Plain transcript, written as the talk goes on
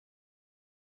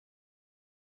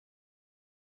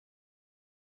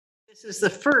This is the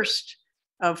first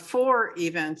of 4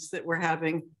 events that we're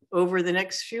having over the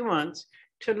next few months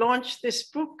to launch this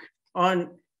book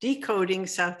on decoding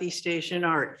Southeast Asian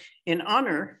art. In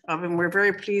honor of, and we're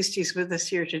very pleased he's with us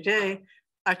here today,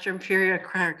 Ajahn Piriya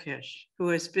Krairiksh, who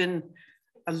has been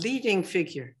a leading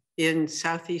figure in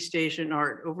Southeast Asian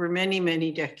art over many,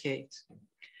 many decades.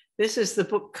 This is the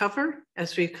book cover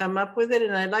as we've come up with it,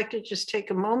 and I'd like to just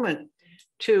take a moment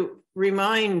to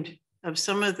remind of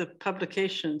some of the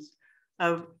publications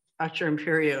of Ajahn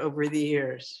Piriya over the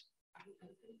years.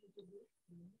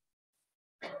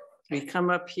 We come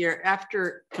up here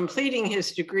after completing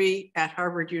his degree at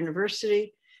Harvard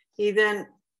University. He then,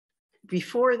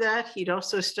 before that, he'd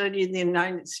also studied in the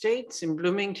United States in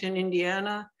Bloomington,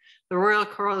 Indiana, the Royal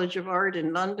College of Art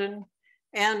in London,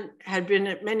 and had been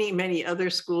at many, many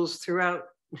other schools throughout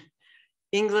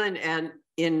England and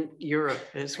in Europe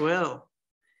as well.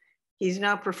 He's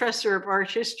now professor of art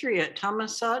history at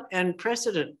Thammasat and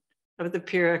president of the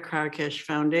Piriya Krairiksh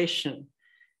Foundation,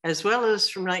 as well as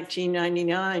from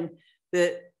 1999,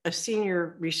 a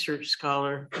senior research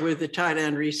scholar with the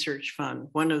Thailand Research Fund,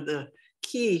 one of the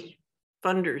key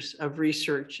funders of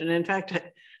research. And in fact,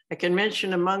 I can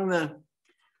mention among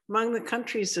the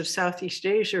countries of Southeast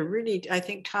Asia, really, I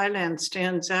think Thailand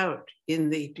stands out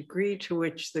in the degree to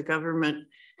which the government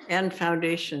and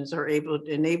foundations are able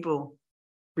to enable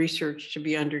research to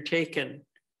be undertaken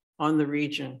on the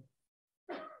region.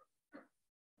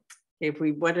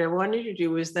 What I wanted to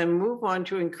do is then move on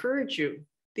to encourage you.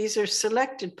 These are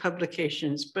selected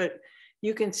publications, but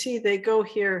you can see they go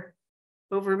here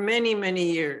over many,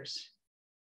 many years.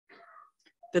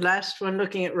 The last one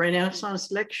looking at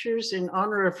Renaissance lectures in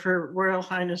honor of Her Royal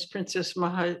Highness Princess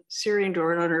Maha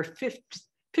Sirindor on her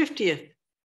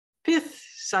 5th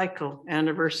cycle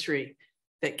anniversary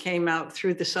that came out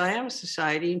through the Siam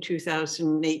Society in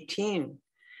 2018.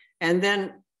 And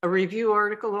then a review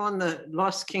article on the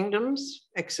Lost Kingdoms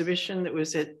exhibition that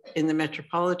was in the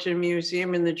Metropolitan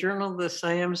Museum in the Journal of the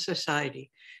Siam Society.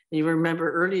 And you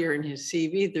remember earlier in his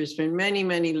CV, there's been many,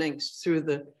 many links through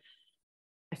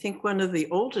I think one of the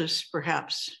oldest,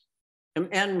 perhaps,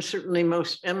 and certainly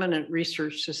most eminent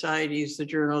research societies, the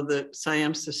Journal of the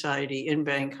Siam Society in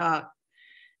Bangkok.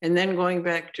 And then going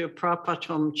back to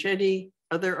Prapatom Chedi,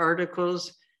 other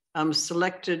articles,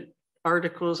 selected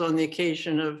articles on the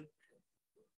occasion of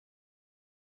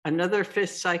another 5th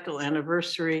cycle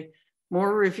anniversary,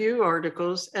 more review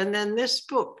articles, and then this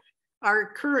book,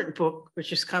 our current book,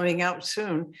 which is coming out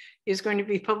soon, is going to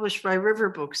be published by River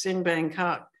Books in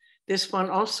Bangkok. This one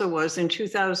also was in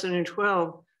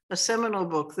 2012, a seminal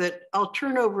book that I'll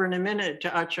turn over in a minute to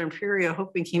Ajahn Piriya,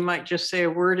 hoping he might just say a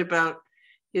word about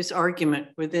his argument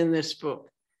within this book.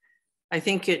 I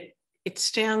think it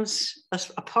stands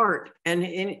apart and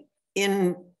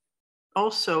in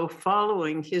also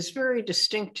following his very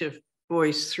distinctive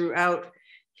voice throughout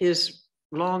his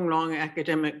long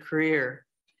academic career.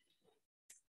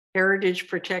 Heritage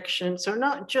protection, so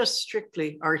not just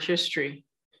strictly art history.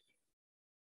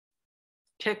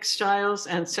 Textiles,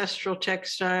 ancestral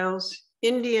textiles,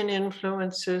 Indian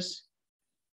influences,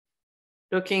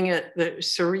 looking at the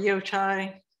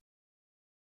Suryotai,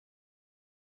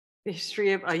 the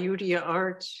history of Ayutthaya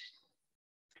arts.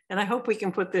 And I hope we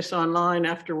can put this online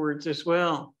afterwards as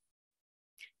well.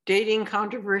 Dating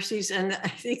controversies, and I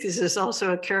think this is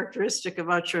also a characteristic of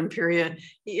Ajahn Piriya.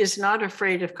 He is not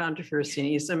afraid of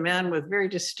controversy. He's a man with very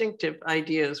distinctive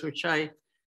ideas, which I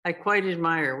quite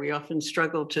admire. We often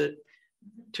struggle to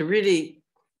really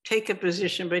take a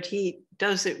position, but he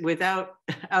does it without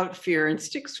fear and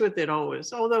sticks with it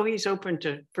always, although he's open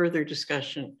to further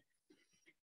discussion.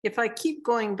 If I keep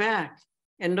going back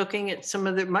and looking at some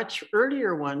of the much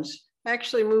earlier ones, I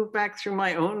actually moved back through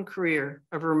my own career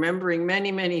of remembering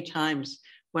many, many times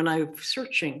when I was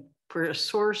searching for a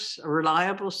source, a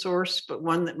reliable source, but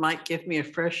one that might give me a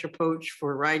fresh approach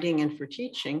for writing and for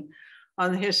teaching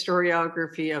on the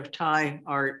historiography of Thai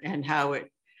art and how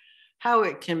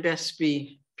it can best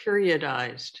be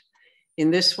periodized. In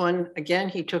this one, again,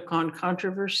 he took on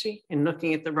controversy in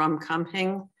looking at the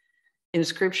Ramkhamhaeng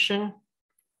inscription.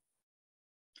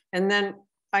 And then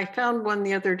I found one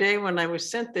the other day when I was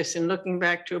sent this and looking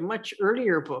back to a much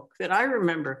earlier book that I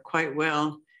remember quite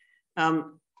well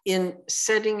in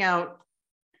setting out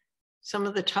some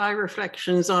of the Thai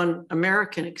reflections on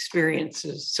American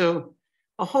experiences. So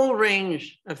a whole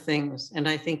range of things. And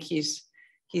I think he's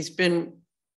been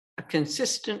a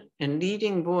consistent and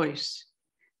leading voice,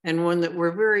 and one that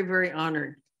we're very, very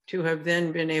honored to have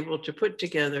then been able to put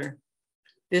together.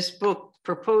 This book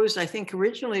proposed, I think,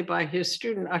 originally by his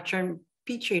student, Ajahn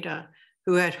Pichida,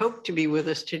 who had hoped to be with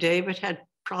us today, but had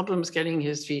problems getting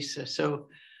his visa. So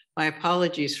My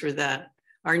apologies for that.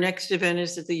 Our next event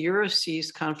is at the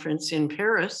SOAS conference in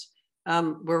Paris,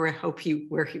 where I hope we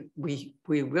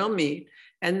will meet.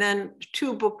 And then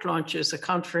 2 book launches, a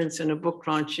conference and a book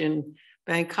launch in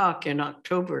Bangkok in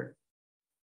October.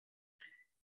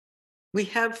 We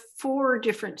have 4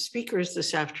 different speakers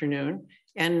this afternoon,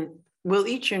 and we'll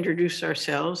each introduce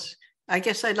ourselves. I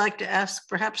guess I'd like to ask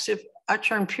perhaps if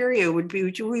Acharn Piriya would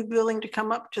you be willing to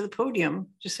come up to the podium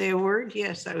to say a word?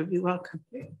 Yes, that would be welcome.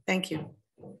 Thank you.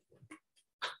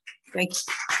 Thank you.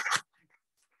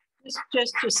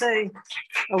 Just to say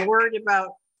a word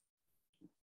about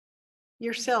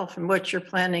yourself and what you're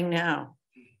planning now,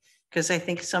 because I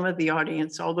think some of the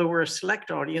audience, although we're a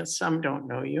select audience, some don't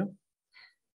know you.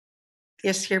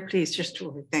 Yes, here, please, just a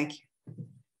word. Thank you.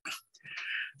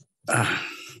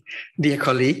 Dear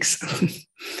colleagues,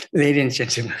 ladies and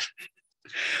gentlemen,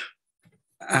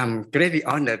 I'm greatly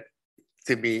honored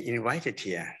to be invited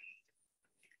here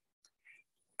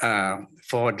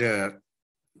for the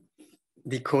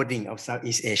decoding of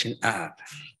Southeast Asian art,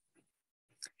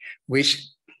 which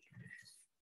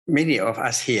many of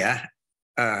us here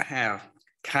have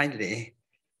kindly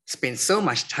spent so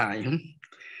much time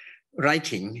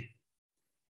writing,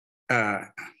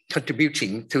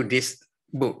 contributing to this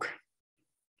book,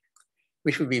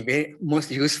 which will be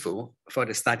most useful for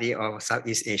the study of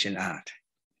Southeast Asian art.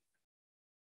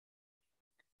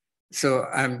 So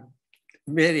I'm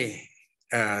very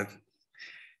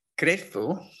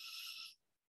grateful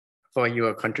for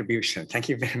your contribution. Thank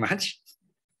you very much.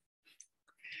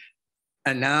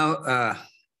 And now,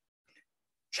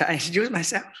 shall I introduce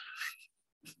myself?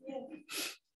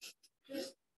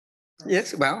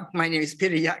 Yes, well, my name is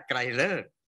Piriya Krairiksh,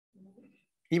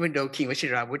 even though King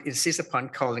Vajiralongkorn would insist upon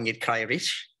calling it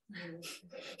Krairiksh.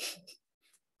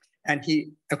 And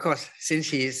he, of course, since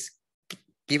he is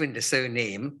given the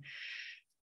surname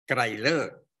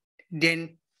Krairiksh,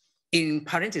 then in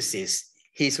parentheses,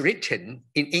 he's written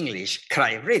in English,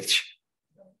 Krairiksh.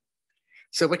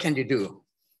 So what can you do?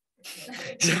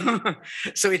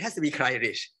 So it has to be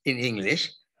Krairiksh in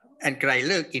English and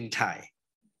Krairiksh in Thai.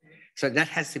 So that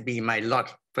has to be my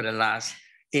lot for the last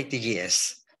 80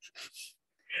 years.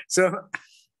 So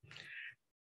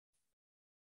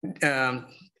I'm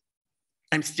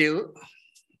still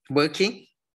working.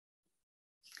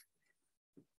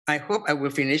 I hope I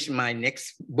will finish my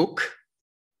next book,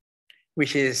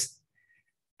 which is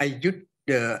it's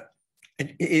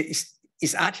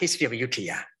art history of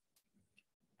Ayutthaya.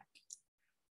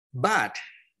 But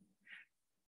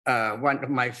one of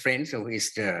my friends who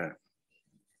is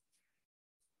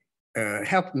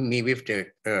helping me with the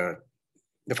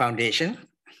foundation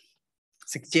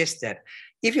suggests that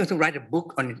if you want to write a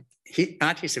book on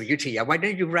art history of Ayutthaya, why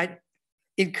don't you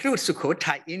include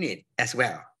Sukhothai in it as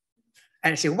well?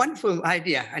 And it's a wonderful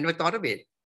idea. I never thought of it.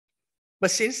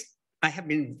 But since I have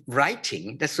been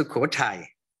writing the Sukhothai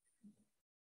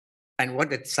and what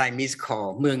the Siamese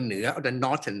call Mueang Nea, or the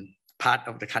northern part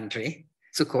of the country,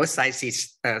 Sukhothai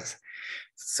is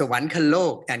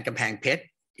Sawankalok and Kamphaeng Phet,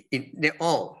 they're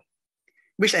all,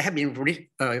 which I have been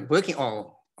working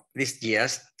all these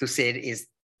years to say it is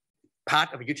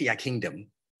part of Ayutthaya kingdom.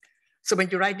 So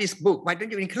when you write this book, why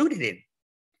don't you include it in?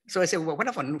 So I said, well, what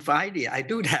a wonderful idea, I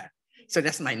do that. So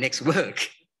that's my next work,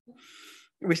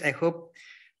 which I hope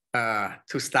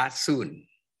to start soon.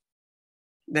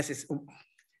 This is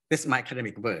my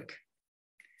academic work.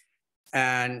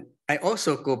 And I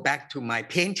also go back to my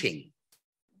painting.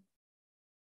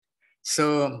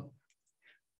 So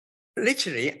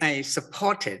literally, I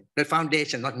supported the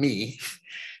foundation, not me,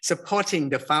 supporting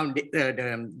the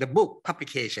book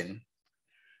publication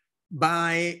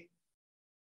by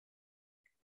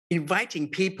inviting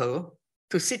people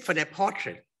to sit for their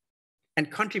portrait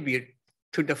and contribute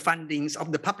to the fundings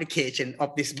of the publication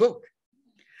of this book.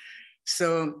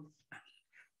 So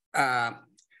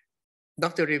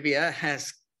Dr. Revire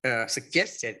has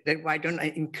suggested that why don't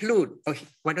I include, or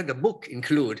why don't the book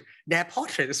include their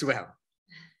portrait as well?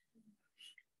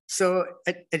 So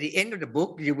at the end of the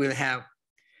book, you will have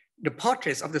the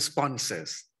portraits of the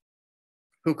sponsors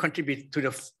who contribute to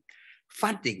the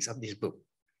fundings of this book.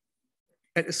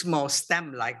 And small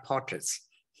stamp-like portraits,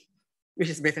 which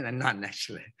is better than none,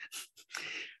 actually.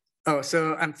 Oh,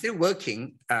 so I'm still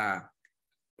working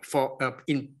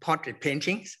in portrait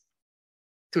paintings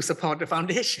to support the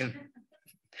foundation.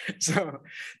 So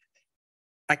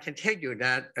I can tell you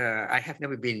that I have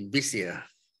never been busier.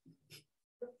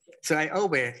 So I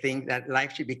always think that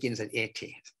life should begin at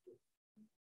 80.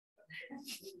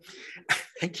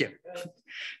 Thank you.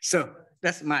 So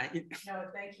that's my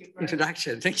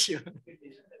introduction. Thank you.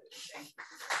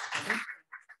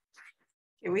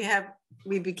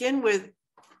 We begin with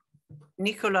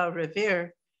Nicolas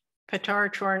Revire,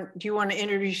 Pattaratorn. Do you want to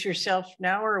introduce yourself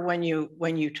now or when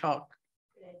you talk?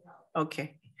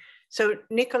 Okay. So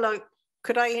Nicolas,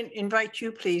 could I invite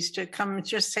you please to come and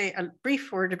just say a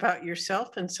brief word about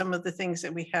yourself and some of the things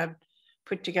that we have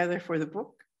put together for the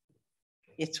book?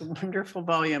 It's a wonderful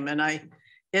volume, and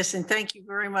yes, and thank you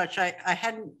very much. I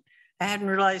hadn't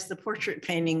realized the portrait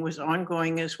painting was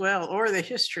ongoing as well, or the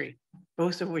history,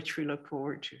 both of which we look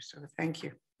forward to. So thank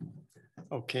you.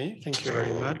 Okay, thank you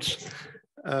very much.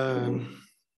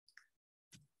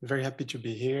 Very happy to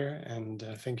be here, and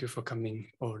thank you for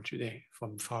coming all today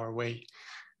from far away.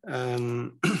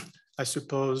 I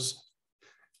suppose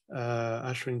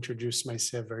I should introduce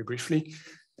myself very briefly,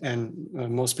 and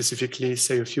more specifically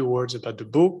say a few words about the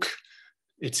book,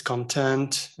 its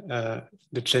content,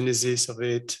 the genesis of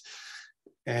it,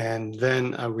 and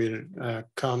then I will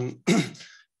come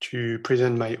to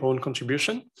present my own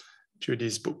contribution to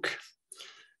this book.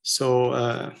 So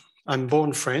I'm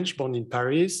born French, born in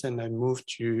Paris, and I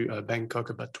moved to Bangkok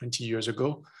about 20 years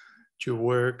ago to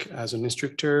work as an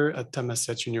instructor at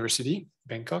Thammasat University,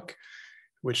 Bangkok,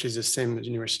 which is the same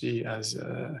university as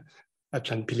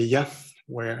Ajahn Piriya,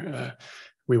 where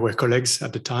we were colleagues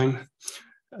at the time.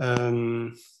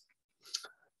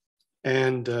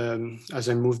 As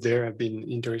I moved there, I've been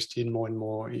interested more and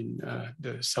more in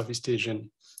the Southeast Asian,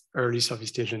 early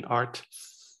Southeast Asian art,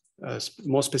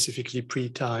 more specifically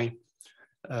pre-Thai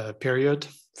period,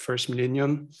 first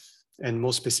millennium, and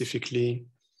more specifically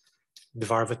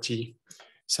Dvāravatī,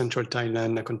 central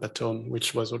Thailand, Nakhon Pathom,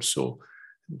 which was also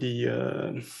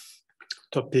the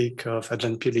topic of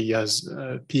Ajahn Piriya's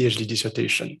PhD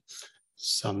dissertation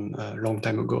some long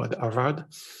time ago at Harvard.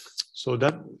 So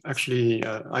that actually,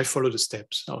 I follow the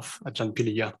steps of Ajahn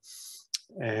Piriya,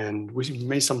 and we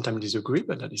may sometimes disagree,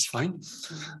 but that is fine.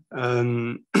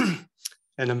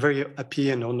 And I'm very happy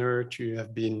and honored to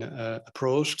have been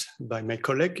approached by my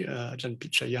colleague, Ajahn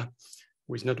Pichaya,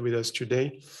 who is not with us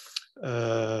today,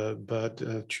 but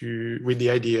with the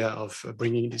idea of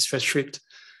bringing this Festschrift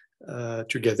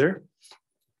together.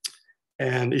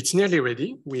 And it's nearly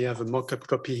ready. We have a mock-up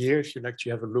copy here, if you'd like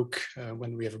to have a look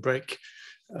when we have a break.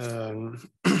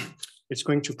 It's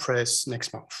going to press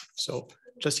next month. So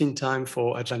just in time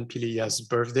for Ajahn Piriya's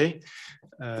birthday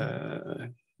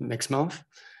next month.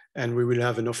 And we will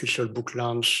have an official book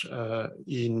launch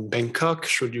in Bangkok,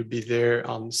 should you be there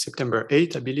on September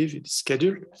 8th, I believe it's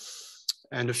scheduled,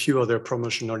 and a few other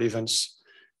promotional events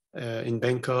in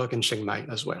Bangkok and Chiang Mai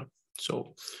as well.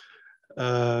 So,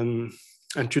 and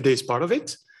today is part of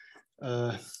it.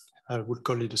 I would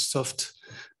call it a soft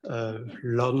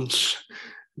launch,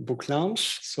 book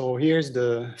launch. So here's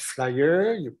the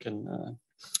flyer. You can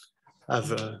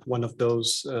have one of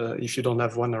those if you don't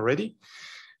have one already.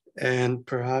 And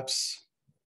perhaps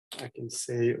I can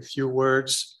say a few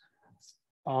words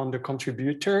on the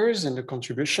contributors and the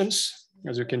contributions,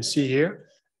 as you can see here.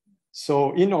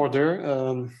 So in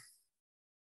order,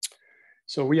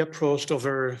 so we approached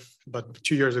over about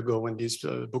 2 years ago when this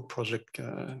book project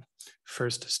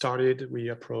first started, we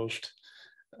approached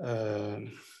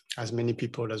as many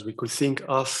people as we could think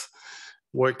of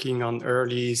working on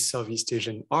early Southeast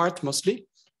Asian art mostly,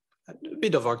 a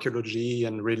bit of archaeology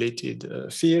and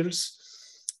related fields.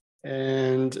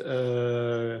 And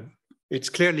it's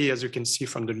clearly, as you can see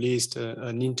from the list,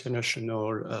 an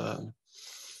international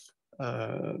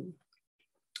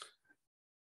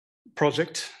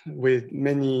project with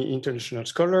many international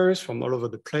scholars from all over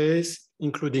the place,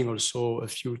 including also a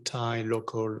few Thai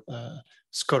local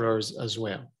scholars as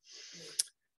well.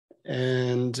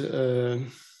 And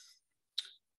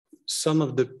some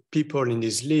of the people in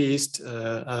this list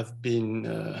have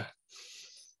known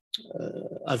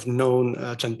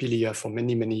Ajahn Piriya for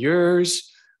many, many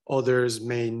years. Others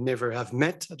may never have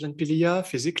met Ajahn Piriya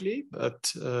physically,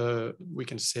 but I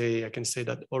can say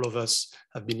that all of us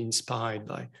have been inspired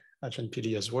by Ajahn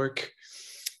Piriya's work.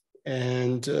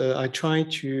 And I try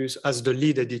to, as the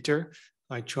lead editor,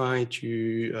 I try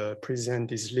to present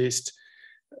this list.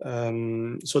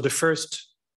 So the first,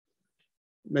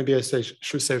 maybe I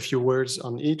should say a few words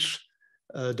on each.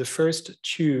 The first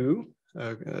two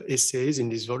essays in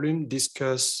this volume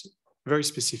discuss very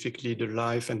specifically the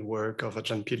life and work of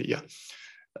Ajahn Piriya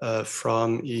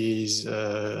from his,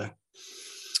 I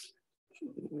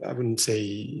wouldn't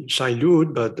say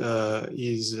childhood, but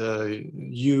his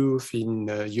youth in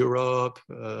Europe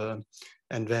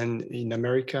and then in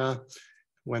America,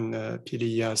 when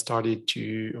Piriya started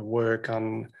to work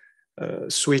on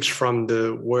switch from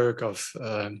the work of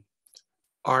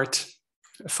art,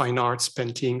 fine arts,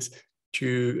 paintings,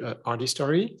 to art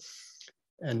history,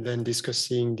 and then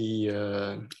discussing the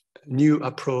new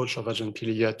approach of Ajahn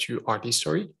Piriya to art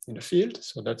history in the field.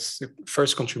 So that's the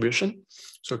first contribution.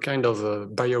 So kind of a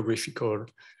biographical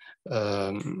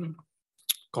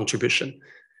contribution.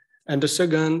 And the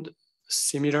second,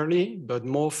 similarly, but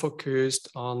more focused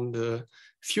on the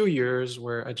few years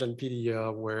where Ajahn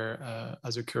Piriya were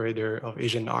as a curator of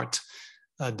Asian art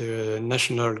at the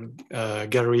National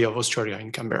Gallery of Australia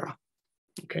in Canberra.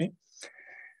 Okay.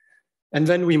 And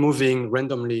then we're moving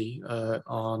randomly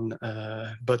on,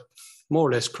 but more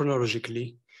or less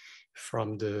chronologically,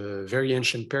 from the very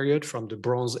ancient period, from the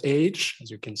Bronze Age, as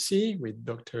you can see, with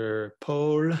Dr.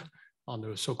 Paul on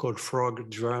the so-called frog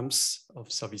drums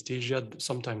of Southeast Asia,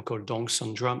 sometimes called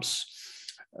Dongson drums.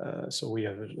 So we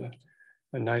have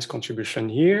a nice contribution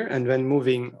here. And then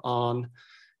moving on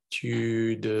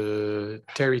to the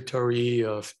territory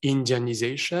of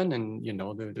Indianization and, you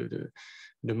know,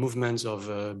 the movements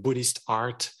of Buddhist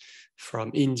art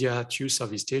from India to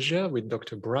Southeast Asia with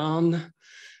Dr. Brown.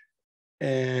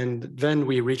 And then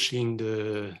we're reaching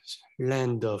the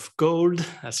land of gold,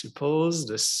 I suppose,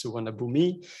 the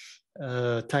Suvarnabhumi,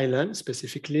 Thailand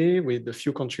specifically, with a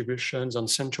few contributions on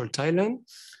central Thailand.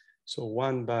 So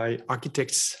one by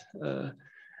architects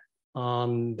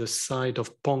on the site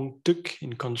of Pong Tuk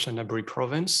in Kanchanaburi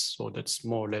province. So that's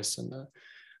more or less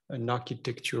an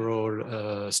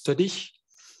architectural study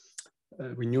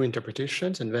with new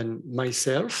interpretations. And then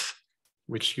myself,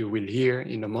 which you will hear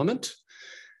in a moment.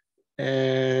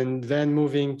 And then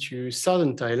moving to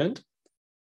southern Thailand,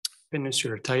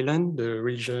 peninsular Thailand, the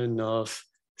region of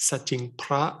Sating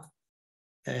Phra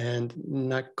and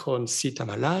Nakhon Si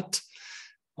Thammarat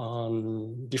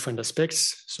on different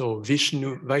aspects. So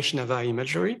Vaishnava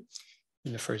imagery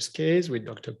in the first case with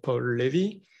Dr. Paul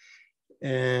Levy.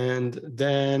 And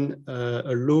then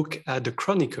a look at the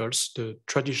chronicles, the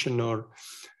traditional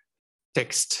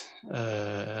text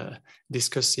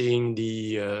discussing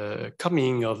the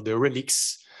coming of the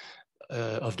relics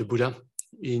of the Buddha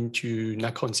into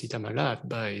Nakhon Si Thammarat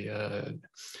by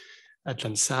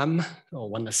Ajahn Sam or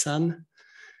Wanasan.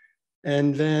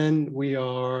 And then we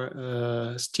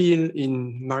are still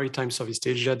in maritime Southeast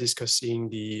Asia discussing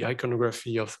the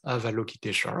iconography of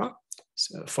Avalokiteshvara,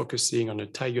 so focusing on the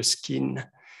tiger skin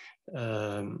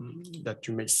that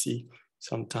you may see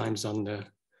sometimes on the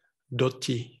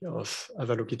dhoti of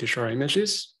Avalokiteshvara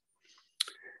images.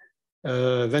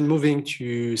 Then moving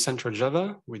to Central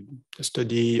Java with a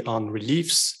study on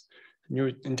reliefs,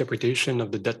 new interpretation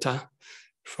of the data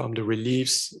from the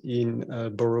reliefs in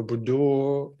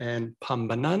Borobudur and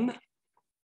Prambanan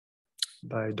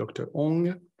by Dr.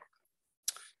 Ong.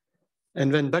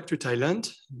 And then back to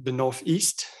Thailand, the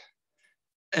Northeast,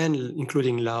 and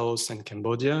including Laos and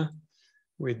Cambodia,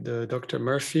 with Dr.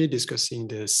 Murphy discussing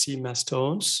the Sima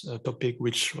stones, a topic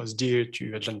which was dear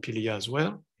to Ajahn Piriya as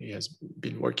well. He has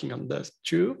been working on that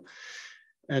too.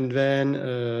 And then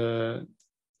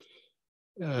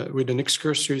with an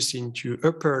excursus into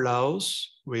Upper Laos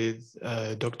with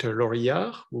Dr.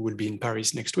 Lauriard, who will be in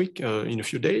Paris next week, in a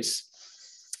few days,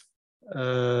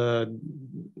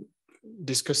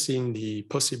 discussing the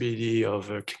possibility of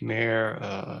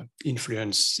Khmer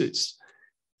influences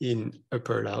in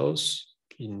Upper Laos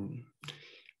in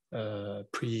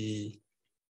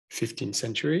pre-15th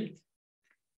century.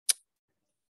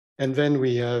 And then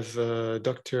we have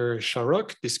Dr.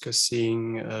 Sharrock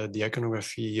discussing the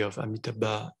iconography of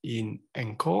Amitābha in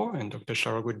Angkor, and Dr.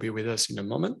 Sharrock will be with us in a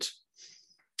moment.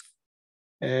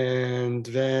 And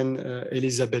then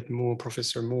Elizabeth Moore,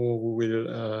 Professor Moore, who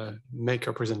will make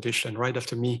her presentation right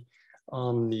after me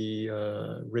on the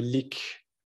relic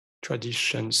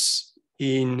traditions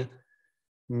in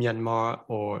Myanmar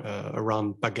or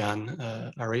around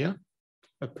Bagan area,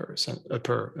 upper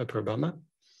Burma.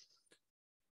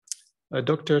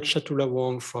 Dr. Chatula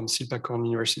Wong from Silpakorn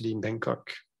University in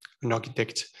Bangkok, an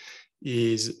architect,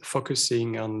 is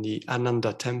focusing on the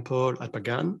Ananda Temple at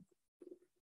Bagan.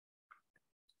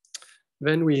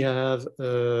 Then we have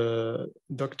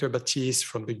Dr. Baptiste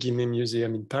from the Guimet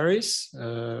Museum in Paris,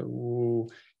 who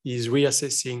is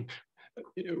reassessing,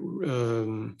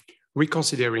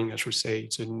 reconsidering, I should say,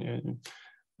 it's a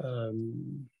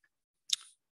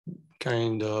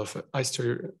kind of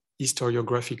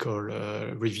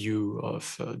historiographical review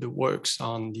of the works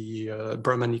on the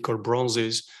Brahmanical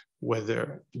bronzes,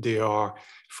 whether they are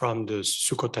from the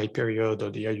Sukhothai period or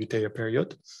the Ayutthaya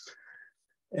period.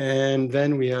 And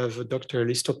then we have Dr.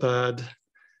 Listopad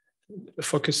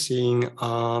focusing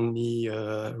on the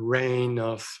reign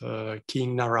of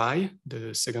King Narai,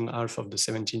 the second half of the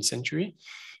 17th century,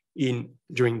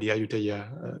 during the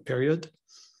Ayutthaya period,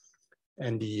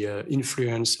 and the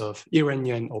influence of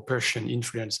Iranian or Persian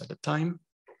influence at the time.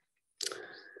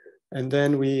 And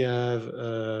then we have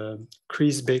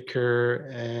Chris Baker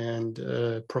and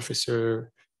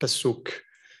Professor Pasuk,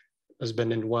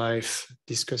 husband and wife,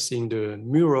 discussing the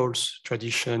murals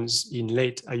traditions in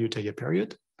late Ayutthaya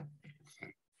period.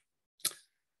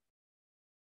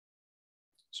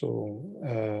 So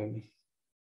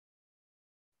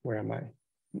where am I?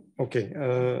 Okay,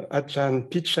 Ajahn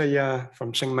Pichaya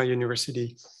from Chiang Mai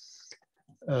University,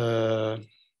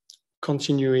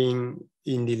 continuing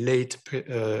in the late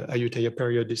Ayutthaya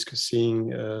period,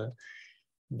 discussing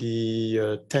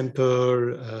the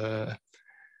temple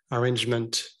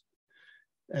arrangement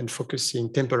and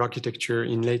focusing temple architecture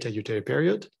in late Ayutthaya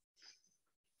period.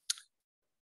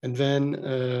 And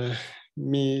then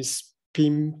Ms.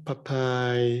 Pim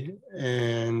Papai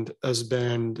and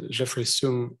husband Jeffrey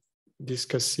Sung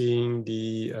discussing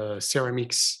the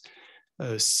ceramics,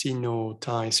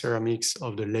 Sino-Thai ceramics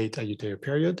of the late Ayutthaya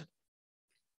period.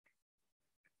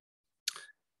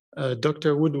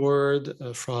 Dr. Woodward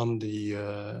from the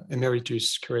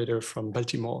Emeritus Curator from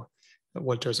Baltimore,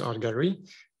 Walters Art Gallery,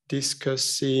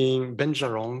 discussing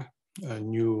Benjarong,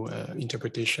 new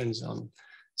interpretations on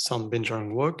some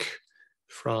Benjarong work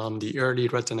from the early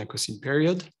Ratanakosin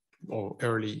period, or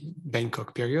early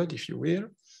Bangkok period, if you will.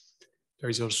 There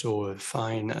is also a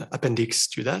fine appendix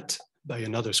to that by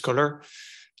another scholar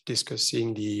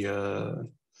discussing the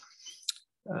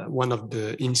one of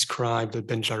the inscribed, the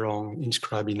Benjarong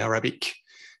inscribed in Arabic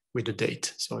with the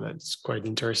date. So that's quite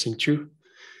interesting too.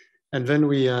 And then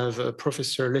we have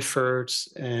Professor Lefferts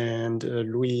and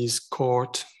Louise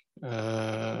Court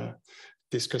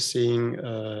discussing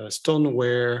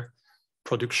stoneware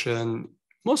production,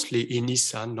 mostly in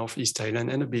Isan, Northeast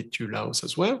Thailand, and a bit to Laos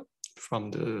as well,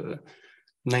 from the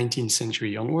 19th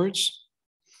century onwards.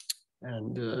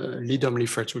 And Lidom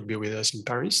Lefferts will be with us in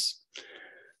Paris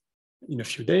in a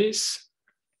few days.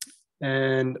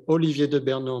 And Olivier de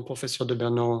Bernon, Professor de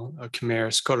Bernon, a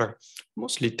Khmer scholar,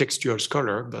 mostly textual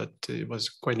scholar, but it was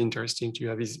quite interesting to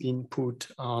have his input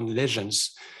on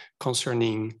legends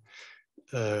concerning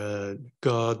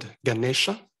god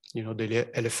Ganesha, you know, the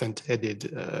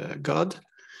elephant-headed god,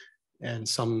 and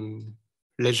some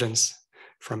legends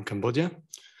from Cambodia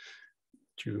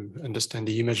to understand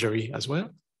the imagery as well.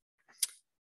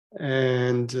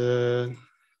 And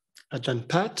Ajahn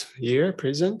Pat here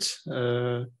present,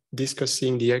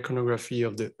 discussing the iconography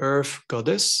of the earth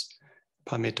goddess,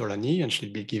 Pame Thorani, and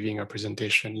she'll be giving a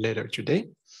presentation later today.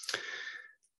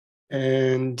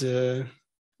 And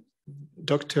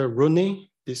Dr. Rone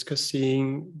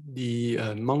discussing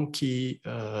the monkey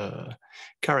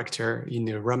character in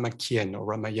the Ramakien or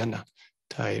Ramayana,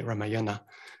 Thai Ramayana,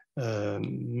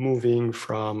 moving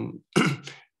from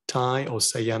Thai or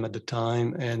Siam at the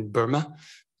time and Burma,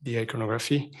 the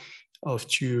iconography of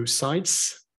two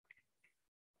sites.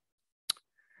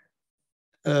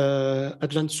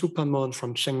 Ajahn Supamon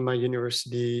from Chiang Mai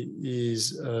University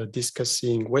is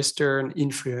discussing Western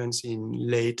influence in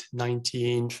late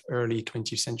 19th, early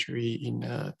 20th century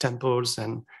in temples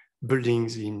and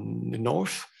buildings in the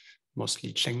north,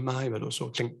 mostly Chiang Mai, but also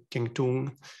Keng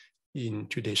Tung in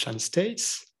today's Shan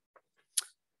states.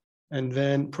 And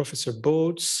then Professor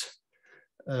Boats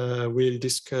will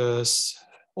discuss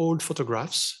old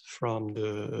photographs from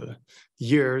the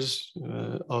years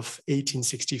of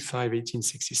 1865,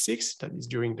 1866, that is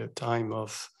during the time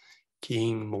of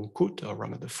King Mongkut or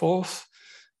Rama IV,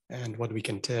 and what we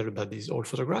can tell about these old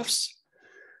photographs.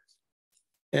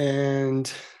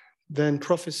 And then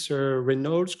Professor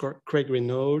Reynolds, Craig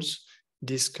Reynolds,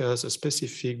 discuss a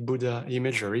specific Buddha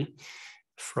imagery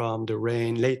from the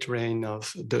late reign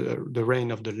of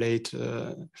the late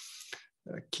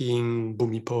King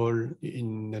Bhumipol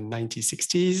in the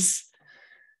 1960s.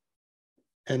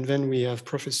 And then we have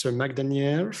Professor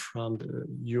McDaniel from the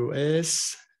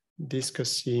US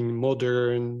discussing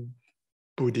modern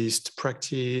Buddhist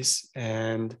practice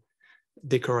and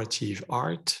decorative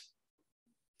art.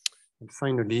 And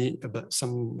finally,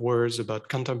 some words about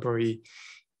contemporary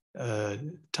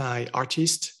Thai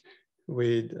artists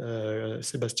with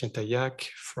Sebastian Tayak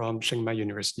from Chiang Mai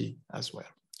University as well.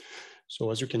 So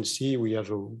as you can see, we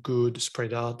have a good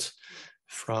spread out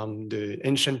from the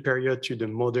ancient period to the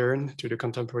modern, to the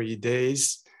contemporary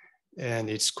days. And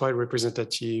it's quite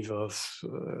representative of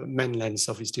mainland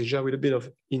Southeast Asia with a bit of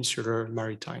insular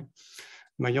maritime.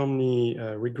 My only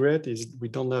regret is we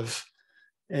don't have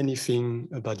anything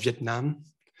about Vietnam,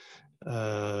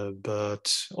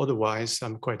 but otherwise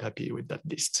I'm quite happy with that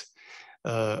list.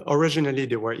 Originally,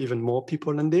 there were even more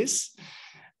people than this.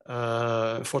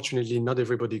 Unfortunately, not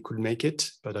everybody could make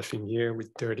it, but I think here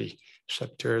with 30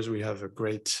 chapters, we have a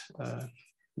great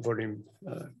volume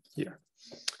here.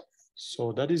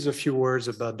 So that is a few words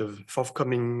about the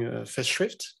forthcoming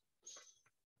Festschrift.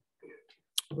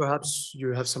 Perhaps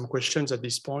you have some questions at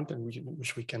this point and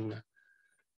which we can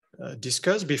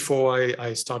discuss before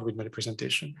I start with my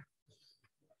presentation.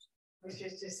 I was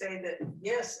just to say that,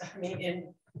 yes, I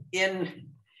mean,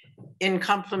 in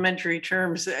complementary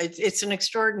terms, it's an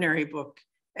extraordinary book.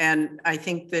 And I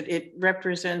think that it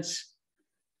represents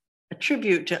a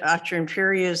tribute to Ajahn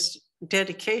Piriya's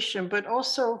dedication, but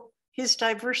also his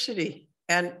diversity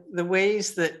and the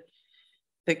ways that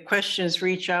questions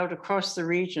reach out across the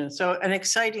region. So an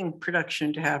exciting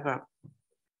production to have up.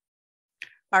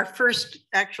 Our first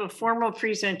actual formal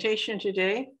presentation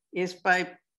today is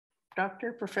by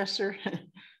Professor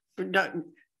Nicolas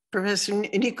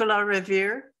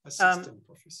Revire,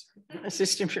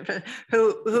 assistant professor,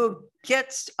 who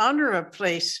gets honor of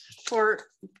place for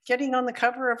getting on the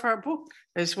cover of our book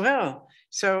as well.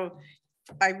 So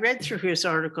I read through his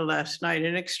article last night,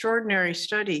 an extraordinary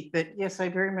study that, yes, I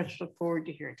very much look forward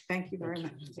to hearing. Thank you very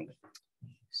much. Thank you.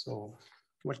 So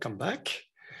welcome back.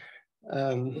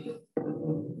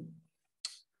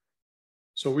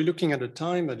 So we're looking at the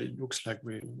time, but it looks like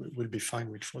we will be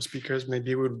fine with 4 speakers.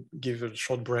 Maybe we'll give a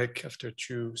short break after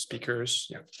 2 speakers.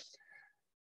 Yeah.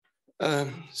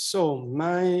 So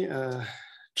my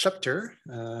chapter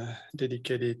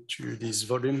dedicated to this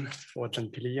volume for Ajahn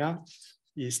Piriya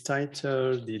is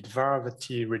titled The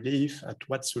Dvāravatī Relief at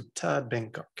Wat Suthat,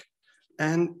 Bangkok,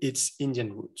 and its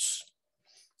Indian roots.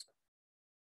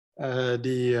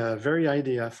 The very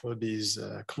idea for this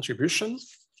contribution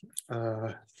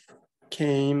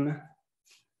came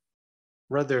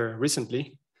rather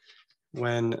recently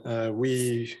when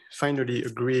we finally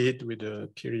agreed with the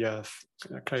Piriya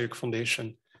Krairiksh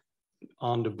Foundation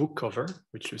on the book cover,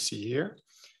 which you see here,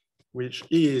 which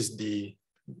is the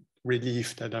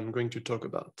relief that I'm going to talk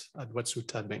about at Wat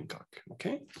Suthat, Bangkok,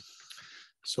 okay?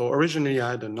 So originally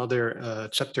I had another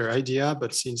chapter idea,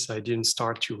 but since I didn't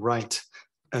start to write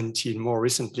until more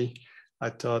recently,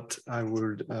 I thought I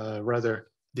would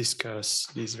rather discuss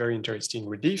this very interesting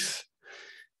relief.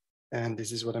 And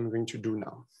this is what I'm going to do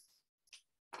now.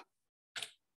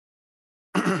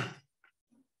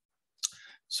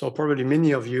 So probably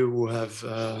many of you who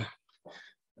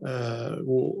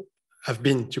have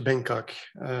been to Bangkok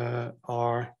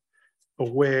are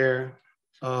aware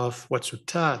of Wat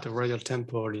Suthat, a royal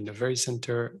temple in the very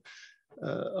center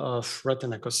of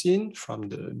Ratanakosin from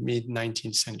the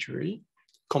mid-19th century,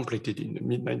 completed in the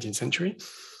mid-19th century.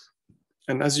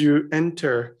 And as you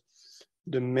enter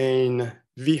the main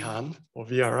vihan or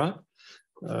vihara,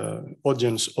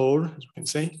 audience hall, as we can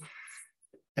say,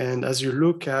 and as you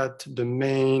look at the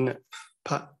main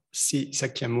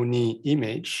Sakyamuni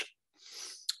image,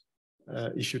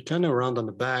 if you turn around on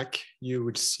the back, you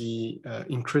would see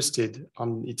incrusted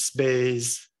on its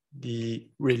base the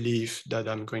relief that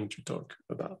I'm going to talk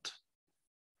about.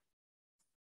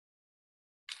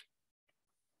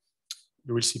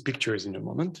 You will see pictures in a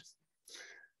moment.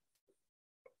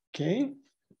 Okay,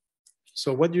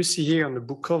 so what you see here on the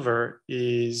book cover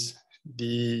is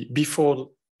the before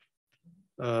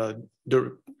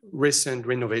the recent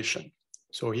renovation.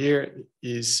 So here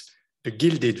is the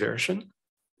gilded version,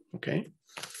 okay?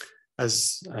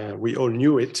 As we all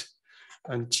knew it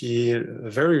until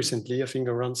very recently, I think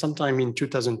around sometime in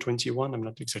 2021, I'm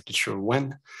not exactly sure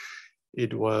when,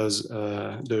 it was,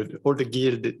 all the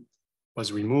gild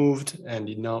was removed and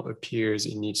it now appears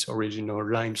in its original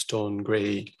limestone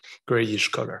grayish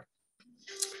color.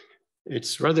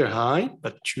 It's rather high,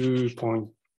 but 2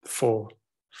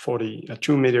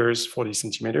 meters, 40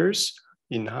 centimeters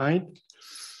in height.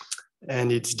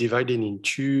 And it's divided in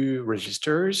 2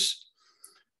 registers,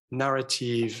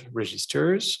 narrative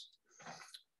registers.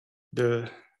 The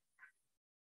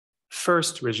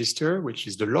first register, which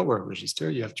is the lower register,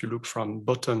 you have to look from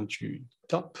bottom to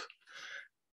top,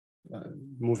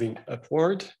 moving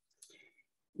upward,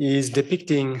 is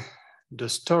depicting the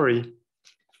story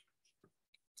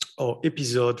or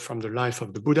episode from the life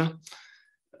of the Buddha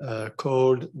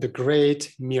called The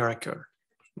Great Miracle,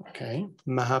 okay,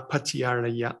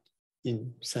 Mahapatyalaya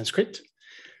in Sanskrit,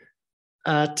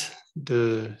 at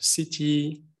the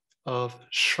city of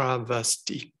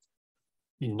Shravasti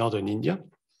in northern India,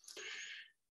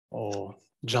 or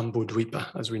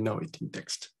Jambudvipa as we know it in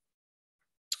text.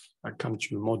 I'll come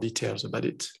to more details about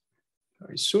it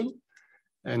very soon.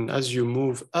 And as you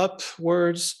move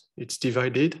upwards, it's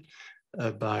divided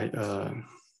by a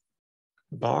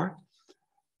bar.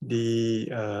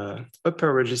 The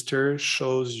upper register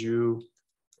shows you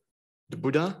the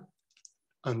Buddha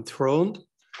enthroned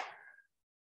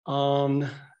on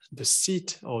the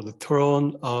seat or the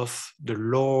throne of the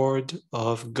Lord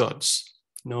of Gods,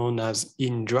 known as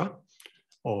Indra,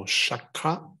 or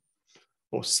chakra,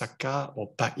 or saka,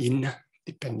 or pa'in,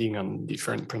 depending on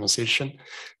different pronunciation,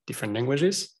 different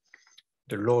languages,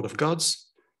 the Lord of Gods,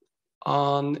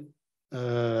 in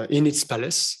its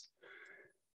palace,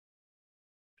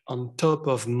 on top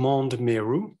of Mount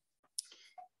Meru,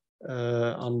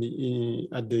 on the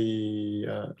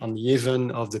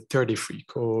heaven of the 33,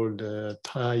 called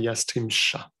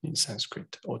Trayastrimsha in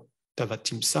Sanskrit, or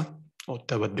Tavatimsa, or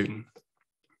Tavadun.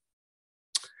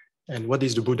 And what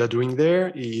is the Buddha doing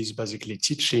there? He is basically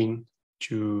teaching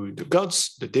to the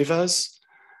gods, the devas,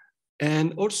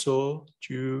 and also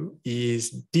to his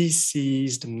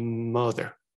deceased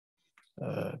mother,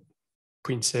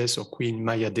 Princess or Queen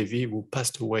Maya Devi, who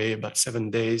passed away about 7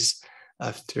 days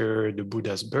after the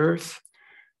Buddha's birth.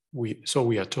 So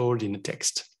we are told in the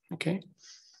text, okay?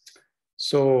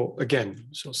 So again,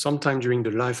 sometime during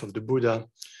the life of the Buddha,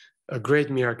 a great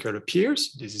miracle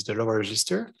appears. This is the lower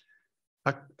register,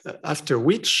 after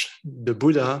which the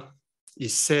Buddha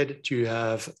is said to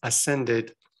have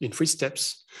ascended in 3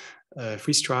 steps,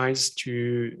 3 strides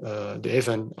to the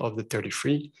heaven of the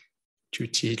 33 to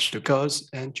teach the gods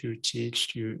and to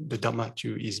teach the Dhamma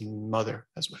to his mother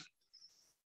as well.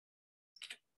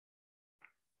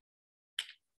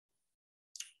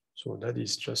 So that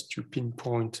is just to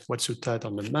pinpoint what Suthat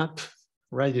on the map,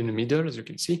 right in the middle, as you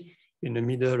can see, in the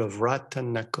middle of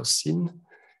Ratanakosin,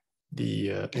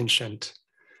 the ancient,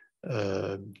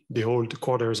 the old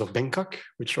quarters of Bangkok,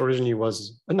 which originally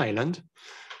was an island.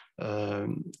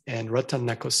 And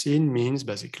Ratanakosin means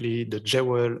basically the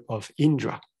jewel of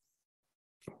Indra.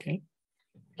 Okay.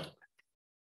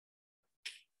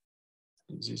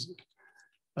 This is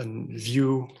an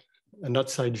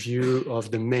outside view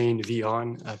of the main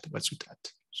Viharn at Wat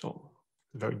Suthat. So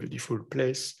a very beautiful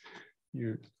place.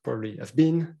 You probably have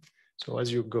been. So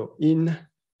as you go in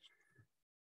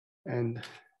and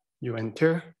you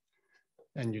enter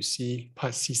and you see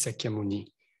Pasi Sakyamuni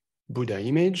Buddha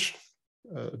image,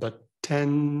 about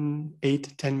 10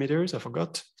 meters, I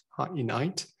forgot, in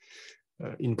height,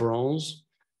 in bronze,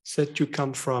 said to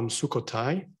come from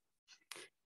Sukhothai.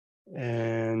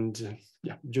 And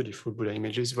yeah, beautiful Buddha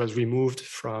images. It was removed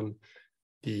from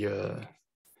the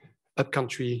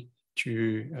upcountry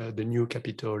to the new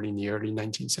capital in the early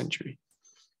 19th century.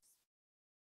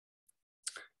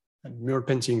 And mural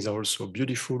paintings are also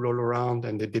beautiful all around,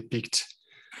 and they depict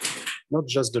not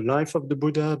just the life of the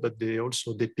Buddha, but they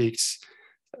also depict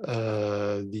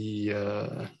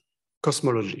the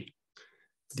cosmology,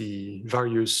 the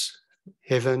various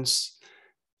heavens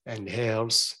and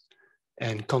hells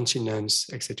and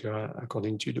continents, etc.,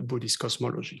 according to the Buddhist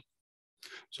cosmology.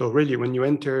 So really, when you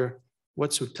enter Wat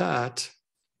Suthat,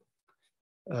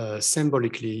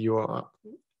 symbolically, you are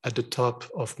at the top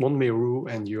of Mount Meru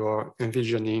and you are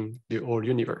envisioning the whole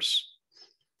universe.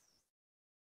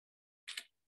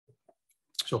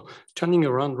 So turning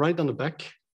around right on the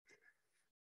back,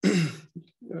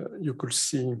 you could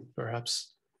see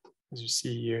perhaps, as you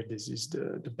see here, this is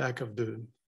the back of the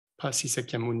Pasi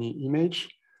Sakyamuni image.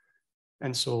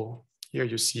 And so here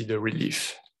you see the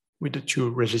relief with the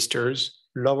 2 registers,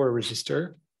 lower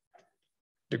register,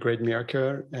 the Great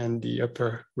Miracle, and the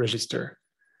upper register,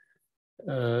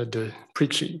 the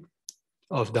preaching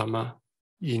of Dharma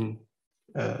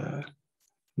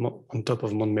on top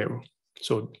of Mount Meru.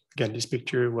 So again, this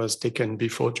picture was taken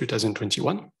before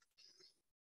 2021.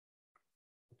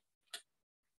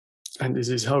 And this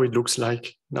is how it looks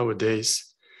like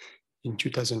nowadays in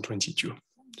 2022.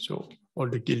 So all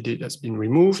the gilded has been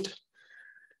removed.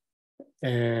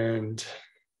 And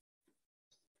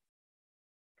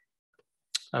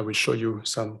I will show you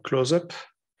some close-up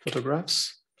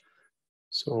photographs.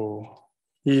 So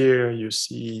here you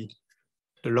see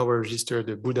the lower register,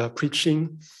 the Buddha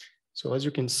preaching. So as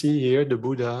you can see here, the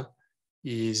Buddha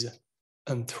is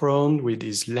enthroned with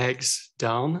his legs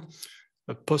down,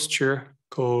 a posture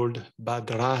called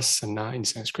Bhadrasana in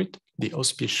Sanskrit, the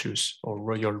auspicious or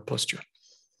royal posture.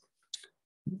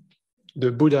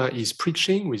 The Buddha is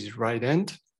preaching with his right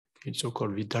hand, it's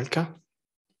so-called Vidalka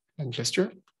and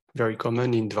gesture, very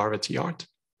common in Dvāravatī art.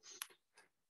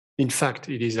 In fact,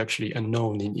 it is actually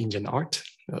unknown in Indian art,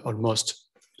 almost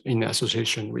in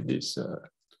association with this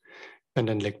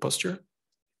pendant leg posture.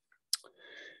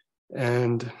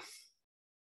 And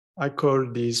I call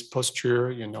this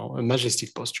posture, a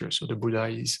majestic posture. So the Buddha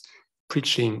is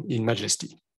preaching in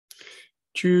majesty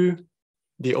to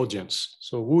the audience.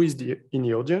 So who is in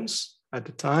the audience at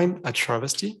the time at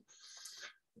Chirapravati?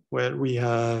 Well, we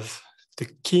have the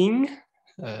king,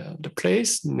 the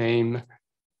place named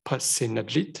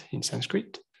Pasenajit in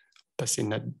Sanskrit,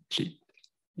 Pasenajit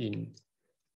in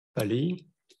Pali,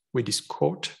 with his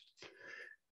court.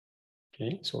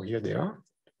 Okay, so here they are.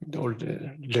 all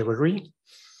the jewelry.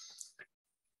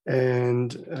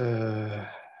 And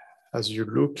as you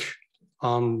look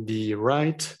on the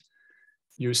right,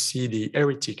 you see the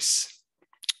heretics,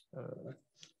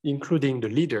 including the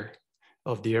leader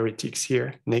of the heretics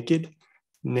here, naked,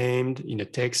 named in a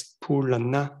text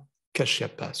Pulana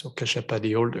Kashyapa, so Kashyapa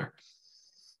the older.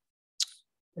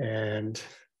 And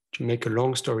to make a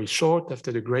long story short,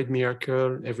 after the great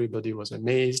miracle, everybody was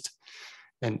amazed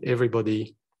and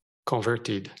everybody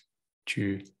converted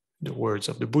to the words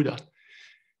of the Buddha,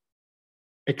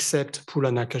 except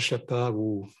Pulana Kashyapa,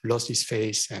 who lost his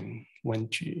face and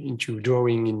went into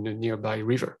drawing in the nearby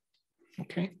river.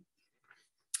 Okay.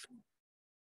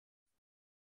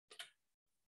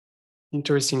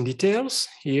 Interesting details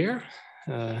here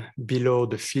below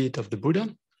the feet of the Buddha.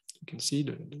 You can see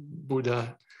the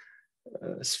Buddha's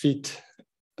feet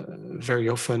very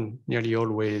often, nearly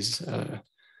always,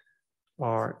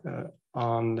 are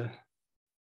on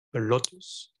a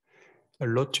lotus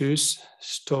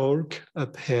stalk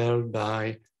upheld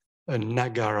by a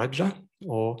Nagaraja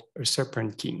or a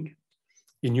serpent king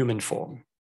in human form.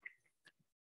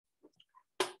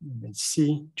 Let's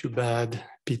see, too bad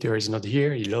Peter is not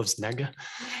here, he loves Naga.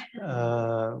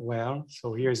 Well,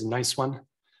 so here's a nice one,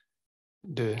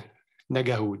 the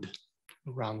Naga hood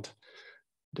around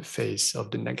the face of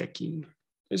the Naga king.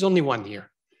 There's only one here.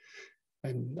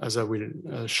 And as I will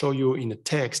show you in the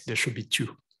text, there should be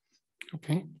two.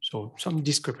 Okay, so some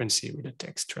discrepancy with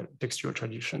the textual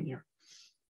tradition here.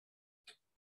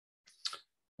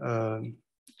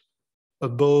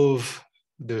 Above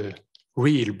the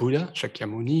real Buddha,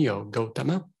 Shakyamuni or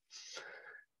Gautama,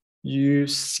 you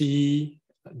see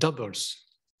doubles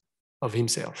of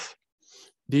himself.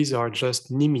 These are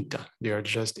just nimitta. They are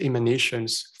just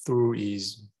emanations through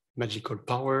his magical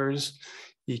powers.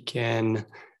 He can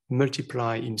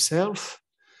multiply himself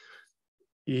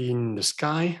in the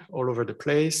sky, all over the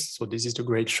place. So this is the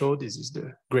great show. This is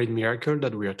the great miracle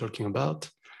that we are talking about.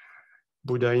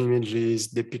 Buddha images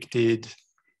depicted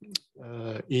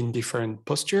in different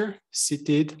posture,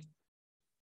 seated,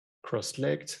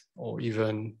 cross-legged, or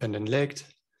even pendant-legged,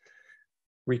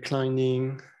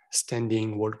 reclining,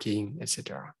 standing, walking,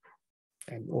 etc.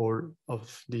 And all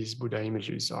of these Buddha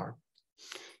images are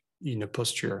in a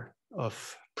posture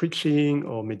of preaching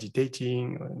or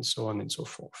meditating and so on and so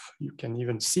forth. You can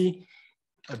even see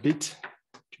a bit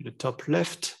to the top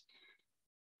left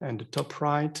and the top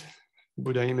right,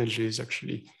 Buddha images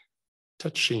actually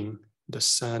touching the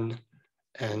sun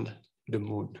and the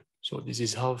moon. So this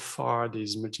is how far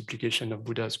this multiplication of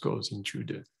Buddhas goes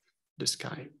into the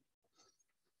sky.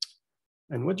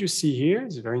 And what you see here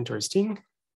is very interesting,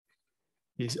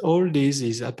 is all this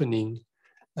is happening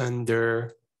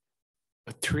under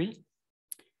a tree.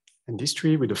 And this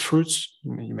tree with the fruits,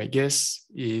 you may guess,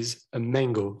 is a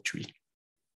mango tree.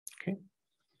 Okay,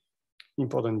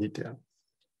 important detail.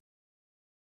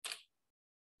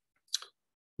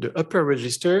 The upper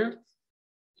register,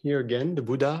 here again, the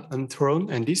Buddha enthroned,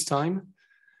 and this time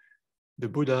the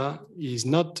Buddha is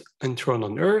not enthroned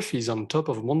on earth, he's on top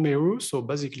of Mount Meru, so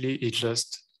basically it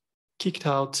just kicked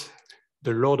out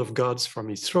the Lord of Gods from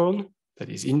his throne, that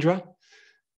is Indra,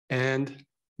 and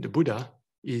the Buddha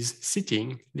is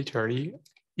sitting literally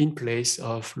in place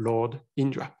of Lord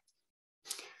Indra.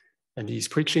 And he's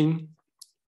preaching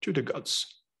to the gods,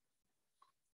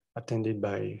 attended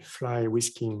by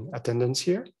fly-whisking attendants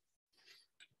here.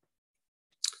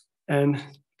 And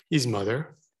his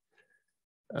mother,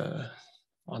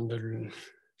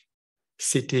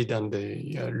 seated on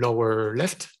the lower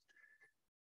left.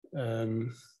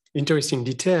 Interesting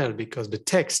detail, because the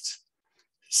text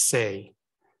say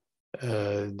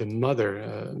the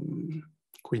mother,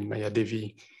 Queen Maya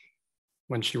Devi,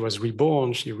 when she was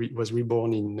reborn, was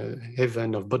reborn in the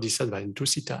heaven of Bodhisattva and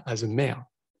Tusita as a male.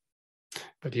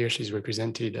 But here she's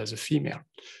represented as a female.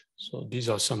 So these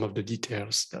are some of the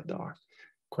details that are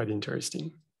quite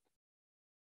interesting.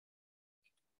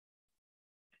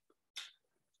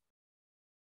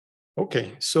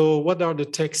 Okay, so what are the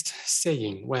texts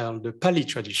saying? Well, the Pali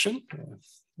tradition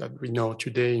that we know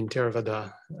today in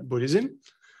Theravada Buddhism,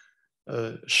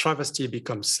 Shravasti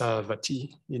becomes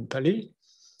Savatī in Pali,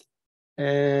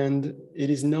 and it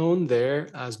is known there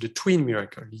as the twin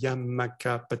miracle,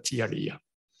 Yamakapati,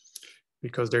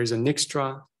 because there is an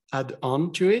extra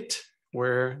add-on to it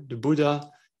where the Buddha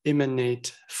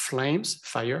emanates flames,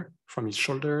 fire, from his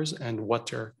shoulders and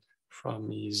water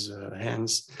from his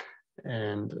hands.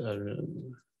 And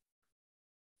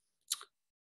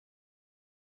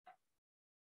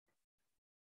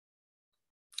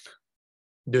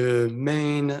the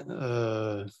main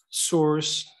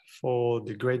source for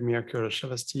the great miracle of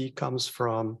Shravasti comes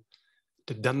from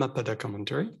the Dhammapada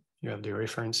commentary. You have the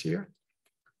reference here.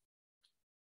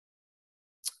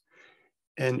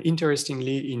 And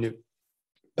interestingly, in the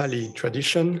Pali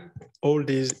tradition, all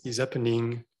this is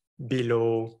happening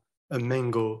below a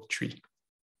mango tree.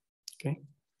 Okay,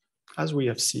 as we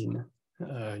have seen,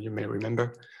 you may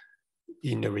remember,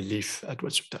 in the relief at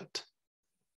Wat Suthat.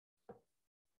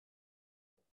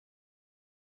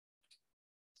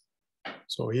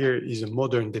 So here is a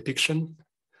modern depiction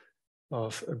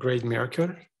of a great miracle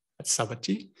at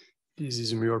Dvāravatī. This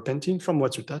is a mural painting from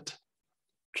Wat Suthat,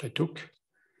 which I took.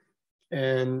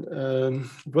 And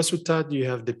Wat Suthat, you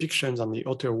have depictions on the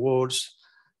outer walls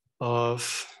of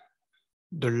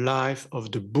the life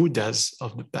of the Buddhas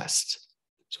of the past.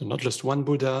 So not just one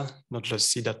Buddha, not just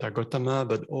Siddhartha Gautama,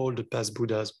 but all the past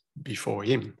Buddhas before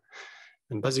him.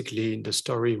 And basically the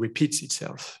story repeats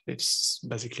itself. It's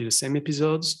basically the same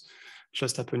episodes,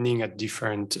 just happening at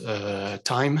different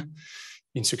time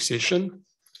in succession.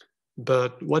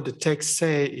 But what the texts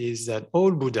say is that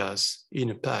all Buddhas in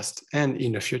the past and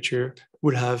in the future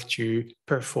will have to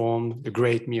perform the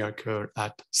great miracle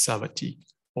at Dvāravatī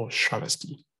or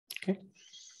Shravasti. Okay?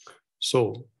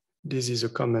 So this is a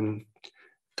common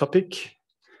topic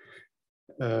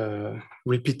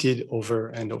repeated over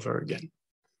and over again.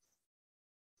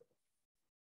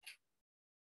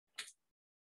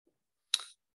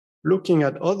 Looking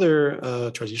at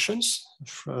other traditions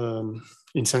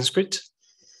in Sanskrit,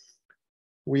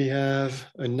 we have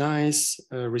a nice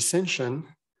recension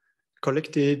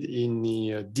collected in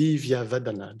the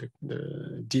Dvāravati,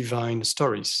 the divine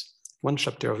stories. One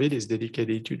chapter of it is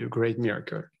dedicated to the great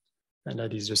miracle, and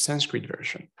that is the Sanskrit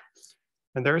version.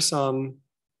 And there are some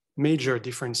major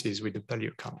differences with the Pali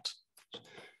account.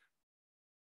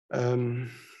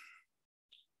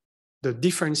 The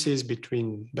differences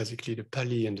between basically the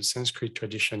Pali and the Sanskrit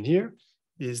tradition here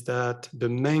is that the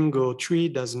mango tree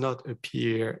does not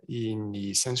appear in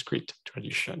the Sanskrit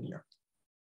tradition here.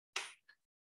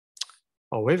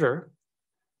 However,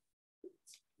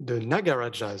 the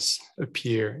Nagarajas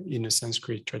appear in a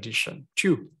Sanskrit tradition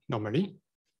too, normally,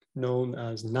 known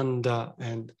as Nanda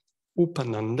and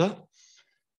Upananda,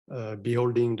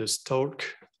 beholding the stalk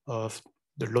of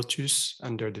the lotus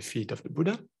under the feet of the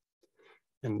Buddha.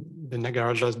 And the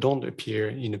Nagarajas don't appear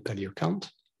in a Pali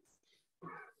account.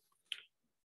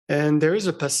 And there is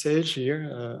a passage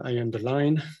here, I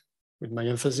underline with my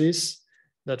emphasis,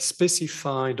 that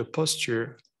specifies the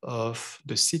posture of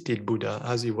the seated Buddha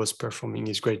as he was performing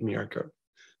his great miracle.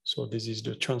 So this is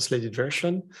the translated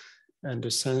version, and the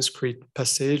Sanskrit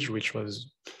passage, which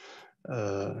was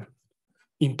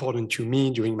important to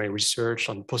me during my research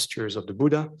on postures of the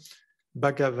Buddha,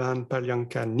 Bhagavan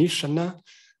Paryanka Nishana,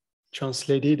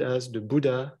 translated as the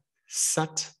Buddha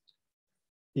sat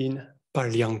in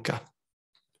Paryanka.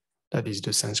 That is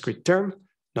the Sanskrit term.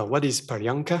 Now, what is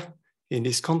Paryanka? In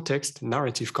this context,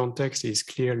 narrative context, is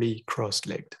clearly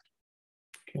cross-legged.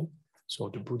 Okay? So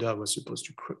the Buddha was supposed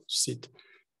to sit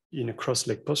in a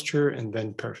cross-legged posture and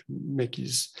then make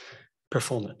his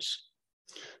performance.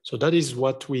 So that is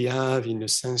what we have in the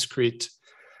Sanskrit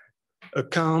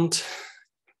account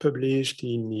published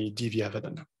in the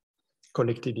Dvāravati,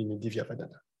 collected in the Dvāravati.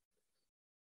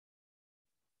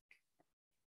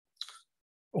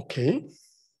 Okay.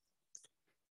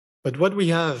 But what we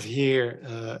have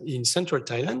here in central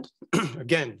Thailand,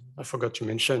 again, I forgot to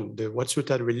mention the Wat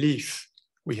Suthat relief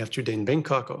we have today in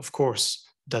Bangkok, of course,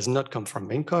 does not come from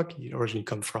Bangkok. It originally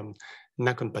comes from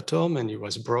Nakhon Pathom, and it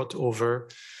was brought over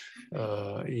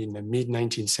in the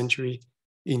mid-19th century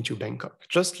into Bangkok,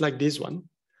 just like this one.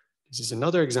 This is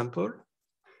another example,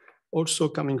 also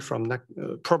coming from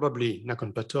probably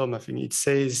Nakhon Pathom. I think it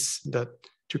says that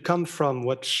to come from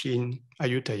Wat Shin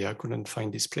Ayutthaya, I couldn't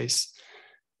find this place.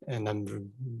 And I'm a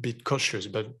bit cautious,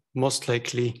 but most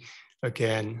likely,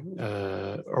 again,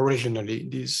 originally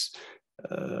this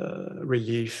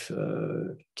relief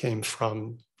came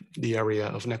from the area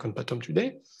of Nakhon Pathom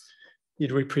today.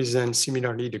 It represents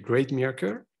similarly the great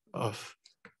miracle of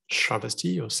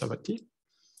Shravasti or Dvāravatī,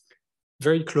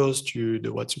 very close to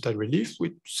the Wat Suthat relief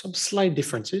with some slight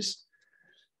differences.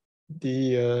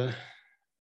 The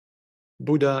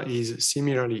Buddha is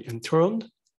similarly enthroned,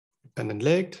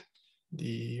 pendant-legged,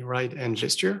 the right hand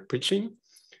gesture, preaching,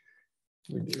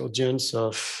 with the audience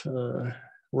of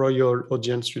royal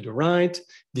audience to the right,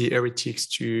 the heretics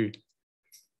to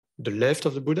the left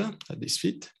of the Buddha at his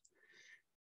feet,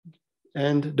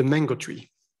 and the mango tree.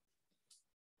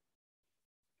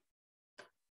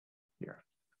 Here.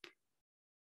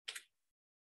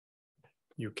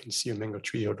 You can see a mango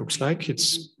tree, or it looks like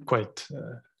it's quite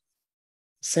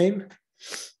same.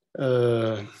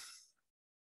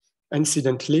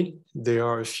 Incidentally, there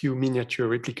are a few miniature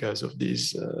replicas of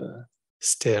these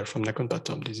stair from Nakhon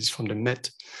Pathom. This is from the Met,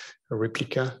 a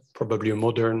replica, probably a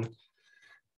modern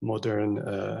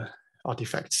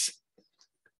artifacts.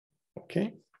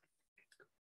 Okay.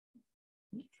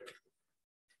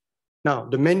 Now,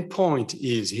 the main point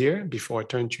is here, before I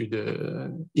turn to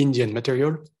the Indian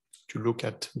material, to look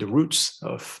at the roots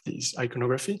of this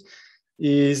iconography,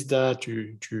 is that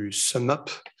to sum up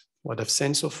what I've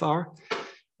seen so far,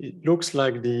 it looks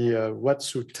like the Wat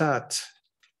Suthat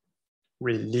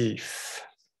relief.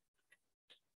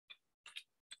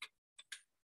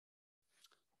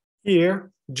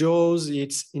 Here draws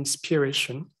its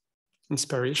inspiration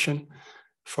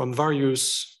from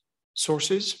various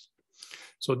sources.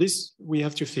 So this, we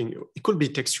have to think, it could be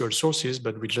textual sources,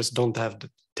 but we just don't have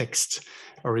the text,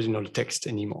 original text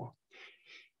anymore.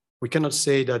 We cannot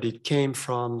say that it came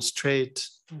straight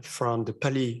from the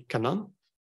Pali Canon,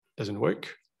 doesn't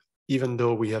work. Even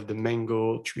though we have the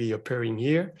mango tree appearing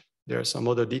here, there are some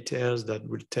other details that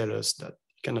will tell us that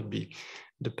it cannot be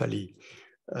the Pali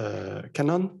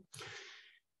Canon.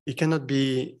 It cannot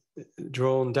be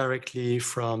drawn directly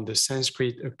from the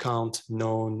Sanskrit account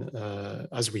known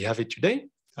as we have it today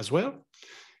as well.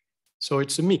 So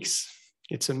it's a mix.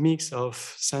 It's a mix of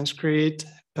Sanskrit,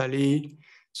 Pali.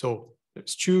 So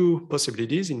there's two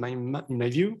possibilities in my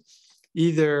view.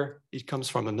 Either it comes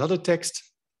from another text,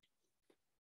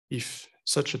 if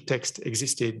such a text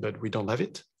existed, but we don't have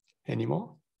it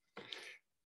anymore.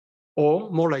 Or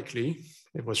more likely,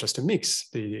 it was just a mix.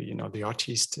 The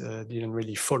artist didn't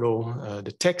really follow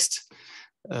the text.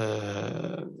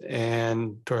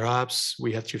 And perhaps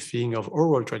we had to think of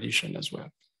oral tradition as well,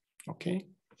 okay?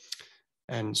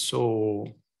 And so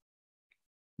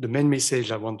the main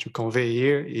message I want to convey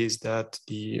here is that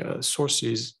the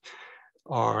sources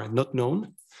are not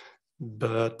known,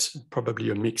 but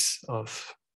probably a mix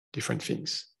of different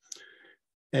things.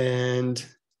 And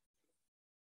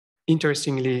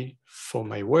interestingly, for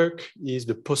my work is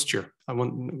the posture. I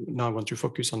want to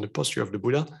focus on the posture of the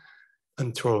Buddha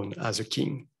enthroned as a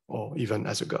king or even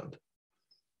as a god.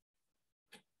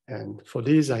 And for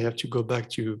this, I have to go back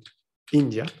to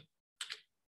India.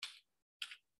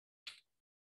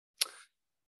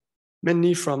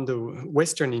 Mainly from the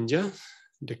Western India,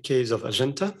 the caves of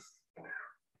Ajanta.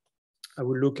 I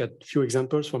will look at a few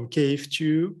examples from cave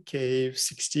 2, cave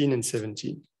 16 and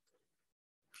 17,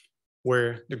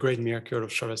 where the great miracle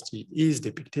of Chirapravati is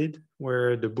depicted,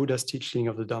 where the Buddha's teaching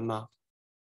of the Dharma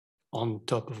on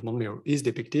top of Mount Meru is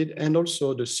depicted, and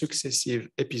also the successive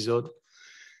episode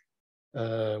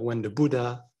when the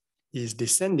Buddha is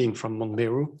descending from Mount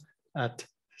Meru at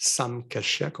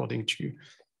Samkashya, according to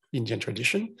Indian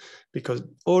tradition, because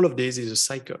all of this is a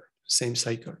cycle, same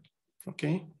cycle,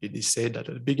 okay? It is said that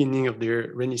at the beginning of the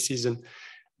rainy season,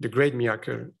 the great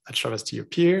miracle at Chirapravati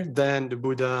appeared, then the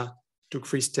Buddha took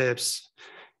 3 steps,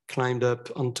 climbed up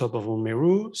on top of Mount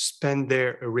Meru, spent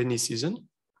there a rainy season,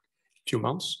 2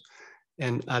 months,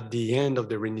 and at the end of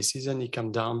the rainy season, he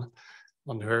came down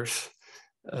on earth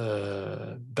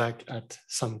back at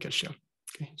Samkashya.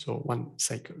 Okay, so one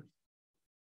cycle,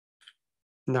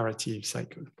 narrative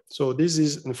cycle. So this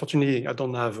is, unfortunately, I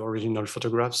don't have original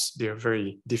photographs. They are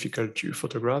very difficult to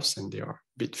photograph and they are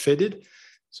a bit faded.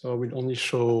 So I will only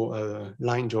show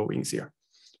line drawings here.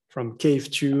 From cave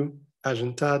 2,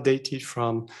 Ajanta, dated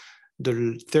from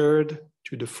the 3rd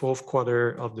to the 4th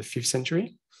quarter of the 5th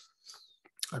century,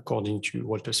 according to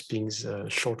Walter Sping's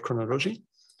short chronology,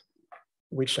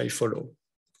 which I follow.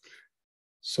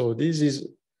 So this is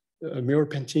a mural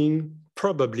painting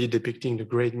probably depicting the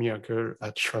great miracle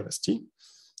at Chirapravati,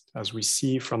 as we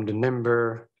see from the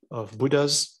number of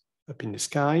Buddhas up in the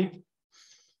sky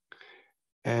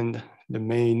and the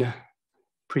main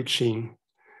preaching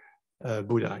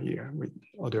Buddha here with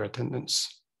other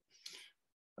attendants.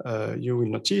 You will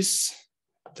notice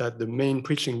that the main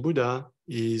preaching Buddha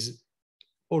is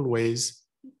always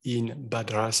in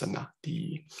Bhadrasana,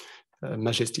 the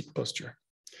majestic posture.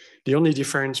 The only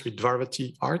difference with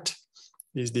Dvāravatī art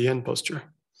is the hand posture.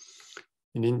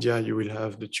 In India, you will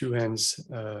have the 2 hands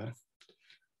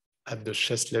at the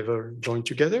chest level joined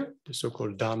together, the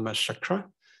so-called Dharma Chakra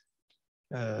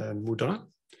mudra,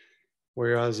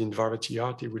 whereas in Dvāravatī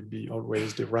art, it will be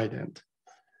always the right hand.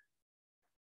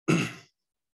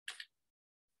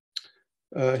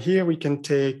 Here we can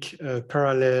take a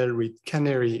parallel with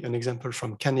Canary, an example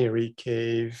from Canary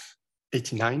Cave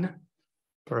 89,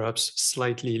 perhaps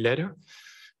slightly later,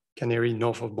 Canary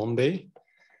north of Bombay,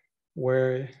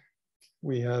 where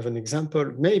we have an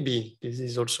example. Maybe this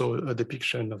is also a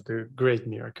depiction of the great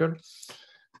miracle.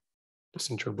 The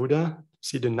central Buddha,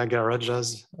 see the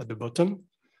Nagarajas at the bottom,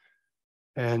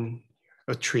 and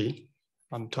a tree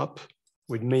on top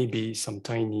with maybe some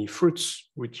tiny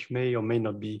fruits, which may or may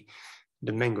not be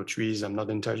the mango trees. I'm not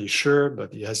entirely sure,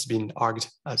 but it has been argued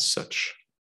as such.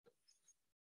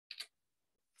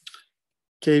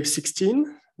 Cave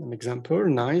 16, an example,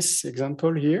 nice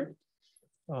example here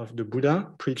of the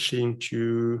Buddha preaching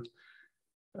to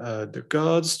the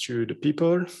gods, to the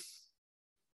people.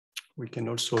 We can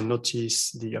also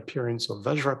notice the appearance of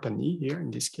Vajrapani here in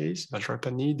this case.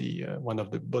 Vajrapani, the one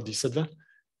of the Bodhisattva,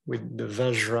 with the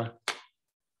Vajra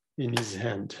in his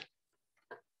hand.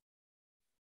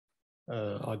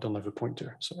 I don't have a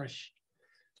pointer, sorry.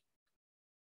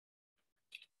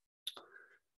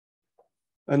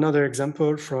 Another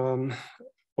example from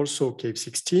also Cave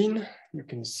 16. You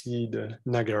can see the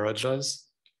Nagarajas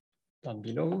down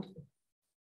below.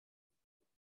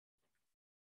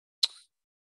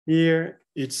 Here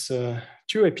it's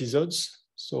 2 episodes.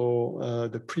 So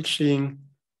the preaching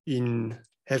in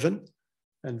heaven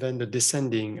and then the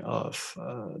descending of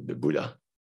the Buddha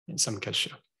in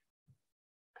Samkasha.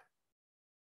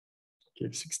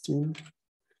 Cave 16.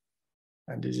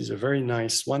 And this is a very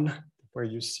nice one where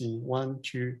you see 1,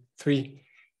 2, 3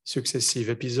 successive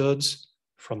episodes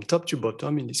from top to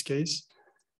bottom in this case.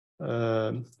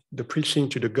 The preaching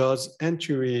to the gods and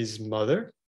to his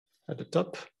mother at the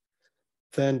top,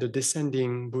 then the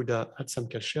descending Buddha at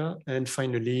Samkasha, and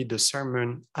finally the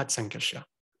sermon at Samkasha.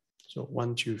 So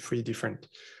 1, 2, 3 different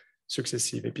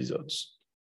successive episodes.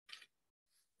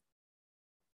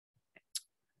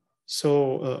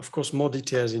 So of course, more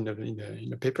details in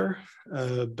the paper,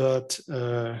 but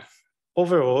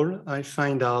overall, I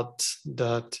find out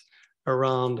that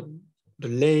around the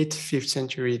late 5th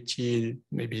century till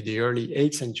maybe the early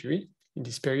 8th century, in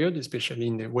this period, especially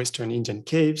in the Western Indian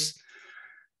caves,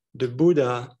 the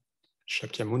Buddha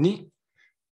Shakyamuni,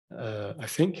 I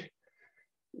think,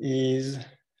 is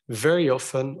very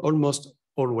often, almost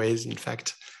always, in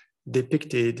fact,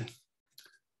 depicted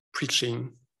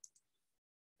preaching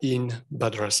in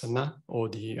Bhadrasana, or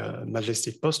the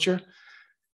majestic posture,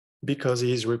 because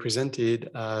he is represented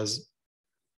as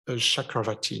a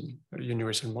Chirapravati, a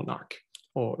universal monarch,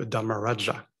 or a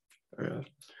Dharmaraja,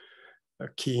 a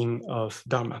king of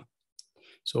Dharma.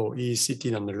 So he is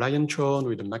seated on the lion throne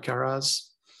with the Makaras,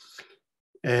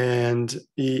 and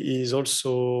he is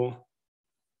also,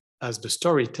 as the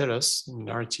story tells us,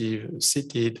 narrative,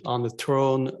 seated on the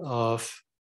throne of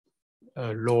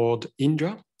Lord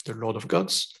Indra, the Lord of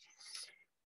Gods.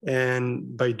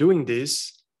 And by doing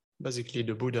this, basically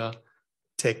the Buddha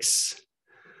takes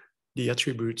the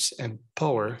attributes and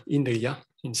power, indriya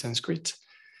in Sanskrit,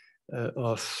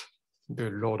 of the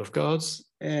Lord of Gods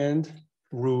and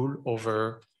rule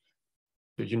over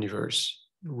the universe,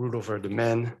 rule over the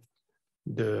man,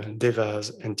 the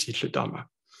devas, and teach the Dharma.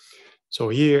 So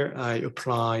here I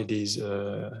apply this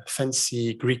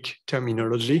fancy Greek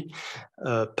terminology,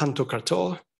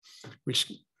 Pantokrator,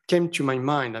 which came to my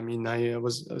mind. I mean,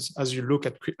 as you look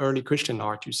at early Christian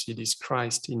art, you see this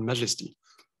Christ in majesty,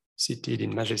 seated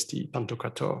in majesty,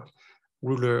 Pantokrator,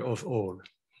 ruler of all.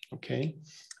 Okay,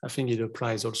 I think it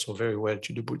applies also very well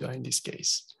to the Buddha in this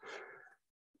case.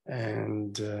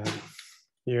 And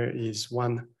here is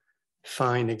one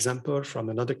fine example from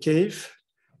another cave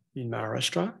in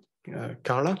Maharashtra,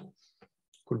 Karla,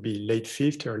 could be late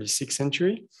 5th, early 6th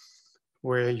century,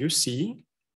 where you see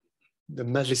the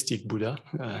majestic Buddha,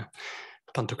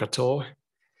 Pantokrator,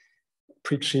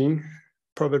 preaching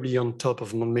probably on top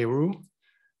of Mount Meru,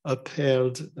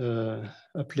 uplifted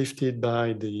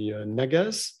by the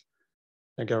Nagas,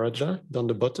 Nagaraja, down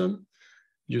the bottom.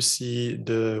 You see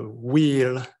the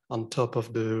wheel on top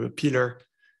of the pillar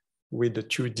with the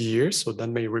 2 deer, so that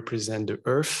may represent the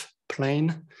earth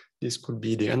plane. This could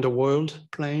be the underworld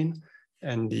plane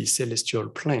and the celestial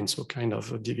plane, so kind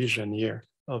of a division here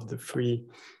of the 3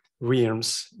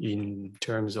 realms in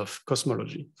terms of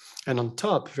cosmology. And on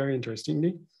top, very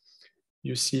interestingly,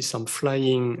 you see some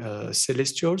flying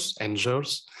celestials,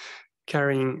 angels,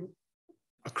 carrying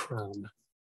a crown.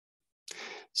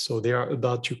 So they are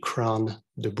about to crown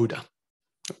the Buddha.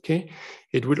 Okay,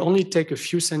 it will only take a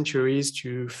few centuries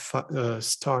to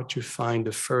start to find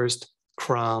the first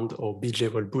crowned or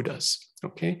bedeviled Buddhas.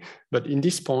 Okay, but in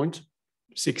this point,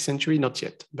 6th century, not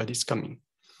yet, but it's coming.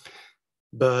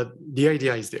 But the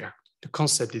idea is there, the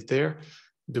concept is there.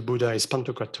 The Buddha is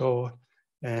Pantokrator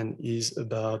and is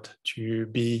about to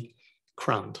be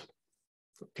crowned.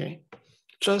 Okay,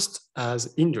 just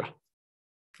as Indra.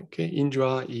 Okay,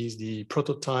 Indra is the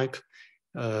prototype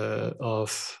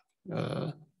of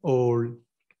all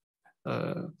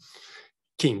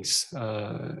kings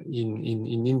in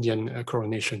Indian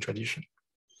coronation tradition.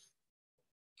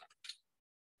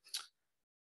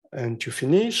 And to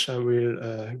finish, I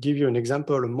will give you an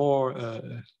example, a more,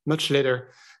 much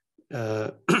later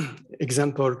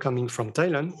example coming from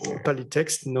Thailand, a Pali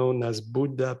text known as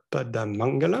Buddha Pada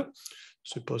Mangala,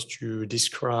 supposed to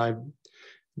describe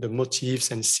the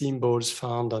motifs and symbols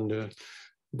found on the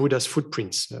Buddha's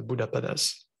footprints, Buddha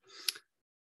Padas.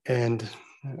 And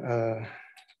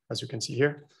as you can see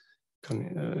here, a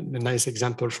nice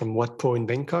example from Wat Po in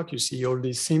Bangkok, you see all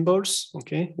these symbols,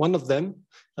 okay? One of them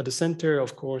at the center,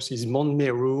 of course, is Mount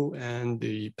Meru and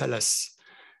the palace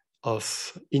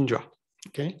of Indra,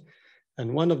 okay?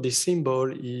 And one of the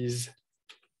symbols is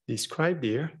described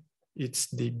here.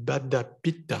 It's the Baddha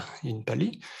Pitta in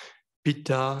Pali.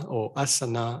 Pitta or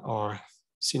asana are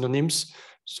synonyms.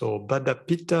 So Baddha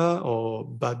Pitta or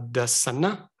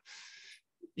Baddhasana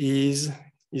is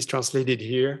translated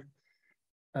here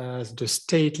as the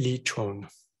stately throne.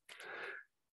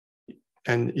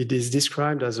 And it is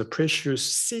described as a precious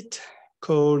seat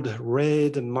called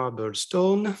red marble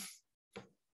stone,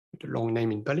 with a long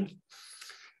name in Pali.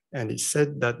 And it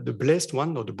said that the blessed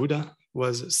one, or the Buddha,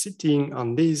 was sitting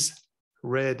on this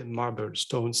red marble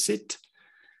stone seat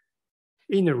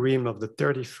in a realm of the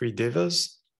 33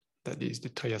 devas, that is the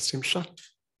Trayasrimsha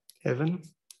heaven,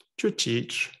 to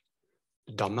teach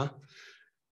the Dhamma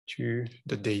to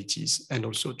the deities and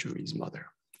also to his mother.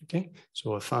 Okay,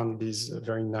 so I found this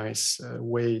very nice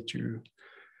way to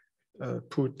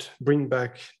bring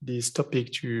back this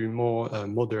topic to more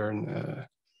modern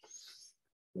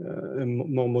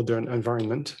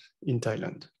environment in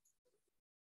Thailand.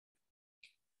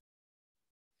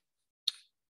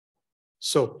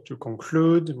 So to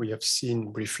conclude, we have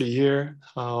seen briefly here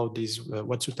how this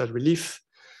Wat Suthat relief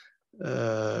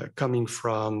coming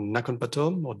from Nakhon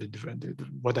Pathom, or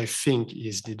what I think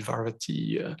is the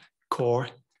Dvāravatī core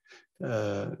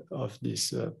of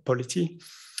this polity,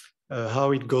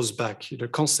 how it goes back, the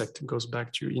concept goes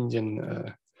back to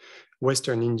Indian,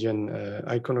 Western Indian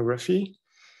iconography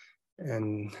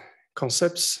and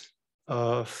concepts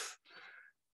of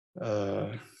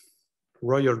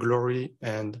royal glory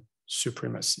and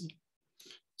supremacy.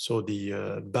 So the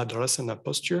Bhadrasana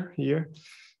posture here,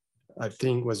 I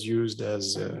think, was used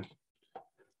as a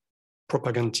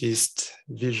propagandist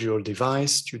visual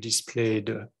device to display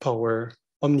the power,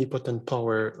 omnipotent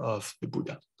power of the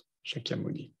Buddha,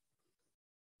 Shakyamuni.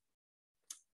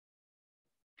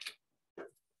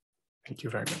 Thank you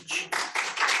very much.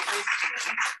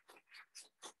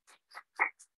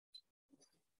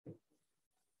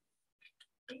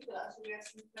 Nicolas, we have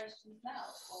some questions now.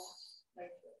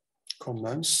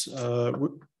 Comments.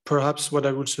 Perhaps what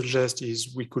I would suggest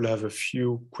is we could have a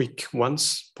few quick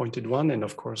ones, pointed one, and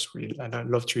of course, I'd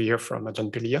love to hear from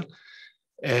Ajahn Piriya.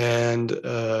 And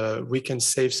we can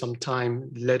save some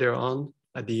time later on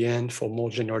at the end for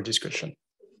more general discussion.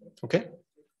 Okay?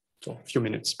 So a few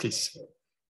minutes, please.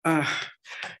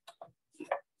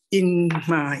 In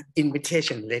my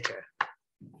invitation letter,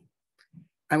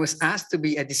 I was asked to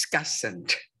be a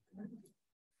discussant.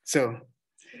 So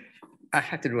I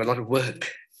had to do a lot of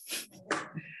work.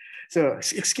 So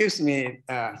excuse me,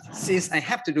 since I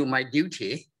have to do my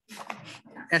duty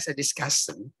as a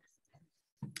discussant,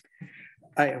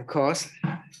 I, of course,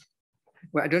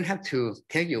 well, I don't have to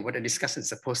tell you what a discussant is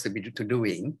supposed to be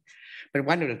doing, but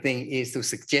one of the things is to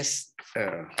suggest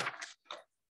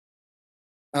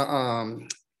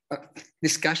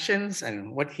discussions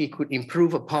and what he could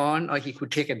improve upon, or he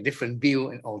could take a different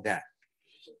view and all that.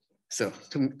 So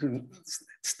to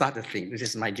start the thing, this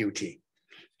is my duty.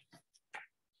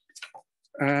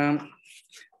 Well,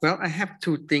 I have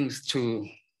two things to,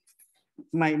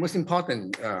 my most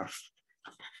important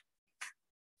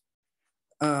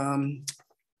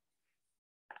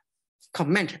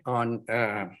comment on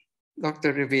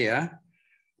Dr. Revire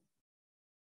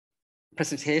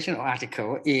presentation or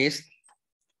article is,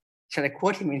 shall I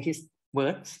quote him in his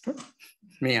words?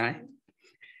 May I?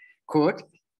 Quote,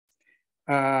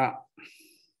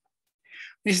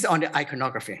 this is on the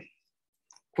iconography.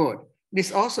 Quote,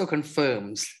 this also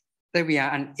confirms that we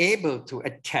are unable to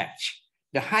attach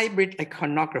the hybrid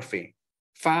iconography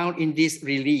found in these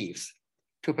reliefs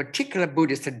to a particular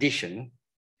Buddhist tradition,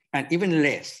 and even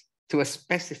less to a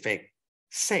specific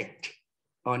sect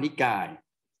or Nikaya,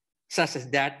 such as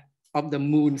that of the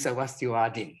Moon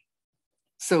Sarvastivadin.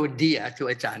 So dear to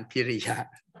Ajahn Piriya.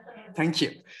 Thank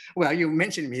you. Well, you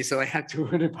mentioned me, so I had to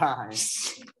reply.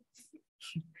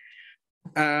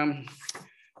 And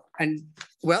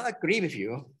well, I agree with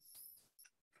you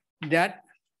that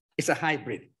it's a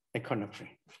hybrid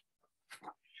iconography.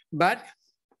 But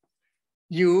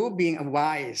you, being a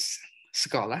wise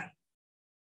scholar,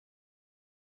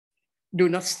 do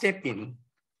not step in.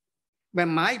 When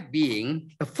my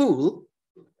being a fool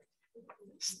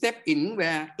step in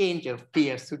where angel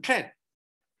fears to tread.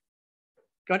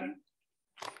 Got it?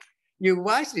 You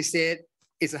wisely said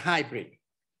it's a hybrid.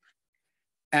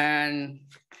 And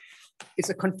it's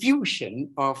a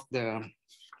confusion of the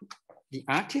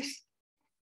artist.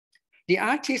 The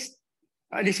artist,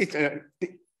 this is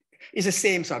it's the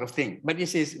same sort of thing, but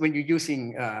this is when you're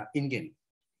using Indian.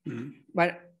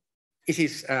 But it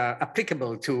is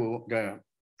applicable to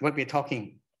what we're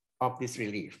talking of this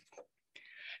relief.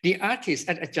 The artist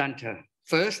at Ajanta,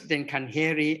 first, then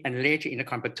Kanheri, and later in the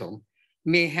Pattaratorn,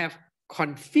 may have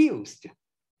confused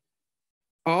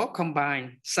or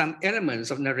combined some elements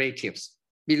of narratives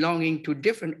belonging to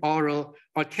different oral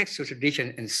or textual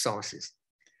tradition and sources.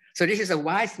 So this is a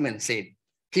wise man said,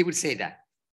 he would say that.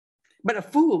 But a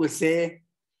fool would say,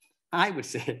 I would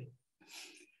say,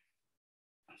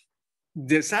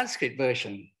 the Sanskrit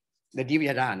version, the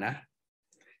Divyadhana,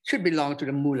 should belong to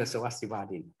the Mula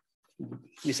Savastivadin,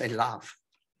 which I love.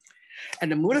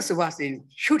 And the Mula Savastivadin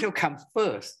should have come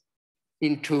first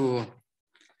into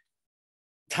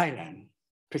Thailand,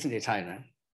 present-day Thailand,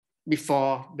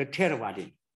 before the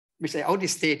Theravadin, which I already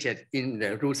stated in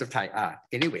the rules of Thai art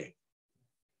anyway.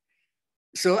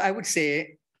 So I would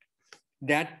say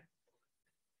that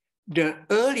the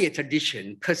earlier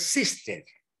tradition persisted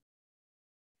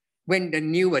when the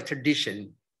newer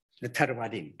tradition, the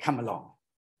Theravadin, come along.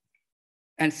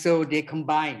 And so they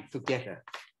combine together,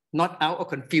 not out of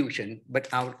confusion, but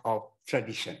out of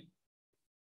tradition.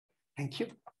 Thank you.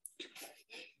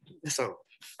 So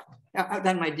I've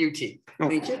done my duty. Oh,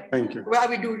 thank you. Thank you. Well, I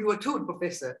will do you too,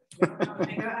 Professor.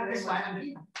 That's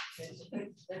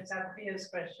Althea's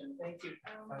question. Thank you.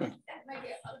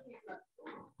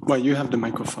 Well, you have the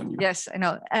microphone. Yes, I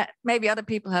know. Maybe other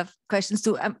people have questions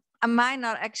too. Mine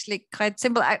are actually quite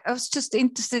simple. I was just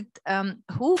interested,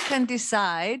 who can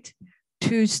decide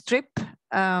to strip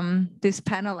this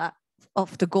panel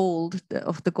of the gold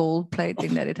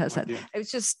plating that it has had? It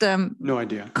was just no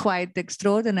idea. Quite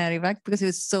extraordinary, right? Because it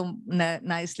was so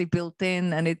nicely built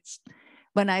in, and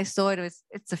when I saw it,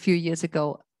 it's a few years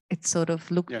ago. It sort of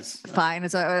looked fine.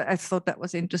 So I thought that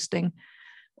was interesting.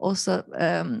 Also,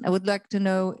 I would like to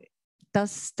know,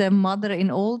 does the mother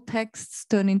in all texts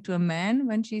turn into a man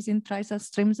when she's in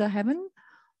Trisastrimsa heaven,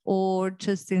 or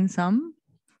just in some?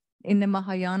 In the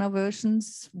Mahayana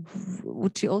versions,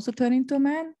 would she also turn into a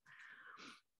man?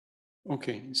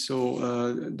 Okay, so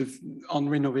on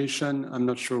renovation, I'm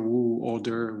not sure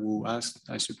who asked.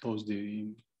 I suppose the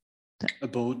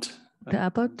abbot. The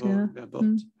abbot, yeah. The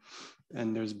abbot.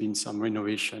 And there's been some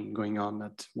renovation going on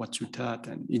at Wat Suthat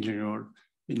and in general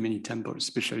in many temples,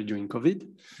 especially during COVID.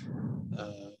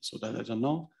 So that I don't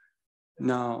know.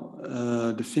 Now,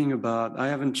 the thing about, I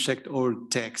haven't checked all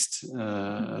text,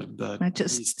 but at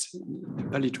least the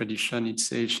Pali tradition, it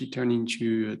says she turned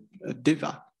into a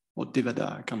deva or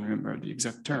devada, I can't remember the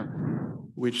exact term,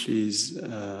 which is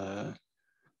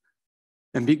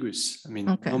ambiguous. I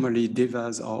mean, normally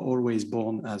devas are always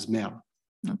born as male.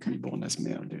 Okay. Born as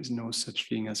male. There's no such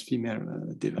thing as female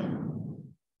deva.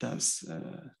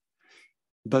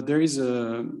 But there is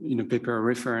a paper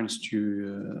reference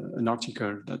to an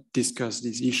article that discussed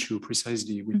this issue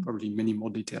precisely with probably many more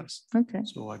details. Okay.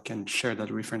 So I can share that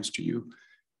reference to you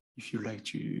if you like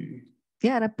to.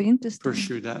 Yeah, that'd be interesting.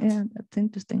 Pursue that. Yeah, that's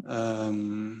interesting.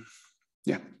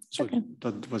 Yeah. So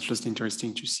that was just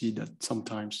interesting to see that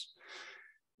sometimes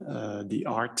the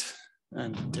art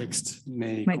and the text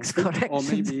makes corrections, or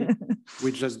maybe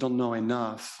we just don't know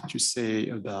enough to say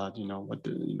about what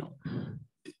the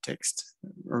text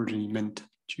originally meant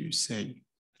to say.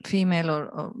 Female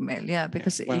or male, yeah,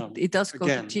 because it does go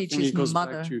to teach his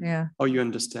mother. Yeah. How you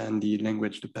understand the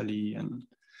language, the Pali, and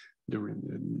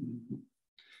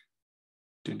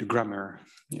the grammar.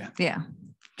 Yeah. Yeah.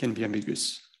 Can be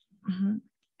ambiguous. Mm-hmm.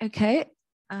 Okay.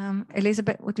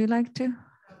 Elizabeth, would you like to?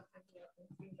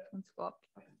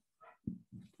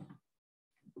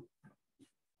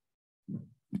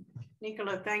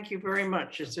 Nicolas, thank you very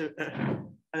much. It's a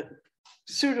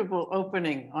suitable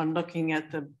opening on looking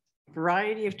at the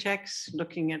variety of texts,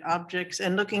 looking at objects,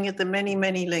 and looking at the many,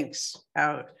 many links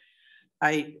out.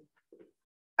 I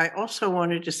also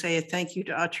wanted to say a thank you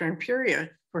to Acharya Piriya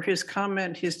for his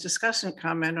comment, his discussant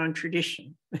comment on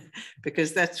tradition,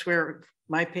 because that's where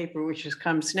my paper, which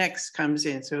comes next, comes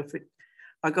in. So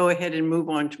I'll go ahead and move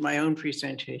on to my own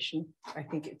presentation. I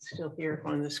think it's still here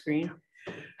on the screen.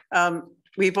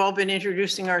 We've all been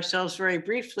introducing ourselves very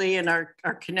briefly and our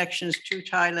connections to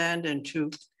Thailand and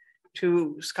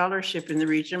to scholarship in the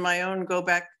region. My own go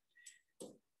back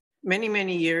many,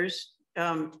 many years.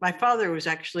 My father was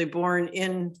actually born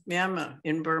in Myanmar,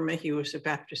 in Burma. He was a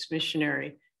Baptist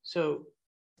missionary. So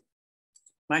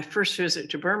my first visit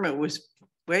to Burma was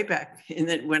way back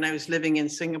when I was living in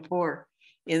Singapore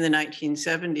in the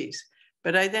 1970s.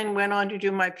 But I then went on to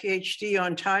do my PhD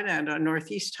on Thailand, on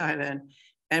Northeast Thailand,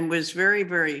 and was very,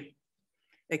 very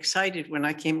excited when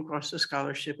I came across the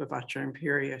scholarship of Acharya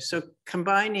Piriya. So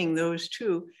combining those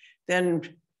two, then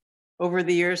over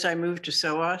the years, I moved to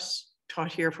SOAS,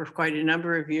 taught here for quite a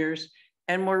number of years.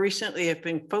 And more recently, I've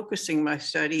been focusing my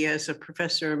study as a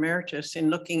professor emeritus in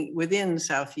looking within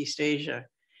Southeast Asia.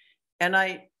 And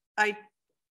I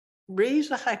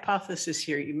raise a hypothesis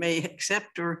here. You may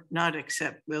accept or not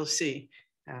accept, we'll see.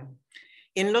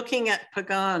 In looking at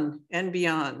Pagan and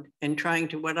beyond and trying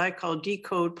to what I call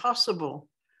decode possible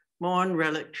Mon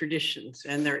relic traditions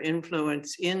and their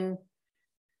influence in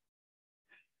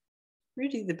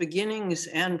really the beginnings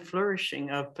and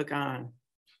flourishing of Pagan.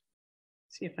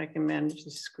 See if I can manage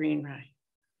the screen right.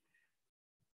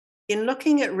 In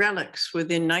looking at relics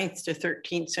within 9th to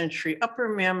 13th century, Upper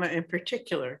Myanmar in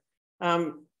particular,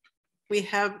 we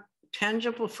have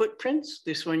tangible footprints.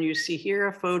 This one you see here,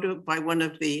 a photo by one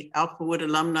of the Alphawood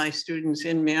alumni students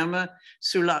in Myanmar,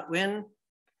 Sulat Win.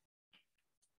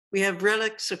 We have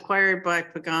relics acquired by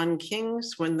Pagan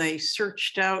kings when they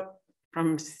searched out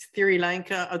from Sri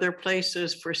Lanka, other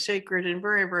places for sacred and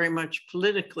very, very much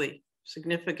politically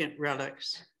significant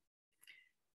relics.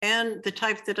 And the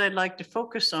type that I'd like to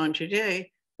focus on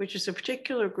today, which is a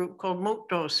particular group called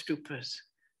Mokdo stupas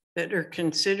that are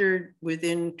considered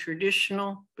within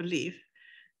traditional belief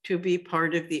to be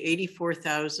part of the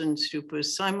 84,000 stupas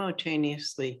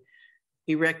simultaneously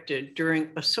erected during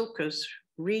Asoka's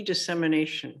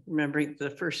redissemination. Remembering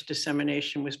the first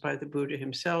dissemination was by the Buddha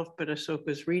himself, but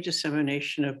Asoka's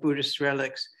redissemination of Buddhist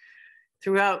relics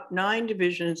throughout 9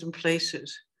 divisions and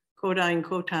places, Kodai and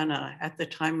Kotana, at the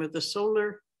time of the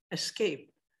solar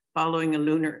escape following a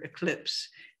lunar eclipse.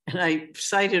 And I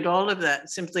cited all of that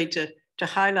simply to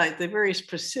highlight the very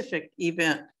specific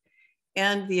event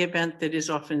and the event that is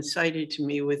often cited to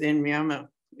me within Myanmar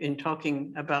in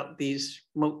talking about these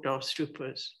Mokdo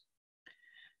stupas.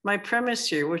 My premise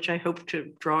here, which I hope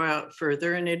to draw out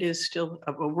further, and it is still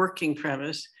a working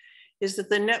premise, is that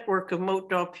the network of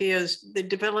Mokdo Piyas, they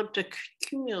developed a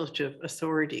cumulative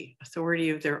authority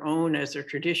of their own as a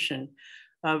tradition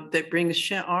that brings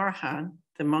Shen Arhan,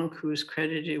 the monk who is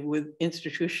credited with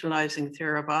institutionalizing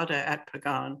Theravada at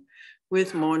Pagan,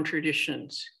 with Mon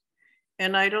traditions.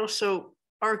 And I'd also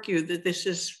argue that this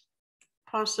is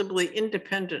possibly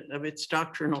independent of its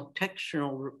doctrinal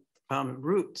textual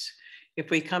roots. If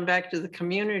we come back to the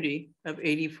community of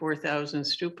 84,000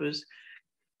 stupas,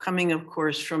 coming of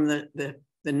course from the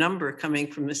number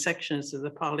coming from the sections of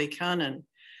the Pali Canon,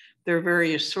 there are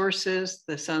various sources,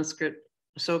 the Sanskrit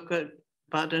Asoka,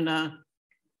 Badana,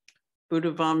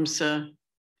 Buddhavamsa,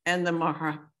 and the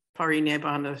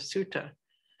Mahaparinibbana Sutta.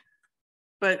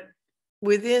 But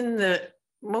within the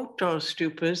Mokdo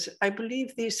stupas, I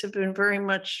believe these have been very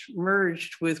much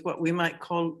merged with what we might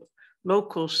call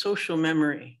local social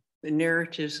memory, the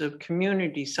narratives of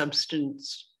community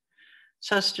sustenance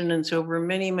over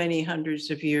many, many hundreds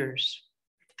of years.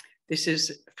 This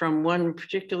is from one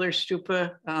particular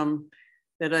stupa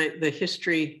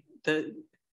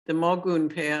the Mogun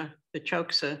Pea, the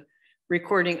Choksa,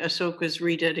 recording Asoka's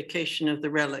rededication of the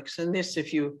relics. And this,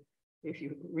 if you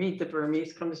read the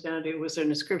Burmese, comes down to, it was an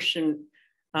inscription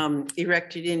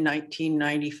erected in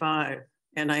 1995.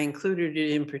 And I included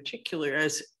it in particular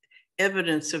as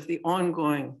evidence of the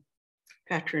ongoing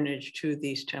patronage to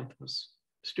these temples,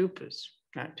 stupas,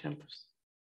 not temples.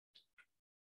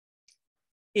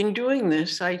 In doing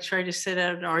this, I try to set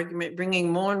out an argument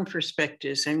bringing Mon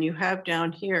perspectives, and you have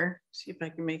down here, see if I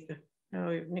can make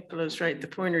no, Nicolas, right, the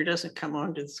pointer doesn't come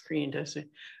onto the screen, does it?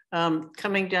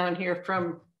 Coming down here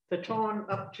from the Ton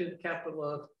up to the capital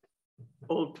of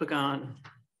Old Pagan.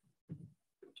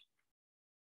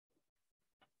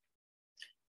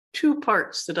 2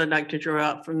 parts that I'd like to draw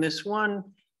out from this. One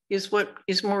is what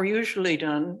is more usually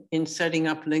done in setting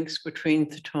up links between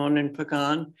the Ton and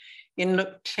Pagan, in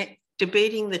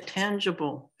debating the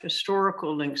tangible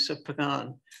historical links of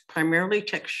Pagan, primarily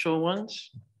textual ones,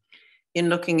 in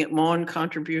looking at Mon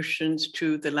contributions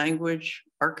to the language,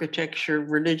 architecture,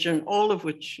 religion, all of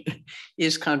which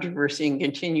is controversy and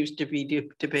continues to be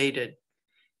debated.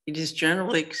 It is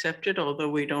generally accepted, although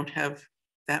we don't have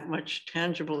that much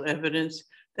tangible evidence,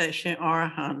 that Shen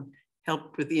Arhan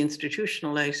helped with the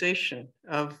institutionalization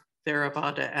of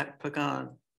Theravada at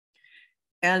Pagan.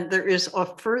 And there is a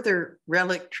further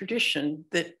relic tradition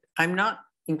that I'm not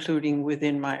including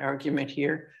within my argument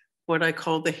here, what I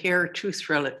call the hair-tooth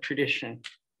relic tradition.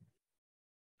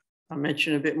 I'll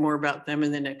mention a bit more about them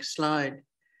in the next slide.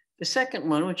 The second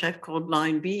one, which I've called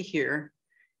line B here,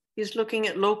 He's looking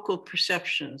at local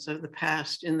perceptions of the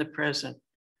past in the present,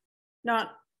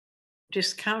 not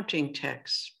discounting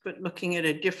texts, but looking at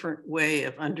a different way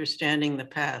of understanding the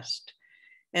past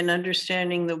and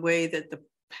understanding the way that the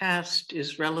past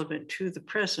is relevant to the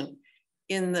present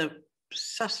in the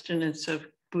sustenance of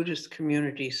Buddhist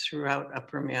communities throughout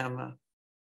Upper Myanmar.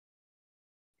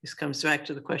 This comes back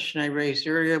to the question I raised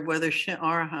earlier, whether Shin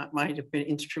Arhat might have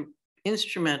been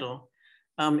instrumental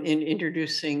in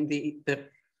introducing the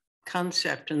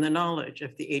concept and the knowledge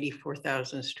of the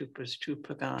 84,000 stupas to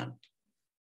Pagan.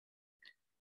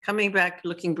 Coming back,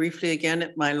 looking briefly again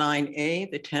at my line A,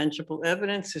 the tangible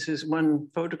evidence. This is one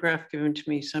photograph given to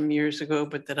me some years ago,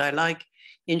 but that I like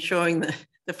in showing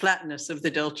the flatness of the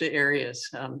delta areas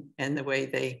and the way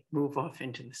they move off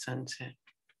into the sunset.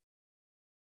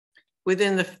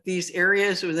 Within these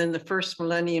areas, within the first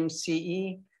millennium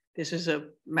CE, this is a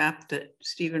map that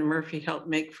Stephen Murphy helped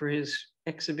make for his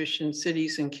exhibition,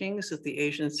 Cities and Kings at the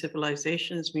Asian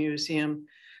Civilizations Museum.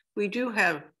 We do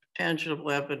have tangible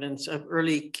evidence of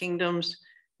early kingdoms,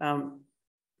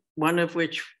 one of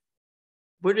which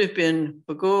would have been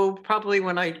Bagan, probably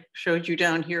when I showed you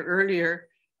down here earlier,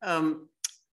 the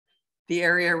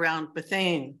area around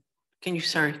Bathane. Can you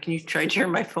try to turn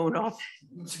my phone off?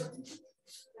 It's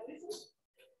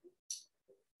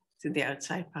in the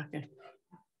outside pocket.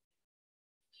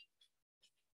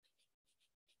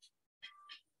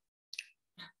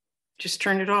 Just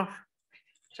turn it off.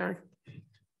 Sorry.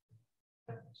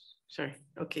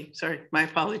 Okay, sorry, my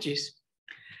apologies.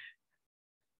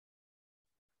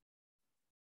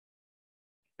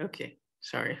 Okay,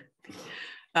 sorry.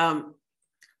 All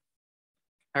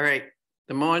right,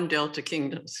 the Mon Delta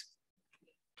kingdoms.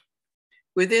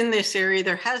 Within this area,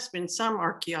 there has been some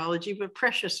archaeology, but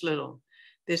precious little.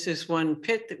 This is one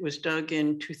pit that was dug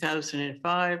in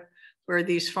 2005, where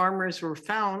these farmers were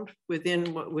found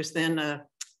within what was then a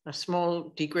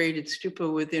small degraded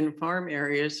stupa within farm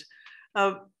areas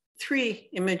of 3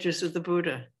 images of the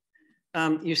Buddha.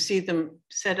 You see them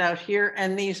set out here,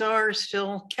 and these are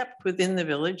still kept within the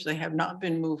village. They have not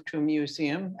been moved to a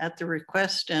museum at the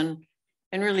request and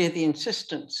really at the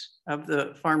insistence of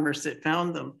the farmers that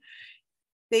found them.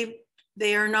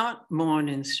 They are not Mon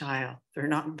in style. They're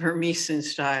not Burmese in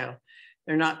style.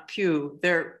 They're not Pew.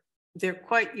 They're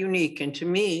quite unique. And to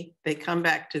me, they come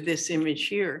back to this image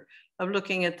here of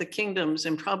looking at the kingdoms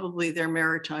and probably their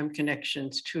maritime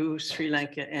connections to Sri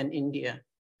Lanka and India.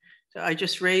 So I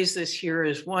just raise this here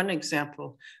as one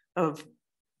example of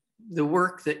the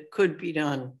work that could be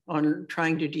done on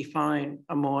trying to define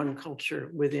a Mon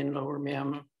culture within Lower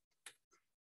Myanmar.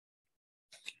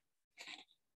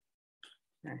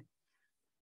 Okay.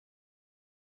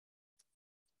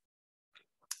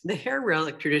 The hair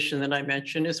relic tradition that I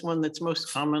mentioned is one that's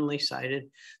most commonly cited,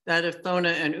 that of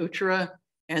Thona and Uttara,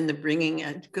 and the bringing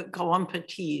at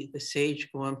Gawampati, the sage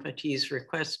Gawampati's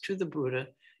request to the Buddha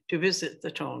to visit the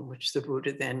tomb, which the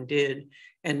Buddha then did,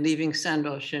 and leaving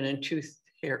sandalshin and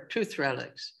tooth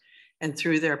relics. And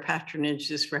through their patronage,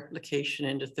 this replication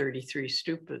into 33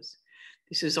 stupas.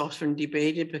 This is often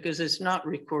debated because it's not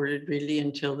recorded really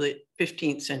until the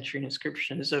 15th century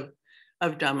inscriptions of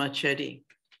Dhammacedi.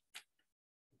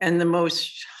 And the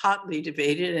most hotly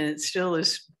debated, and it still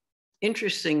is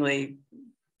interestingly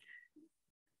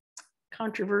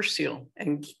controversial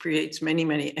and creates many,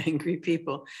 many angry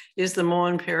people, is the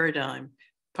Mon paradigm,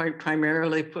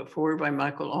 primarily put forward by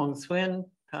Michael Ong Thwin,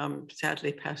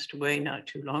 sadly passed away not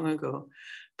too long ago,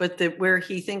 but where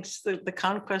he thinks the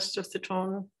conquest of the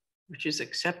Ton, which is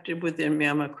accepted within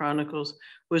Myanmar chronicles,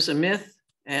 was a myth,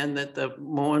 and that the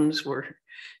Mons were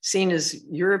seen as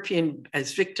European,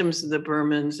 as victims of the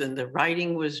Burmans, and the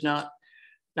writing was not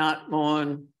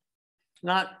Mon.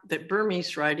 Not that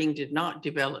Burmese writing did not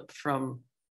develop from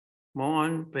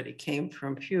Mon, but it came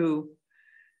from Pew.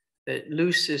 That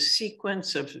Luce's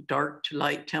sequence of dark to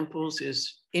light temples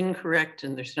is incorrect,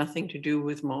 and there's nothing to do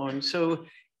with Mon. So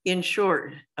in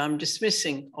short,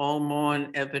 dismissing all Mon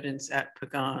evidence at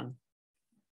Pagan.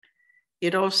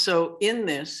 It also, in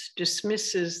this,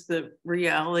 dismisses the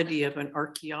reality of an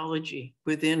archaeology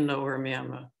within Lower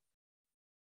Myanmar.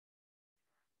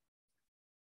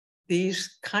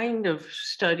 These kind of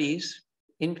studies,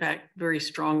 in fact, very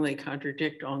strongly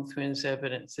contradict Ong Thwin's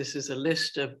evidence. This is a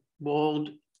list of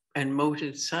walled and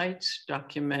moated sites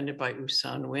documented by U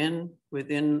San Win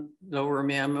within Lower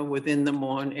Myanmar, within the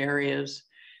Mon areas.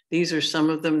 These are some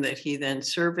of them that he then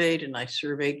surveyed, and I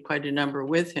surveyed quite a number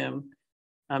with him.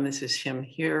 This is him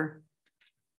here.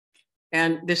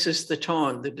 And this is the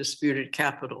Ton, the disputed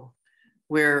capital,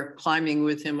 where climbing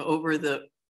with him over the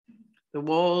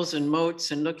walls and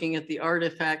moats and looking at the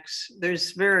artifacts,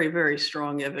 there's very, very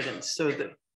strong evidence. So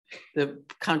that the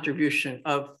contribution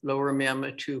of Lower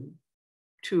Myanmar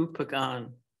to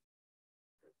Pagan.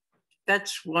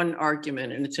 That's one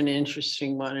argument, and it's an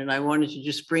interesting one, and I wanted to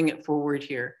just bring it forward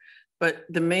here. But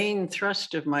the main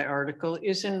thrust of my article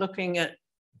is in looking at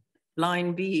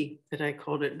line B, that I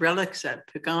called it, relics at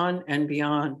Pagan and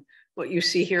beyond. What you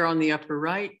see here on the upper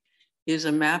right is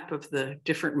a map of the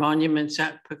different monuments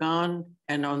at Pagan,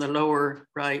 and on the lower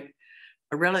right,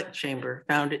 a relic chamber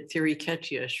found at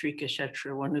Thiriketia, Sri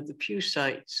Kshetra, one of the Pew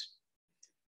sites.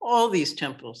 All these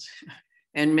temples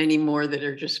and many more that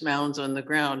are just mounds on the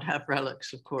ground have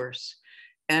relics, of course.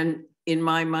 And in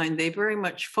my mind, they very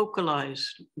much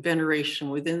focalize veneration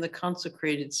within the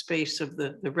consecrated space of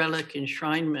the relic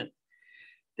enshrinement.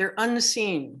 They're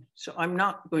unseen, so I'm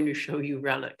not going to show you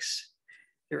relics.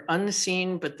 They're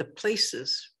unseen, but the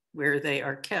places where they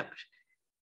are kept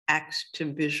act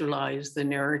to visualize the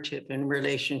narrative in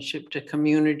relationship to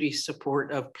community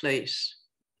support of place.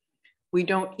 We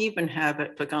don't even have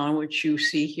at Bagan, which you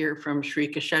see here from Sri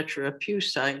Kshetra, a Pew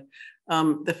site,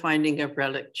 the finding of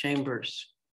relic chambers.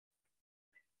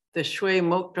 The Shui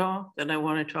Mokdo that I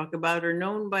want to talk about are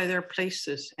known by their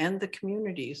places and the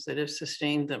communities that have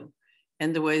sustained them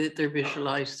and the way that they're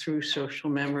visualized through social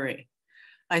memory.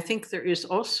 I think there is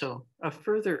also a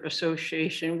further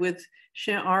association with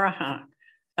Shin Arahant,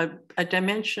 a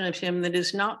dimension of him that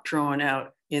is not drawn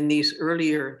out in these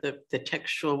earlier, the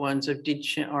textual ones of did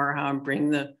Shin Arahant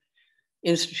bring the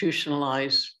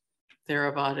institutionalized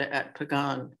Theravada at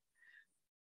Pagan.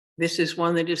 This is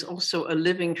one that is also a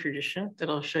living tradition that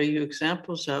I'll show you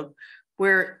examples of,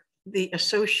 where the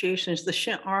associations, the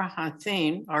Shin Arahant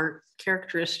theme, are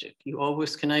characteristic. You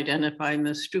always can identify in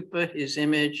the stupa his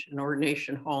image, an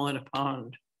ordination hall, and a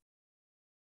pond.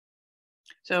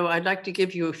 So I'd like to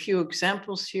give you a few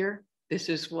examples here. This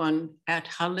is one at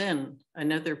Halin,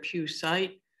 another Pew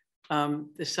site.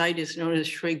 The site is known as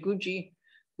Shui Guji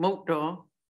Mokdo.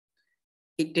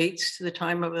 It dates to the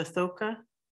time of Athoka.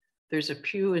 There's a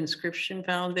Pew inscription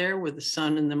found there with the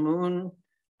sun and the moon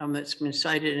that's been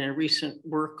cited in a recent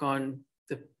work on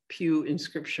the Pew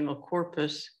inscriptional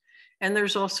corpus. And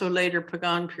there's also later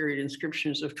Pagan period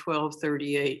inscriptions of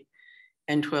 1238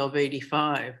 and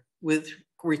 1285 with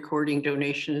recording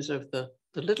donations of the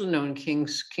little known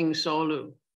kings, King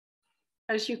Solu.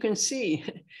 As you can see,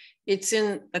 it's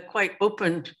in a quite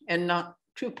open and not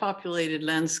too populated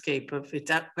landscape of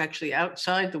it's actually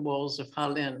outside the walls of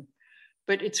Halin,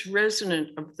 but it's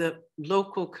resonant of the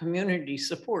local community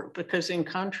support, because in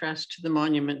contrast to the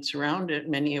monuments around it,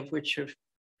 many of which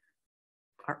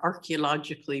are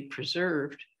archaeologically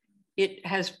preserved, it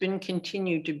has been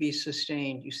continued to be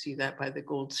sustained. You see that by the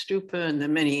gold stupa and the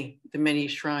many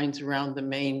shrines around the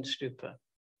main stupa.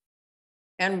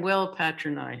 And well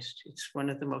patronized. It's one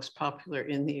of the most popular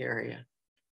in the area.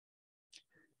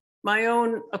 My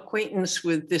own acquaintance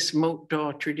with this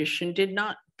Mokdo tradition did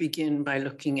not begin by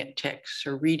looking at texts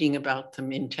or reading about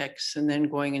them in texts and then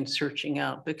going and searching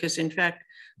out, because in fact,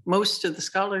 most of the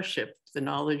scholarship, the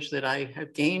knowledge that I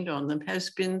have gained on them has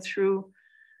been through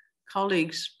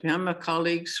colleagues, Myanmar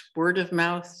colleagues, word of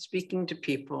mouth, speaking to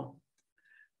people.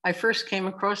 I first came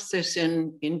across this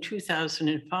in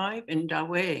 2005 in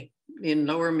Dawei, in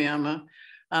Lower Myanmar.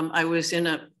 I was in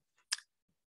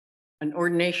an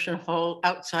ordination hall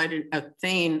outside a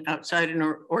thane, outside an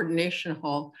ordination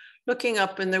hall, looking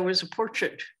up, and there was a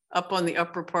portrait up on the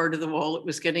upper part of the wall. It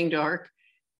was getting dark.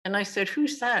 And I said,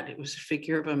 who's that? It was a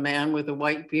figure of a man with a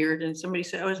white beard. And somebody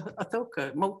said, oh, it was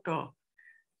Athoka, Mokdo.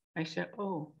 I said,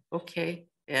 oh, okay.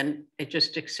 And I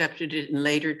just accepted it and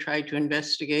later tried to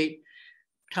investigate.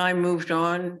 Time moved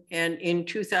on. And in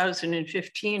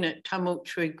 2015 at Tamok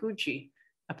Choi Guji,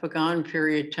 a Pagan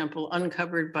period temple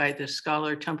uncovered by the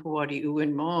scholar Tempawati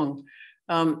Uwin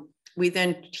Mong,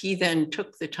 he then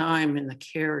took the time and the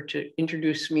care to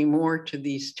introduce me more to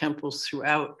these temples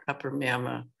throughout Upper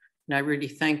Myanmar. And I really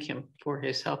thank him for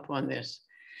his help on this.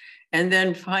 And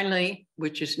then finally,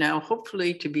 which is now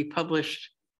hopefully to be published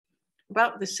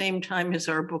about the same time as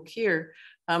our book here,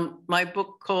 my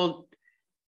book called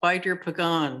Wider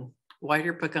Pagan,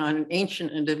 an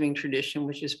Ancient and Living Tradition,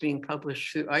 which is being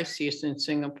published through CSEAS in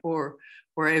Singapore,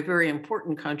 where I have very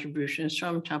important contributions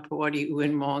from Tempawati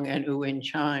Uwin Mong and Uwin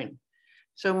Chine.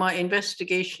 So my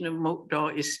investigation of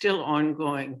Mokdo is still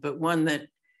ongoing, but one that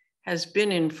has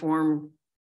been informed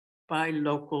by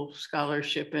local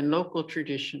scholarship and local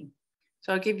tradition.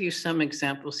 So I'll give you some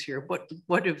examples here.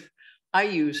 What have I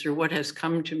used, or what has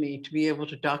come to me to be able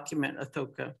to document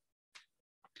Athoka?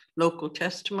 Local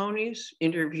testimonies,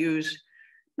 interviews,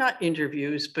 not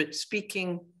interviews, but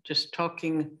speaking, just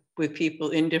talking with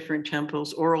people in different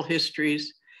temples, oral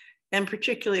histories, and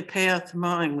particularly Payat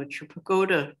Maing, which are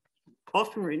pagoda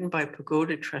often written by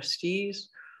pagoda trustees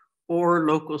or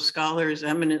local scholars,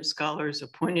 eminent scholars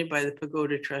appointed by the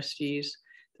pagoda trustees.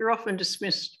 They're often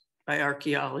dismissed by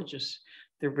archaeologists.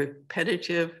 They're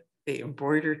repetitive, they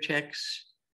embroider texts,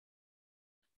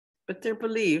 but they're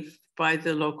believed by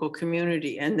the local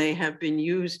community, and they have been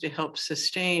used to help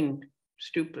sustain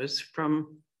stupas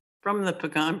from the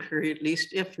Pagan period, at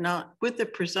least, if not with the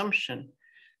presumption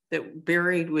that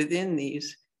buried within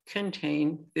these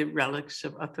contain the relics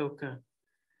of Athoka.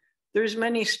 There's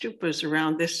many stupas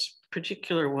around this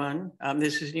particular one.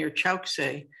 This is near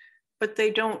Chowkse, but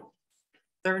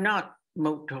they're not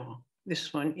Mokdal.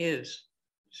 This one is.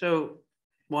 So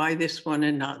why this one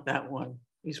and not that one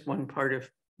is one part of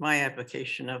my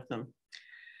application of them.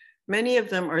 Many of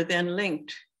them are then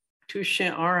linked to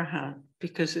Shin Arahan,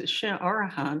 because it's Shin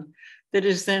Arahan that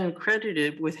is then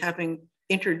credited with having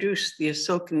introduced the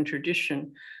Asokan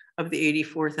tradition of the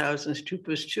 84,000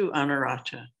 stupas to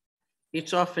Anurata.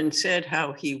 It's often said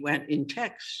how he went in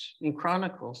texts, in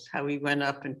chronicles, how he went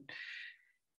up and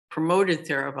promoted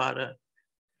Theravada.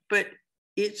 But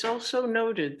it's also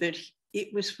noted that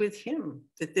it was with him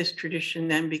that this tradition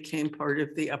then became part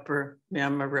of the Upper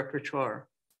Myanmar repertoire.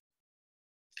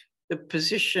 The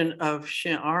position of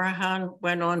Shin Arahan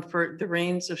went on for the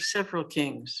reigns of several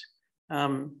kings.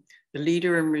 The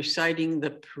leader in reciting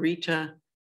the Parita,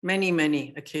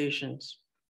 many occasions.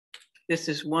 This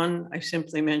is one I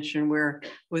simply mentioned where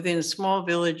within small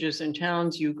villages and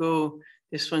towns you go,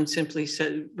 this one simply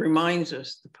reminds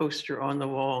us, the poster on the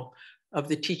wall, of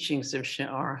the teachings of Shin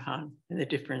Arahan and the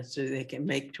difference that they can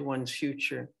make to one's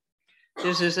future.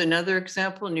 This is another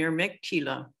example near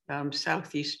Mektila,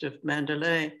 southeast of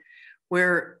Mandalay,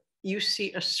 where you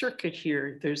see a circuit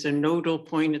here. There's a nodal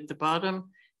point at the bottom.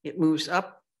 It moves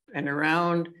up and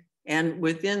around, and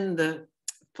within the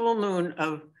full moon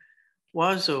of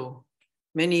Wazo,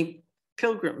 many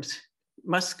pilgrims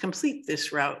must complete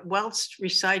this route whilst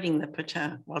reciting the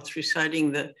patin, whilst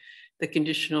reciting the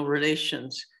conditional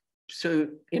relations, so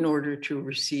in order to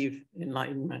receive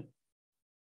enlightenment.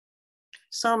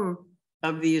 Some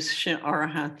of these Shin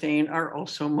Arahan are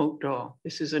also Mokdal.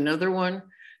 This is another one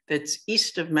that's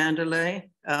east of Mandalay.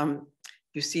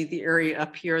 You see the area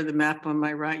up here, the map on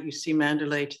my right, you see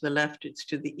Mandalay to the left, it's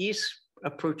to the east,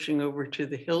 approaching over to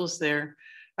the hills there,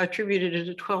 attributed to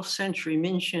the 12th century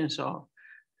Min Shinzal,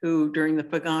 who during the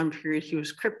Pagan period, he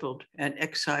was crippled and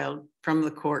exiled from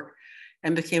the court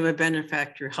and became a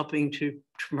benefactor, helping to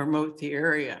promote the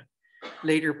area.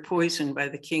 Later poisoned by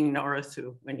the king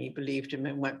Narathu when he believed him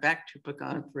and went back to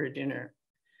Pagan for a dinner.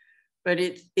 But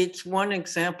it's one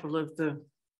example of the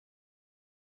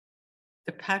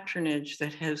patronage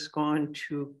that has gone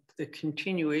to the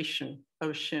continuation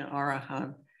of Shin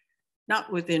Arahan,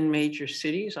 not within major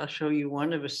cities. I'll show you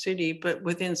one of a city, but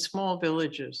within small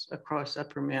villages across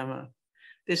Upper Myanmar.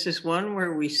 This is one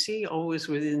where we see always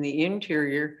within the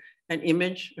interior an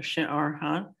image of Shin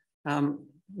Arahan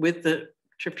with the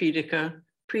Tripitaka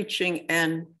preaching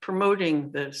and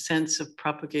promoting the sense of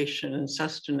propagation and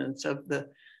sustenance of the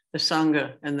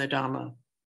Sangha and the Dhamma.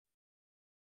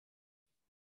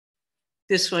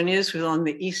 This one is on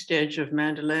the east edge of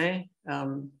Mandalay.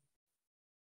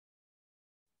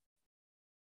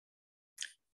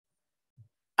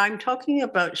 I'm talking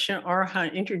about Shin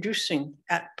Arahan introducing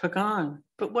at Pagan,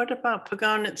 but what about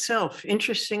Pagan itself?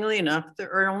 Interestingly enough,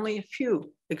 there are only a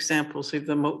few examples of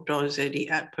the Mokdal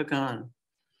Zedi at Pagan.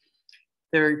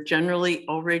 They're generally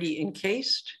already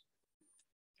encased.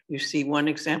 You see one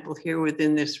example here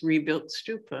within this rebuilt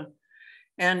stupa.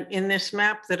 And in this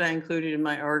map that I included in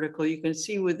my article, you can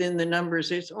see within the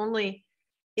numbers, it's only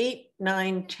 8,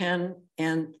 9, 10,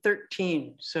 and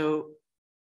 13. So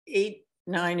 8,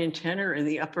 9, and 10 are in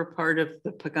the upper part of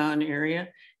the Pagan area,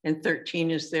 and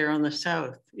 13 is there on the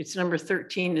south. It's number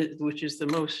 13, which is the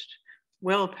most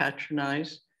well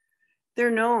patronized.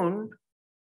 They're known,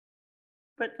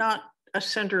 but not a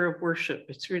center of worship.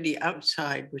 It's really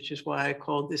outside, which is why I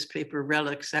called this paper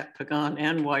Relics at Pagan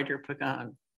and Wider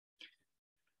Pagan.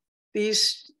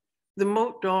 The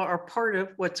Mokdal are part of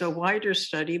what's a wider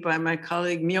study by my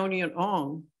colleague Myeonyeon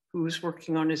Ong, who's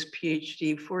working on his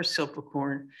PhD for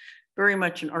Silpakorn, very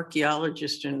much an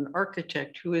archaeologist and an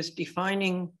architect who is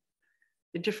defining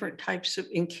the different types of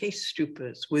encased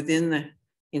stupas within the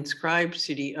inscribed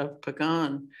city of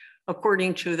Pagan,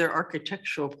 according to their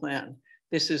architectural plan.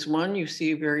 This is one you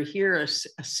see very here,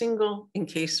 a single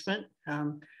encasement,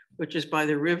 which is by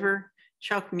the river,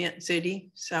 Chowkmiet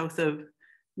Zedi, south of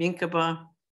Minkaba,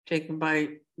 taken by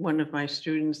one of my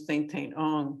students, Theng Theng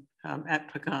Ong,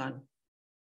 at Pagan.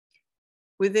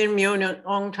 Within Myeonyeon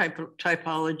Ong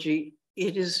typology,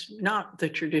 it is not the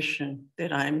tradition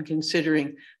that I'm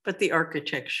considering, but the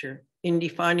architecture in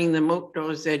defining the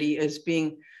Mokdo Zedi as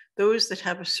being those that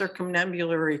have a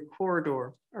circumambulatory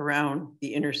corridor around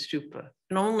the inner stupa,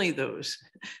 and only those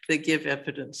that give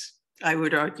evidence. I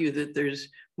would argue that there's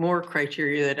more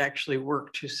criteria that actually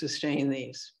work to sustain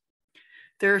these.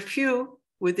 There are a few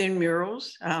within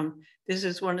murals. This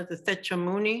is one of the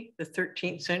Thechamuni, the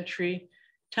 13th century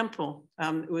temple.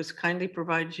 It was kindly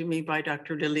provided to me by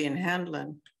Dr. Lillian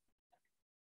Handlin.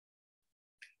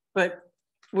 But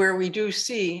where we do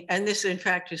see, and this in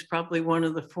fact is probably one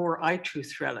of the 4 eye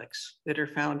truth relics that are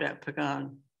found at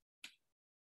Bagan,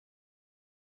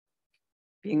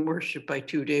 being worshipped by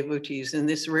 2 devotees in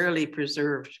this rarely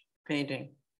preserved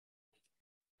painting.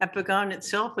 At Bagan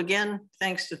itself, again,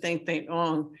 thanks to Theng Theng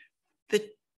Ong, the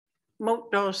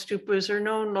Mokdo stupas are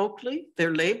known locally.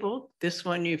 They're labeled. This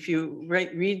one, if you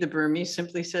read the Burmese,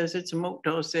 simply says it's a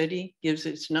Mokdo Zedi, gives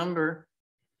its number.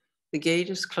 The gate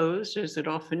is closed, as it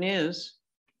often is.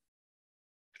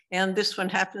 And this one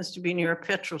happens to be near a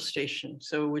petrol station,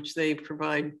 so which they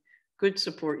provide good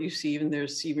support. You see,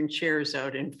 there's even chairs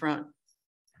out in front.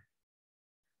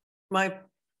 My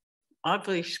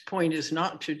obvious point is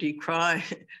not to decry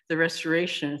the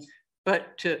restoration,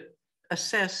 but to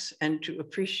assess and to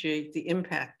appreciate the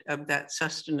impact of that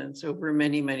sustenance over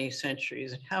many, many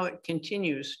centuries and how it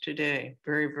continues today,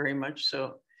 very, very much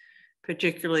so.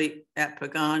 Particularly at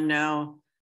Bagan now,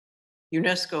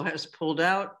 UNESCO has pulled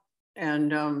out,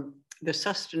 and the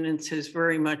sustenance has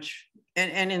very much,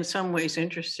 and in some ways,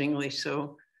 interestingly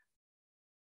so,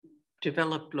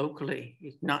 developed locally,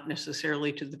 not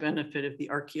necessarily to the benefit of the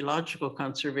archaeological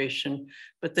conservation,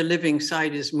 but the living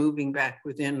site is moving back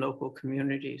within local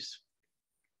communities.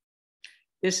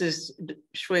 This is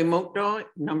Shui Mokdo,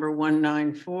 number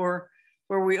 194,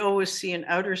 where we always see an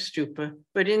outer stupa,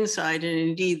 but inside, and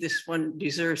indeed this one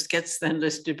gets then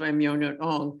listed by Myeonut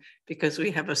Ong because we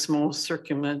have a small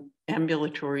circular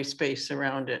ambulatory space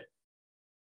around it.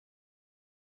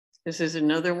 This is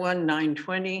another one,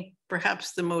 920,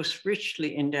 perhaps the most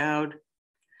richly endowed,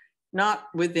 not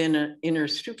within an inner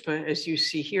stupa, as you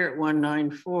see here at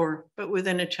 194, but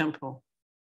within a temple.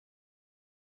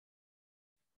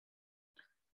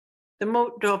 The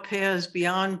Mokdo pairs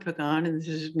beyond Bagan, and this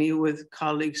is me with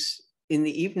colleagues in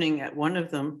the evening at one of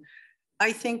them,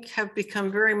 I think have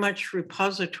become very much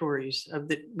repositories of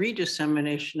the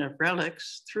redissemination of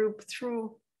relics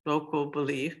through local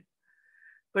belief,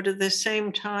 but at the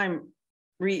same time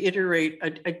reiterate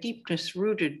a deepness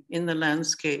rooted in the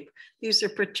landscape. These are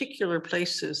particular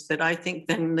places that I think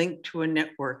then link to a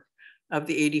network of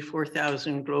the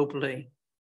 84,000 globally.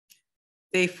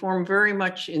 They form very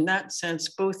much in that sense,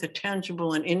 both a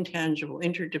tangible and intangible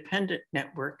interdependent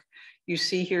network. You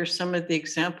see here some of the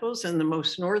examples, and the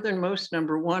most northernmost,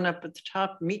 number 1 up at the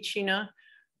top, Michina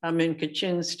in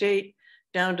Kachin State,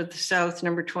 down to the south,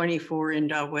 number 24 in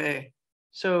Dawei.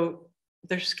 So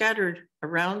they're scattered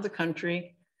around the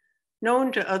country,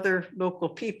 known to other local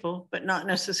people, but not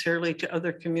necessarily to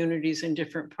other communities in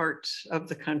different parts of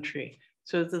the country.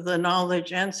 So that the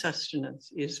knowledge and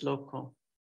sustenance is local.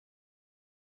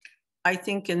 I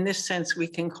think in this sense, we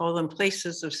can call them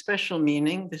places of special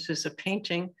meaning. This is a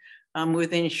painting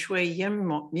within Shui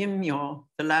Yimyo,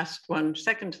 the last one,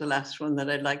 second to the last one that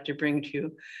I'd like to bring to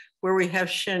you, where we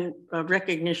have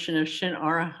recognition of Shin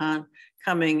Arahant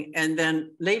coming, and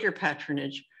then later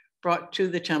patronage brought to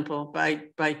the temple by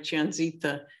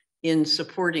Chianzita in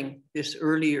supporting this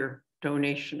earlier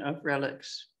donation of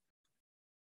relics.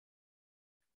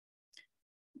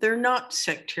 They're not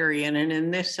sectarian, and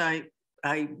in this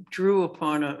I drew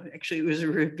upon actually it was a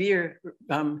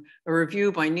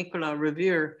review by Nicolas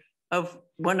Revire of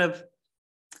one of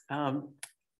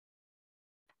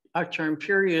Acharya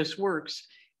Piriya's works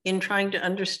in trying to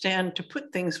understand, to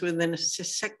put things within a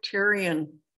sectarian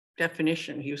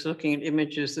definition. He was looking at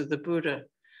images of the Buddha.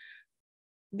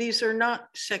 These are not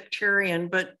sectarian,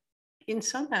 but in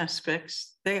some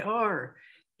aspects they are,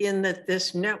 in that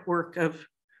this network of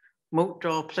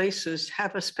Mokdo places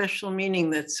have a special meaning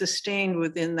that's sustained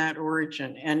within that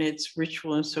origin and its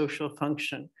ritual and social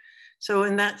function. So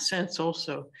in that sense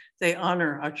also, they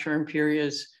honor Acharya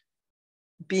Piriya's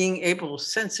being able,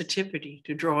 sensitivity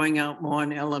to drawing out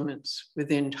Mon elements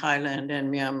within Thailand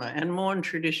and Myanmar and Mon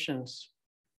traditions.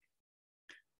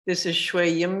 This is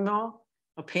Shui Yimno,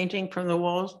 a painting from the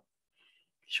walls,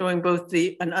 showing both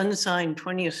an unsigned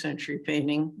 20th century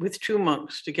painting with 2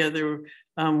 monks together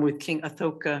with King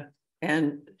Athoka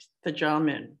and the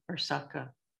Jamin or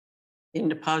Saka in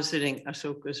depositing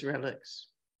Asoka's relics.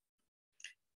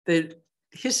 The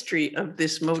history of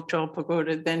this Mokdo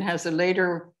pagoda then has a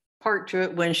later part to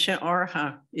it when Shen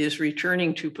Arha is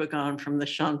returning to Bagan from the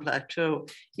Shan Plateau.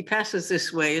 He passes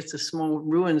this way, it's a small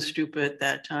ruin stupa at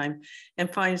that time, and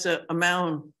finds a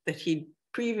mound that he'd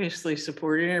previously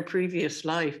supported in a previous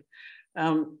life.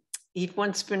 He'd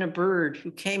once been a bird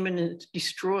who came in and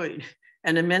destroyed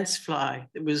an immense fly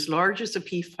that was large as a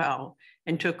peafowl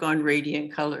and took on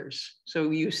radiant colors. So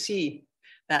you see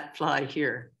that fly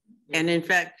here. And in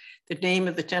fact, the name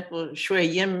of the temple, Shui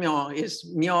Yin Miao,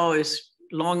 is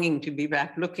longing to be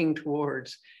back, looking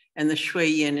towards, and the Shui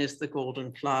Yin is the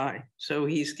golden fly. So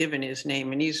he's given his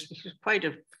name, and he's quite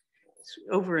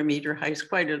over a meter high. He's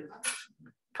quite a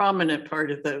prominent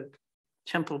part of the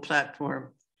temple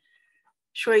platform.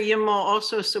 Shui Yin Miao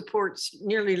also supports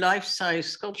nearly life-size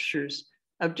sculptures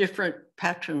of different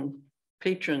patrons,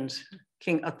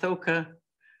 King Athoka,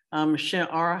 Shen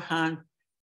Arhan.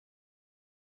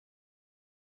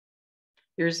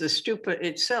 Here's the stupa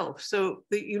itself. So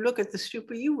you look at the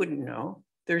stupa, you wouldn't know.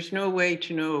 There's no way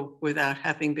to know without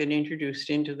having been introduced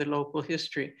into the local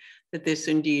history that this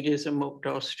indeed is a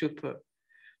Mokdal stupa.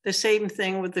 The same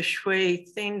thing with the Shui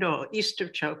Thaindal, east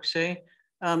of Chokse,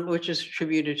 which is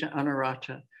attributed to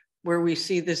Anurata, where we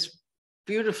see this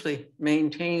beautifully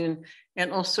maintained.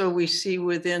 And also we see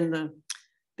within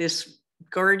this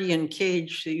guardian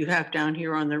cage that you have down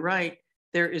here on the right,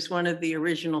 there is one of the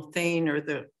original Thain, or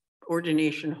the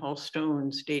ordination hall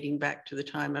stones dating back to the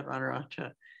time of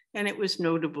Anurata. And it was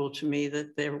notable to me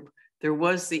that there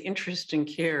was the interest and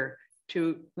care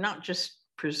to not just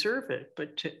preserve it,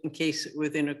 but to encase it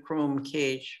within a chrome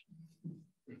cage.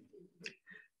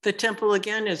 The temple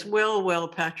again is well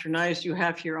patronized. You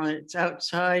have here on its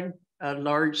outside a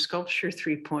large sculpture,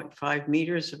 3.5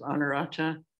 meters of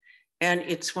Anurata. And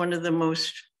it's one of the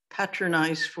most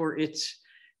patronized for its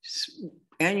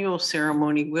annual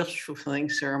ceremony, wish fulfilling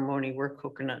ceremony, where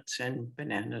coconuts and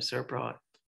bananas are brought.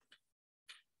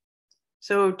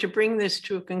 So to bring this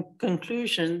to a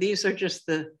conclusion, these are just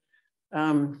the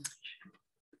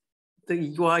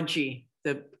yuaji,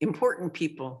 the important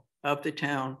people of the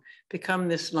town, become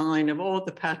this line of all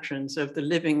the patrons of the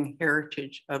living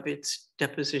heritage of its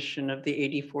deposition of the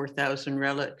 84,000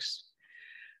 relics.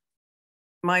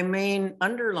 My main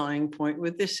underlying point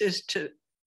with this is to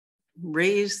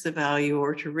raise the value,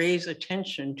 or to raise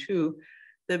attention to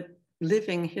the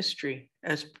living history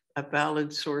as a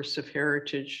valid source of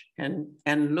heritage,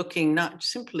 and looking not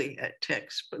simply at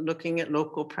text, but looking at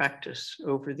local practice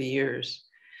over the years.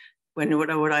 When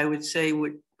what I would say,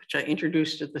 which I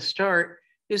introduced at the start,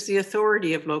 is the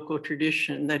authority of local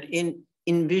tradition, that in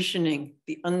envisioning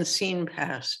the unseen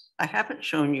past, I haven't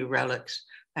shown you relics,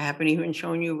 I haven't even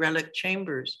shown you relic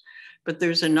chambers, but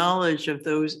there's a knowledge of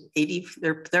those 80,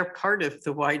 they're part of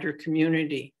the wider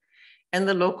community, and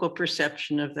the local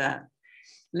perception of that,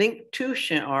 linked to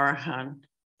Shen Arhan,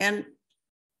 and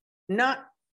not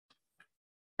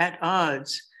at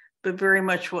odds, but very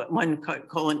much what one could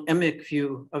call an emic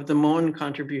view of the Mon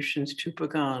contributions to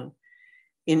Bagan,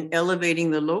 in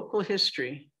elevating the local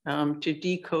history to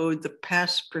decode the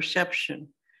past perception,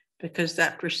 because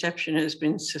that perception has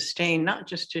been sustained not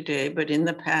just today, but in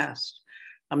the past,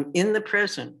 in the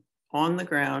present, on the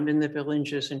ground, in the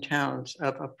villages and towns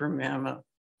of Upper Mama.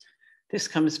 This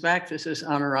comes back, this is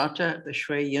Anurata, the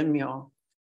Shui Yin Miao.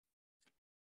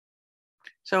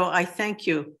 So I thank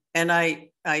you. And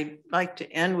I'd like to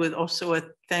end with also a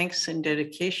thanks and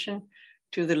dedication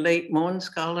to the late Mon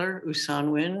scholar, U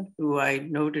San Win, who I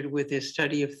noted with his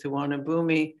study of Thuwana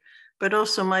Bhumi, but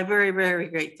also my very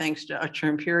great thanks to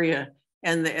Ajahn Piriya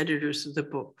and the editors of the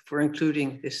book for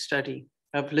including this study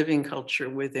of living culture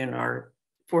within our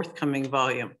forthcoming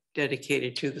volume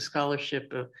dedicated to the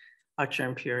scholarship of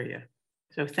Ajahn Piriya.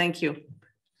 So thank you.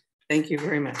 Thank you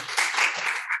very much.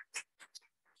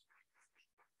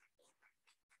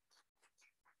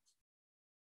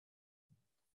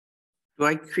 Do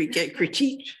I get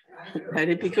critiqued?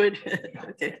 That'd be good.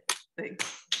 Okay, thanks.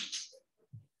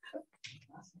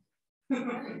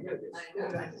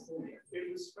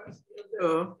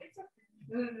 Oh.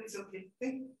 It's okay.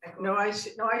 No, I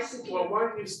see. Well, why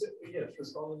don't you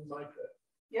respond like that?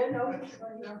 Yeah, no.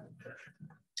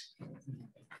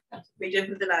 We did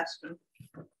with the last one.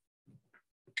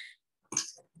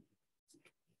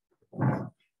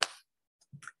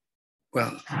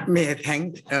 Well, may I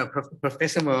thank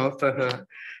Professor Mo for her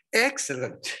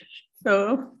excellent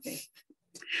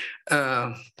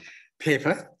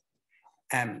paper.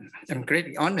 I'm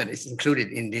greatly honored it's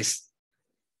included in this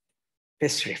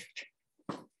Festschrift,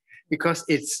 because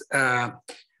it's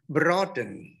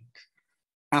broadened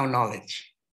our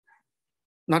knowledge,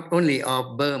 not only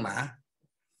of Myanmar,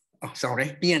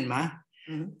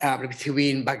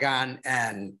 between Bagan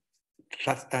and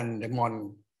the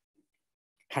Mon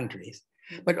countries,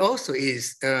 but also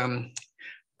is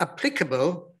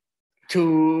applicable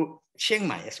to Chiang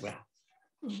Mai as well.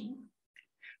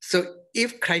 So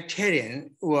if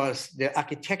criterion was the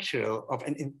architectural of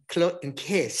an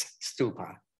encased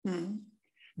stupa,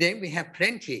 then we have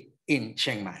plenty in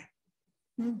Chiang Mai.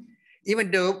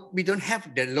 Even though we don't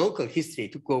have the local history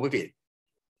to go with it,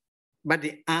 but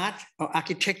the art or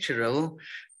architectural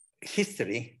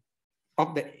history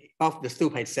of the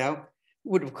stupa itself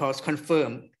would of course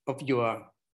confirm of your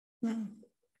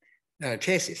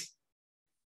thesis.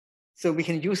 So we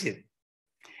can use it.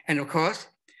 And of course,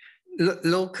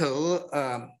 local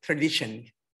tradition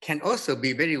can also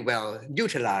be very well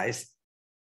utilized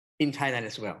in Thailand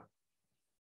as well.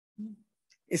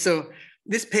 So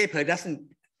this paper doesn't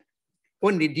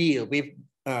only deal with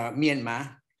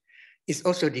Myanmar, it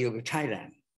also deal with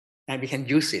Thailand, and we can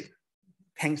use it.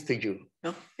 Thanks to you.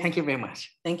 Oh, thank you very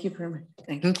much. Thank you very much.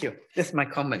 Thank you. That's my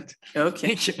comment.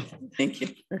 Okay. Thank you.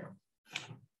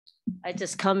 I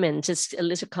just comment, just a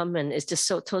little comment. It's just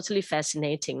so totally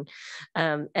fascinating.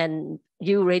 And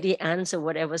you already answered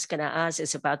what I was going to ask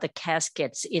is about the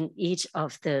caskets in each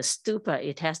of the stupa.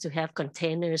 It has to have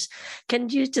containers. Can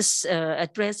you just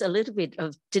address a little bit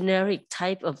of generic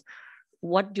type of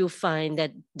what you find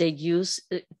that they use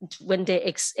when they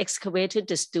excavated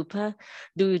the stupa?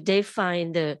 Do they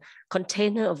find the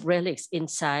container of relics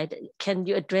inside? Can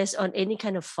you address on any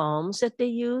kind of forms that they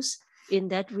use in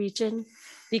that region?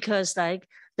 Because like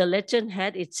the legend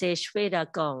had, it says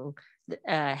Shweta Gong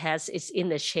it's in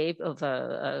the shape of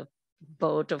a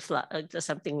boat of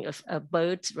something, of a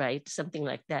bird, right? Something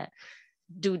like that.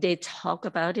 Do they talk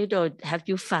about it, or have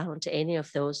you found any of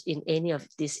those in any of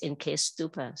these encased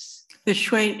stupas? The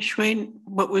Shweta,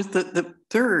 what was the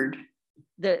third?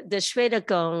 The Shweta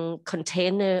Gong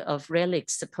container of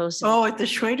relics, supposedly. Oh, at the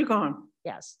Shweta Gong.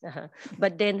 Yes,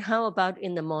 but then how about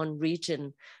in the Mon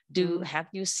region? Have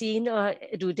you seen, or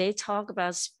do they talk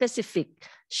about specific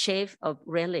shape of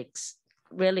relics,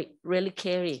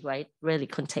 reliquary, right?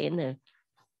 Relic container.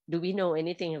 Do we know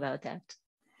anything about that?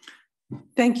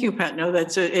 Thank you, Pat. No,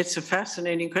 it's a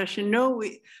fascinating question. No,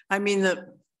 I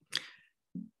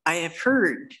have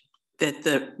heard that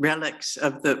the relics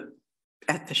of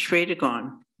at the Shweta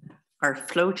Gong are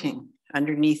floating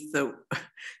underneath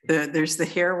there's the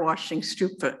hair washing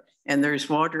stupa, and there's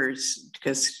waters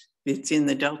because it's in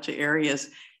the delta areas,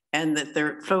 and that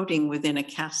they're floating within a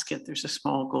casket. There's a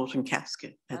small golden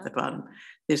casket at the bottom.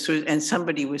 And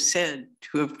somebody was said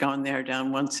to have gone there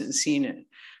down once and seen it.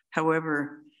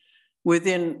 However,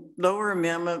 within Lower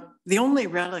Myanmar, the only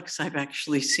relics I've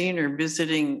actually seen are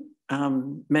visiting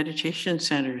meditation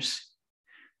centers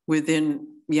within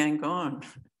Yangon,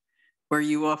 where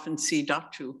you often see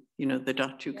datu. You know, the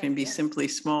datu can be simply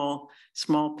small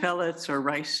pellets or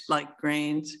rice-like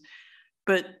grains,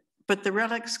 but the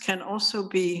relics can also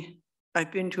be.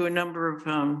 I've been to a number of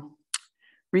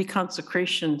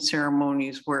reconsecration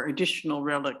ceremonies where additional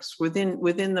relics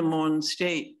within the Mon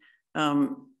state.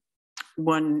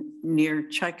 One near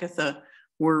Chaikatha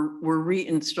were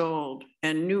reinstalled,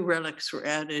 and new relics were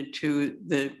added to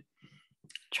the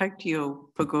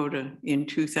Chaiktyo Pagoda in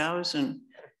 2000.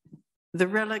 The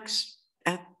relics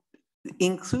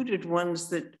included ones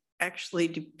that actually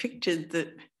depicted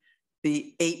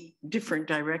the 8 different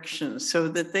directions, so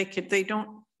that they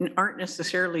aren't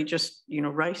necessarily just, you know,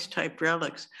 rice type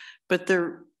relics, but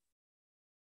they're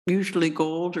usually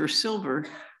gold or silver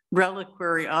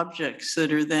reliquary objects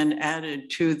that are then added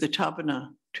to the tabana,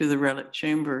 to the relic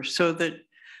chamber. So that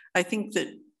I think that,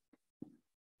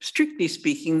 strictly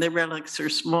speaking, the relics are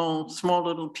small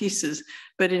little pieces,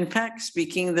 but in fact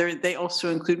speaking, they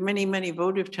also include many, many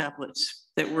votive tablets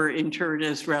that were interred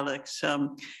as relics,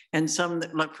 and some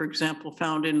that, like for example,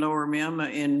 found in Lower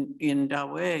Myanmar in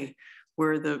Dawei,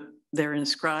 where they're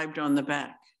inscribed on the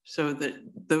back, so that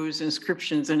those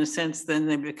inscriptions, in a sense, then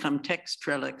they become text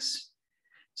relics,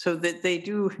 so that they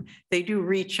do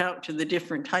reach out to the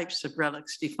different types of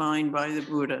relics defined by the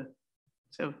Buddha.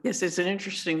 So yes, it's an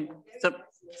interesting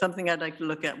something I'd like to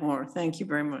look at more. Thank you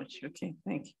very much. Okay,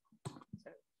 thank you.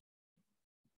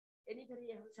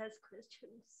 Anybody else has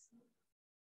questions?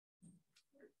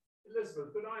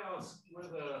 Elizabeth, could I ask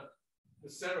whether the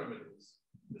ceremonies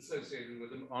associated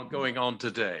with them are going on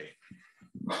today?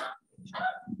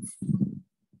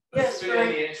 Yes, right.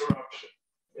 Any interruption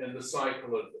in the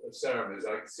cycle of ceremonies?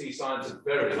 I see signs of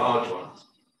very large ones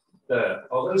there.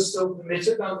 Are those still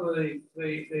permitted under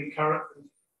the current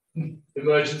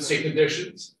emergency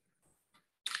conditions?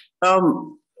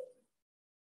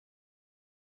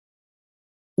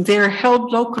 They're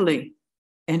held locally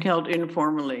and held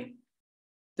informally.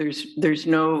 There's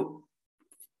no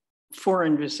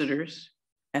foreign visitors.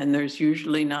 and there's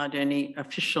usually not any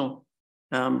official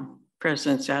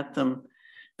presence at them.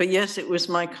 But yes, it was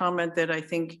my comment that I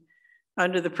think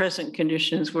under the present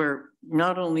conditions where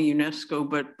not only UNESCO,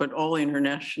 but all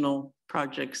international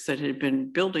projects that had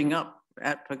been building up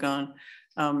at Bagan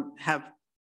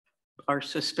are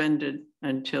suspended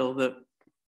until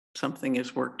something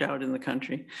is worked out in the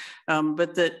country.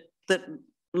 But that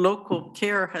local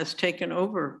care has taken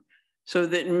over, so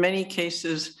that in many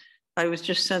cases, I was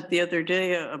just sent the other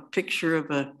day a picture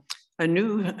of a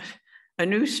new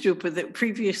stupa that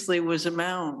previously was a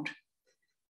mound,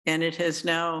 and it has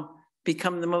now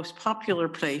become the most popular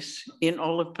place in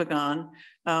all of Bagan.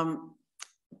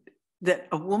 That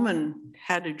a woman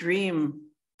had a dream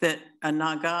that a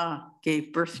Naga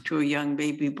gave birth to a young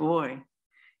baby boy.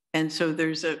 And so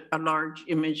there's a large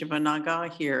image of a Naga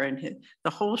here, and the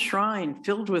whole shrine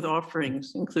filled with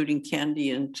offerings, including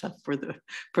candy and stuff for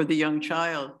the young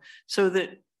child. So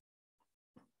that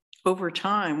over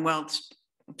time, well,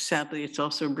 sadly, it's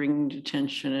also bringing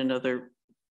detention and other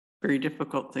very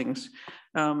difficult things.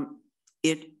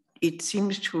 It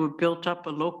seems to have built up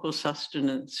a local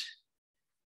sustenance,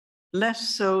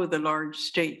 less so the large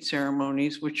state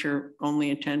ceremonies, which are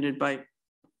only attended by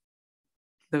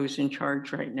those in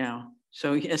charge right now.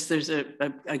 So yes, there's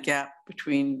a gap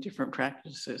between different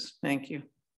practices. Thank you.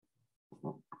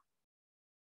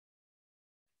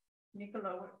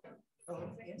 Nicolas.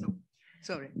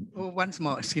 Sorry, once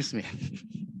more, excuse me.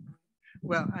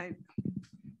 Well, I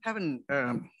haven't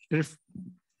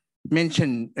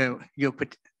mentioned your,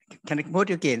 can I quote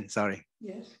you again? Sorry.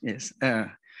 Yes. Yes.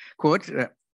 Quote,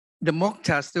 the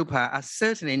Moksha Stupa are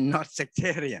certainly not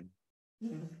sectarian.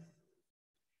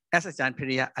 As Ajahn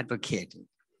Piriya advocated.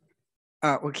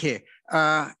 Okay,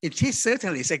 it is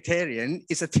certainly sectarian.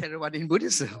 It's a Theravada in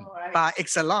Buddhism by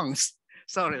excellence.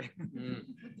 Sorry.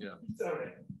 Yeah.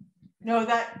 Sorry. No,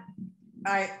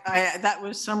 that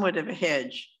was somewhat of a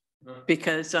hedge,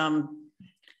 because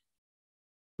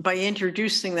by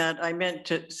introducing that, I meant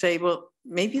to say, well,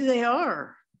 maybe they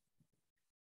are.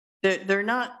 They're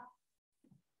not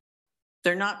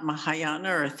Mahayana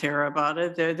or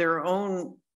Theravada. They're their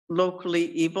own locally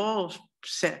evolved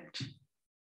sect,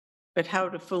 but how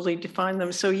to fully define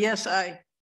them. So yes, I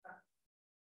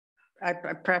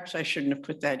perhaps I shouldn't have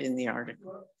put that in the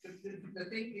article. Well, the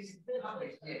thing is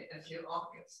published yet until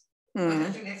August.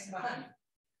 Until next month,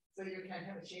 so you can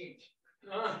have a change.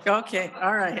 Okay,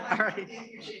 all right.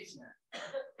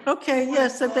 Okay,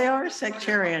 yes, that they are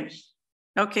sectarian.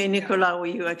 Okay, Nicolas, will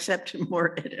you accept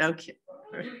more? Okay.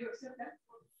 Will you accept that?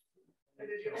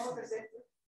 Did you all accept it?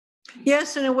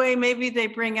 Yes, in a way, maybe they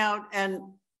bring out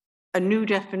a new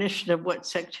definition of what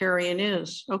sectarian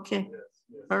is. Okay.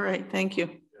 Yes. All right, thank you.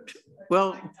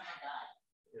 Well,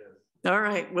 all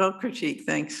right, well critique,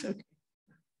 thanks. Okay.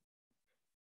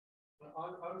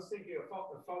 I was thinking a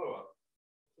follow-up.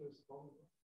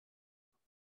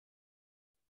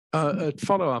 A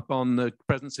follow-up on the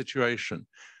present situation.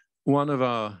 One of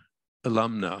our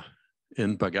alumna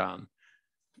in Bagan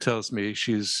tells me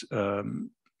she's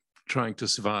trying to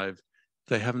survive.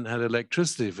 They haven't had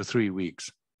electricity for 3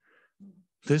 weeks.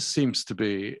 This seems to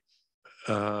be,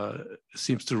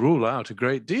 seems to rule out a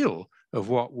great deal of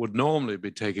what would normally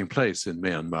be taking place in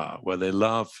Myanmar, where they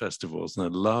love festivals and they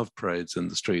love parades in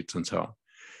the streets and so on.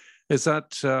 Is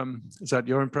that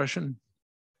your impression?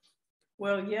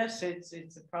 Well, yes, it's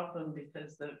a problem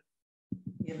because the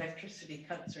electricity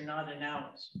cuts are not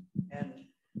announced. And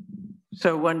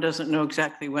so one doesn't know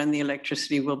exactly when the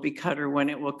electricity will be cut or when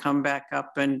it will come back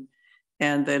up. And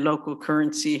the local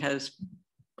currency has,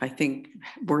 I think,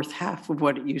 worth half of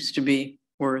what it used to be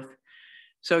worth.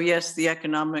 So yes, the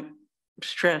economic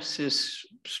stress is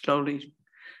slowly,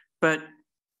 but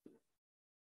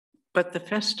the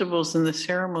festivals and the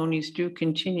ceremonies do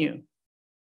continue.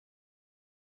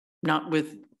 Not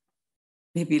with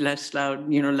maybe less loud,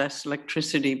 less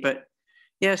electricity, but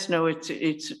yes, no, it's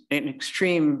an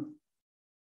extreme,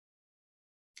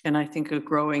 and I think a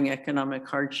growing economic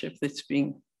hardship that's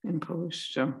being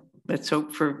imposed. So let's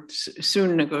hope for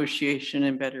soon negotiation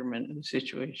and betterment of the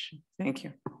situation. Thank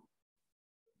you.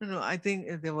 No, I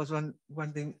think there was one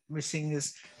thing missing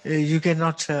is you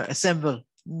cannot assemble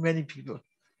many people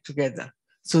together.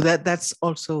 So that's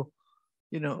also,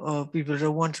 people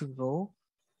don't want to go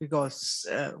because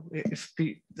if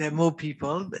there are more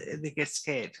people, they get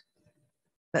scared.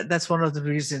 That's one of the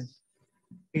reasons.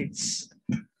 It's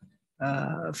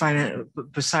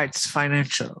besides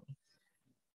financial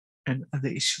and other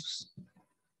issues.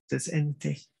 If there's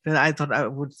anything, then I thought I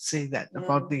would say that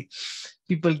about the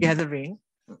people gathering.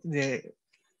 They're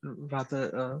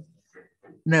rather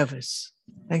nervous.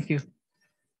 Thank you.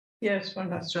 Yes, why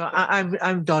not? So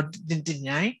I'm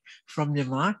Dintinai from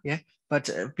Myanmar, yeah, but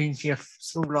been here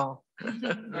so long.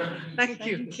 Thank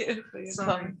you. Thank you for your Sorry.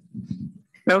 comment.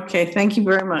 Okay, thank you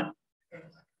very much.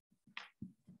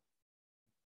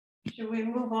 Should we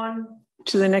move on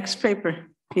to the next paper,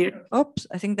 Peter? Oops,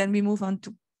 I think then we move on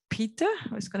to Peter,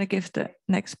 who's going to give the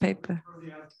next paper.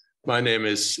 My name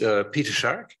is Peter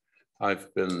Sharrock.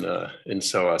 I've been in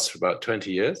SOAS for about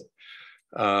 20 years.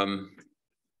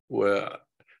 Where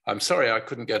I'm sorry I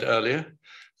couldn't get earlier.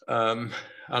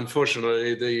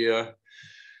 Unfortunately,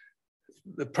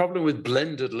 the problem with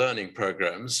blended learning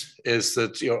programs is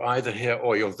that you're either here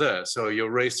or you're there. So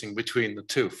you're racing between the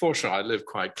two. Fortunately, I live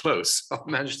quite close. I've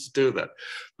managed to do that.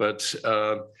 But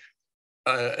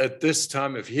at this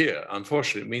time of year,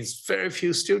 unfortunately, it means very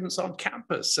few students on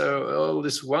campus. So all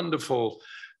these wonderful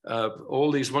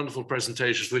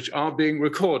presentations, which are being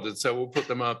recorded, so we'll put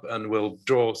them up and we'll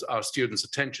draw our students'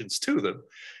 attentions to them,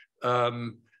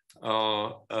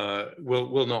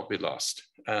 will not be lost.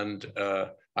 And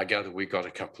I gather we got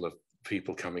a couple of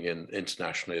people coming in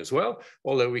internationally as well,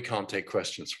 although we can't take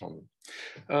questions from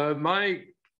them. My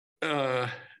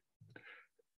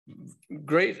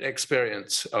great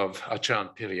experience of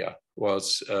Ajahn Piriya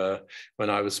was when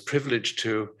I was privileged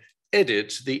to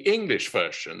edit the English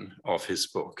version of his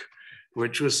book,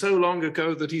 which was so long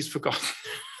ago that he's forgotten.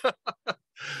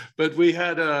 But we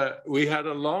had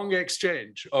a long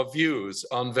exchange of views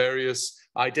on various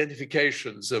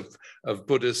identifications of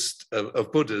Buddhas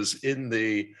in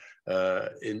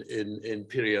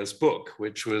Piriya's book,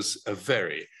 which was a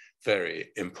very,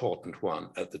 very important one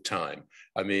at the time.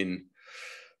 I mean,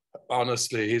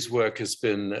 honestly, his work has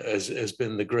been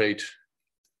the great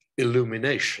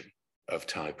illumination of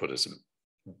Thai Buddhism,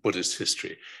 Buddhist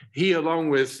history. He, along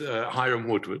with Hiram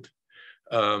Woodward,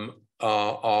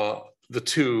 are the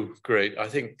two great. I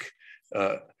think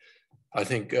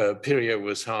Piriya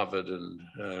was Harvard and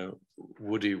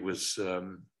Woody was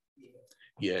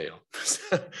Yale.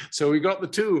 So we got the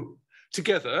two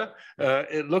together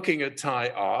looking at Thai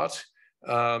art,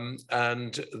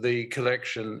 and the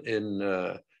collection in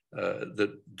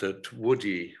that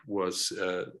Woody was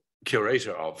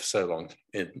curator of so long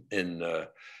in the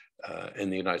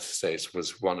United States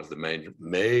was one of the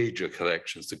major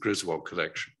collections, the Griswold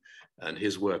collection, and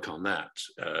his work on that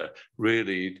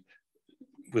really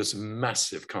was a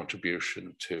massive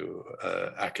contribution to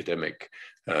academic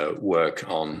work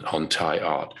on Thai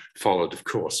art, followed, of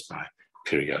course, by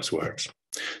Piriya's works.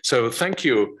 So thank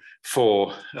you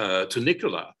to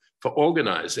Nicolas for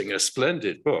organizing a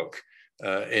splendid book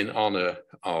in honor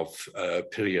of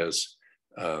Piriya's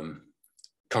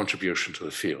contribution to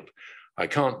the field. I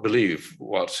can't believe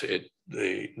what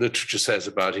the literature says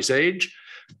about his age,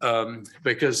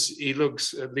 because he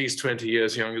looks at least 20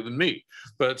 years younger than me.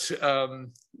 But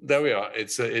there we are.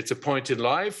 It's a point in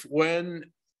life when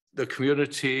the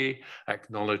community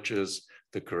acknowledges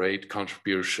the great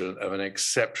contribution of an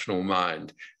exceptional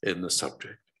mind in the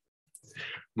subject.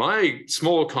 My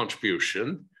small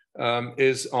contribution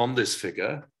is on this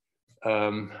figure.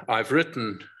 I've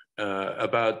written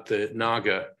about the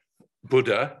Naga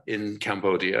Buddha in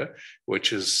Cambodia,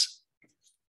 which is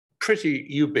pretty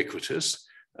ubiquitous.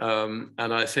 And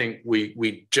I think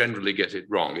we generally get it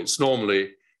wrong. It's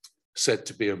normally said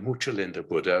to be a Muchalinda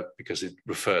Buddha because it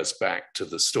refers back to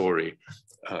the story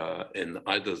in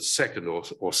either the second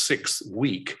or sixth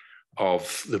week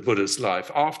of the Buddha's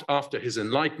life after his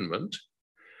enlightenment,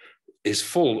 his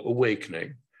full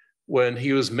awakening, when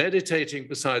he was meditating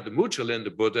beside the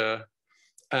Muchalinda Buddha,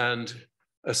 and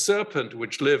a serpent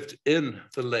which lived in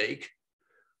the lake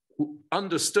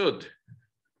understood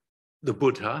the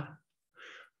Buddha,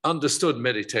 understood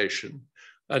meditation,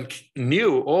 and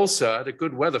knew also had a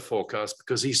good weather forecast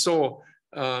because he saw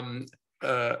an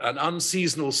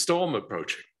unseasonal storm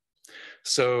approaching.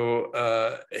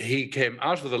 So he came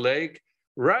out of the lake,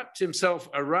 wrapped himself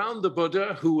around the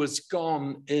Buddha, who was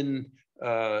gone in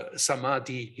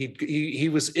samadhi. He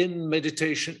was in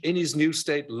meditation, in his new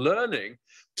state, learning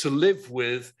to live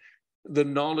with the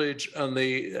knowledge and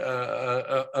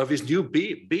of his new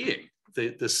being,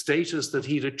 the status that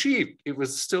he'd achieved. It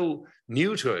was still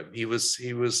new to him. He was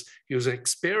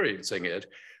experiencing it,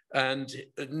 and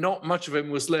not much of him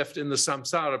was left in the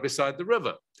samsara beside the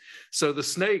river. So the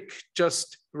snake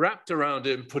just wrapped around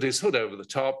him, put his hood over the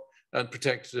top, and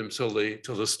protected him till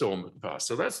the storm had passed.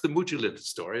 So that's the Muchalinda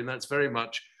story, and that's very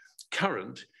much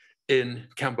current in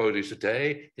Cambodia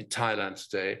today, in Thailand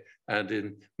today, and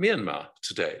in Myanmar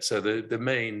today. So the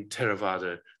main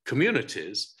Theravada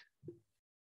communities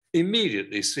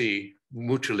immediately see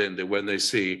Muchalinda when they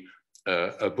see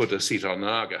a Buddha seated on a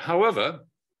Naga. However,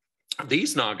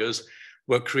 these Nagas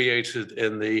were created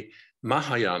in the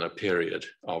Mahayana period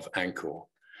of Angkor.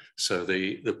 So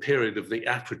the period of the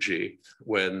apogee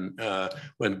when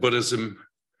Buddhism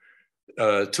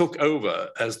took over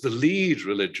as the lead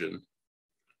religion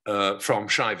from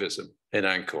Shaivism in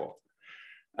Angkor.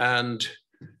 And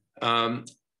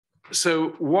so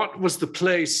what was the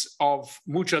place of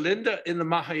Mujalinda in the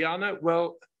Mahayana?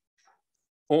 Well,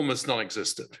 almost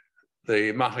non-existent.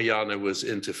 The Mahayana was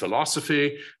into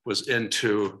philosophy, was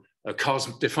into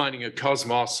defining a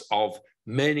cosmos of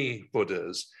many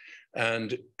Buddhas,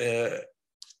 and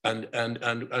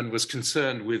was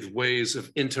concerned with ways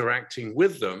of interacting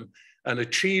with them and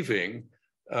achieving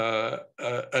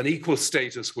an equal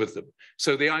status with them.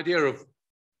 So the idea of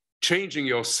changing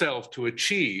yourself to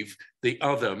achieve the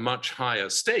other much higher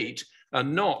state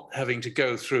and not having to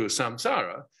go through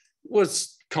samsara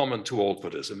was common to all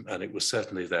Buddhism, and it was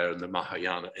certainly there in the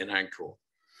Mahayana in Angkor.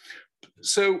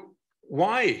 So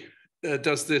why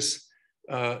does this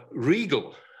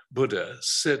regal Buddha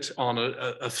sit on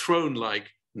a throne like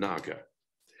Naga?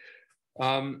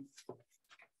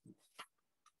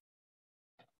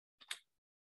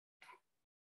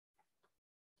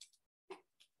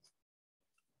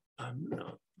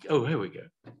 Oh, here we go.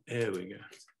 Here we go.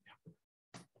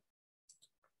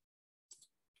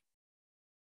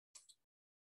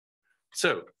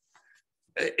 So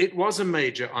it was a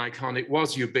major icon. It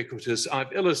was ubiquitous.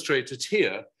 I've illustrated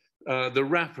here the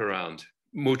wraparound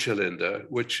Mujalinda,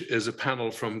 which is a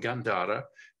panel from Gandhara,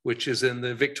 which is in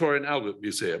the Victoria and Albert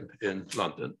Museum in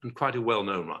London, and quite a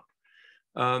well-known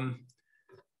one.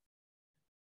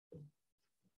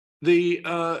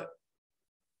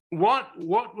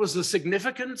 What was the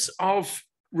significance of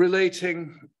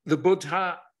relating the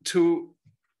Buddha to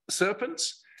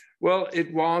serpents? Well,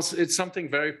 it's something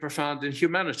very profound in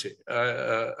humanity.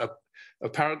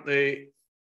 Apparently,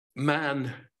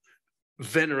 man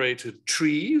venerated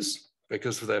trees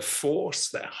because of their force,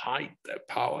 their height, their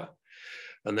power,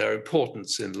 and their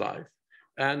importance in life.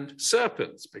 And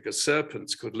serpents, because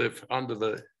serpents could live under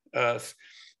the earth.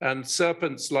 And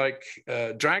serpents, like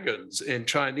dragons in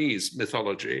Chinese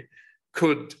mythology,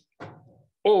 could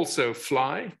also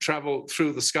fly, travel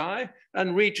through the sky,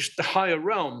 and reach the higher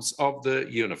realms of the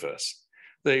universe.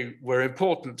 They were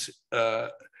important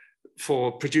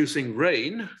for producing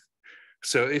rain.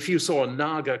 So if you saw a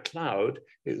Naga cloud,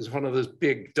 it was one of those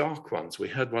big dark ones. We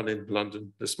had one in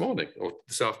London this morning or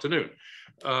this afternoon.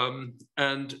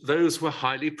 And those were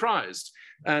highly prized.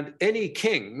 And any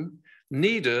king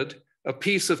needed a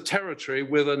piece of territory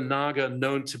with a Naga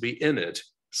known to be in it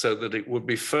so that it would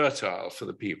be fertile for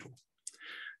the people.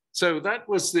 So that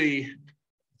was the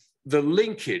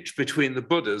linkage between the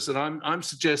Buddhas. And I'm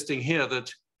suggesting here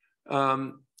that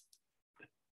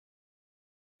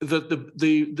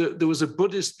there was a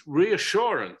Buddhist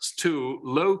reassurance to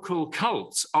local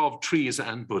cults of trees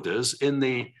and Buddhas in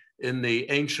the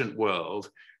ancient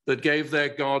world that gave their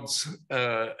gods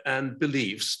and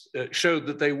beliefs, showed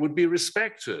that they would be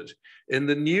respected in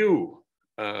the new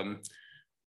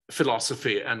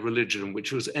philosophy and religion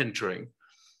which was entering.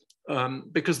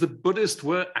 Because the Buddhists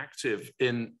were active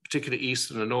in particularly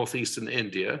eastern and northeastern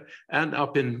India and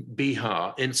up in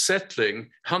Bihar in settling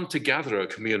hunter-gatherer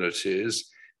communities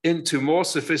into more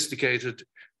sophisticated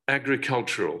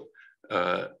agricultural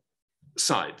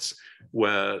sites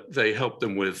where they helped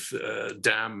them with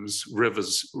dams,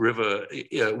 rivers,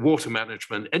 water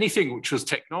management, anything which was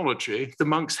technology, the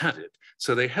monks had it.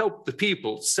 So they helped the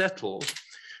people settle,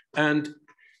 and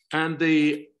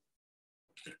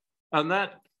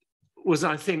that was,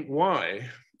 I think, why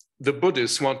the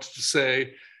Buddhists wanted to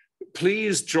say,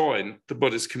 please join the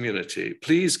Buddhist community.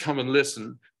 Please come and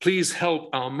listen. Please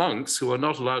help our monks who are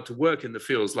not allowed to work in the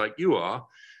fields like you are,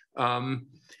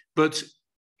 but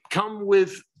come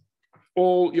with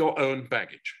all your own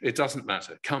baggage. It doesn't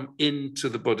matter. Come into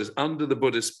the Buddhist, under the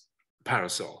Buddhist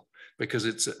parasol, because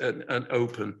it's an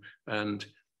open and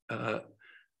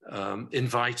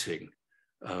inviting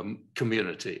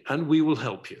community, and we will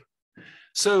help you.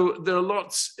 So there are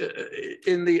lots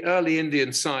in the early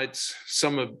Indian sites,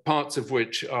 parts of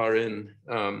which are in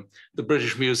the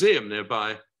British Museum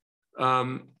nearby.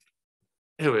 Here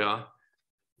we are,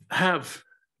 have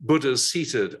Buddhas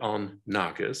seated on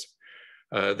Nagas.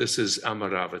 This is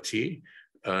Amitābha,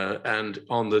 and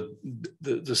on the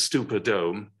stupa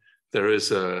dome, there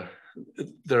is a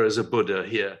Buddha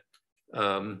here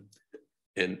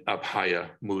in Abhaya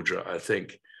Mudra, I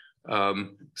think,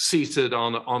 seated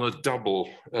on a double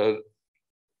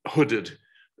hooded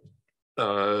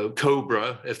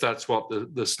cobra, if that's what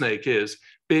the snake is,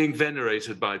 being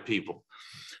venerated by people,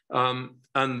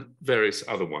 and various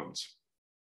other ones.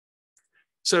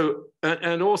 So,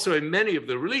 and also in many of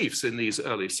the reliefs in these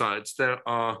early sites, there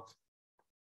are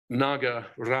Naga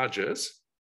Rajas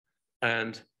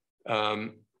and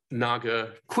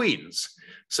Naga queens,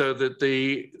 so that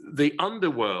the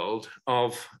underworld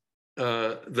of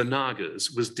the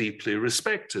Nagas was deeply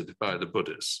respected by the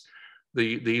Buddhists.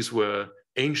 These were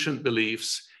ancient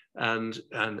beliefs, and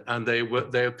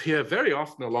they appear very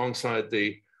often alongside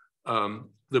the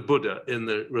Buddha in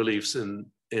the reliefs in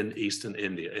Eastern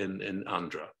India, in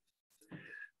Andhra.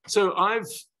 So I've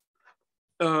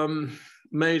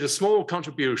made a small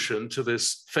contribution to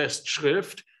this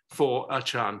Festschrift for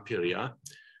Ajahn Piriya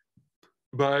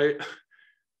by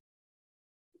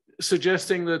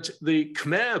suggesting that the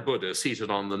Khmer Buddha seated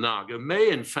on the Naga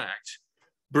may in fact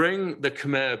bring the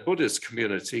Khmer Buddhist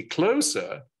community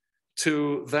closer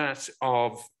to that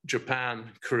of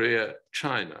Japan, Korea,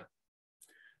 China.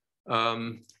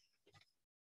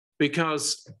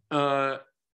 Because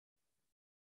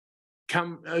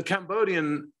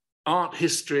Cambodian art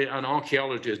history and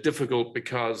archaeology is difficult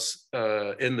because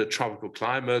in the tropical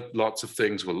climate, lots of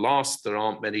things were lost. There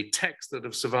aren't many texts that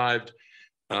have survived.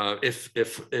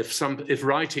 If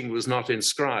writing was not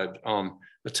inscribed on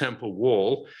a temple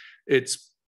wall, it's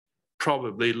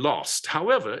probably lost.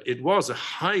 However, it was a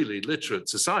highly literate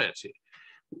society.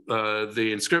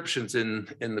 The inscriptions in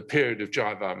the period of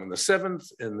Jayavarman VII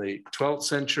in the 12th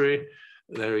century,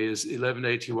 there is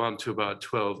 1181 to about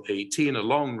 1218, a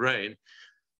long reign,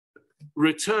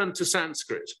 returned to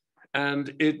Sanskrit.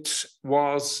 And it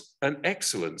was an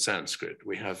excellent Sanskrit.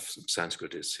 We have some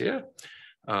Sanskritists here.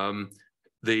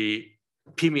 The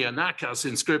Pimiyanakas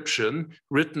inscription,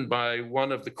 written by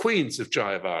one of the queens of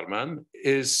Jayavarman,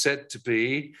 is said to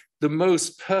be the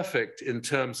most perfect in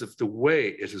terms of the way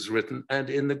it is written and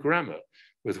in the grammar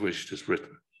with which it is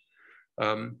written.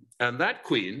 And that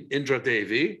queen, Indra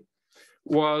Devi,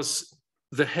 was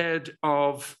the head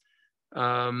of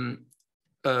an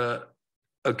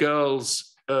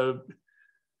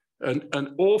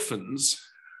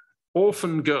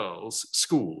orphan girls'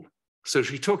 school. So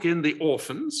she took in the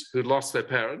orphans who'd lost their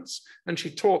parents, and she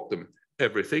taught them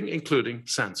everything, including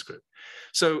Sanskrit.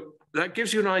 So that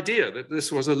gives you an idea that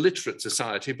this was a literate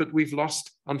society, but we've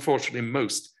lost, unfortunately,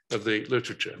 most of the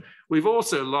literature. We've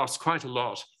also lost quite a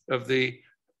lot of the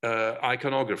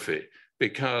iconography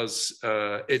because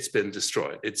it's been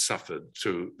destroyed. It suffered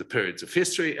through the periods of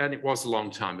history, and it was a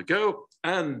long time ago.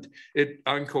 And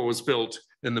Angkor was built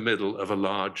in the middle of a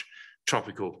large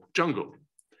tropical jungle.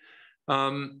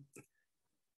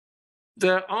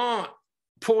 There are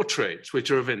portraits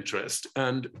which are of interest,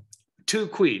 and two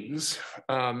queens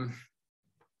and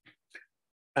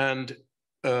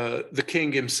the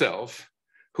king himself,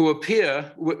 who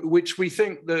appear, which we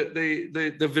think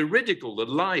the veridical, the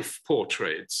life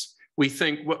portraits, we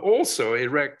think were also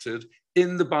erected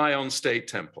in the Bagan State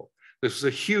Temple. This was a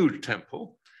huge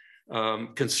temple,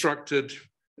 construction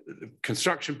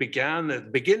began at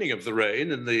the beginning of the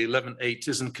reign in the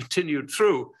 1180s and continued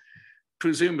through,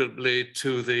 presumably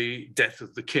to the death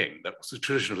of the king. That was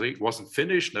traditionally, it wasn't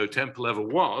finished, no temple ever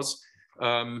was,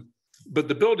 but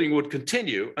the building would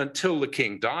continue until the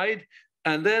king died,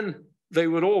 and then they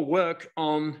would all work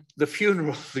on the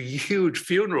funeral, the huge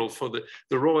funeral for the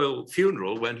royal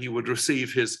funeral when he would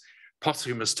receive his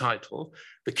posthumous title.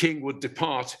 The king would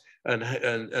depart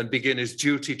and begin his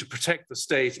duty to protect the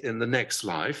state in the next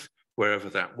life, wherever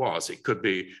that was. It could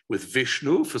be with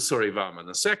Vishnu for Suryavarman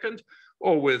II,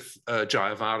 or with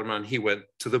Jayavarman, he went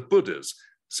to the Buddhas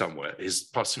somewhere. His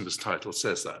posthumous title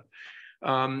says that.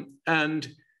 And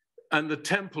the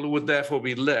temple would therefore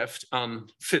be left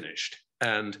unfinished.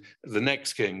 And the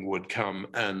next king would come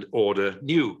and order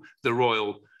the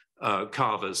royal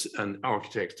carvers and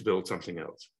architects to build something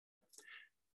else.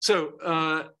 So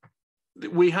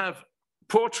we have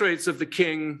portraits of the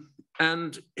king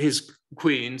and his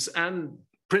queens and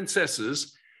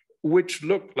princesses which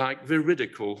look like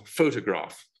veridical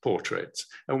photograph portraits.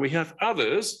 And we have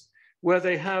others where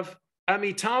they have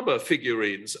Amitābha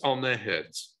figurines on their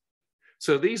heads.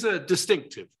 So these are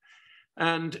distinctive.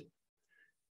 And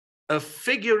a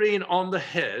figurine on the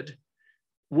head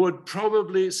would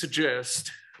probably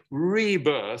suggest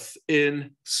rebirth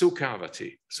in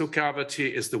Sukhavati.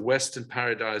 Sukhavati is the Western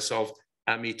paradise of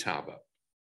Amitābha.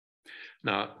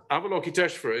 Now,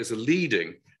 Avalokiteshvara is a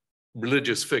leading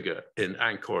religious figure in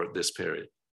Angkor at this period,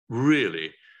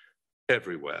 really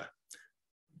everywhere.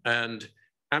 And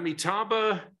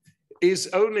Amitābha is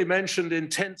only mentioned in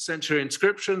 10th century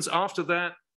inscriptions. After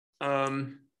that,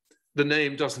 the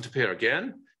name doesn't appear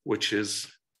again, which is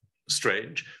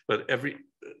strange, but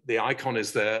the icon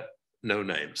is there, no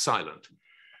name, silent.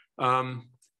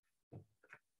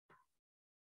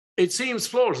 it seems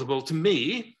plausible to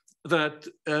me that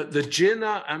the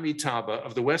Jina Amitābha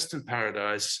of the Western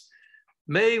paradise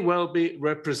may well be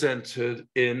represented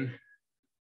in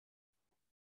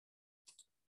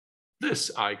this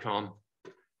icon,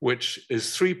 which is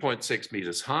 3.6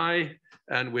 meters high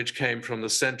and which came from the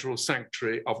central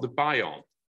sanctuary of the Bagan.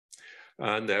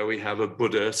 And there we have a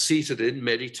Buddha seated in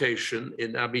meditation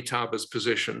in Amitābha's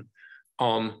position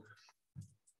on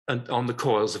the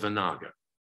coils of a naga.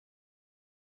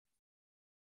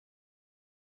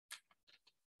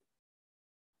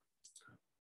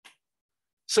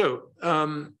 So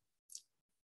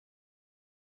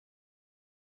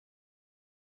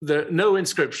no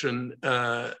inscription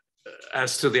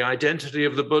as to the identity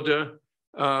of the Buddha,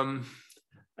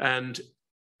 and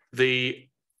the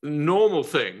normal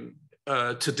thing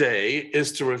today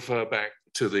is to refer back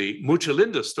to the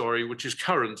Muchalinda story, which is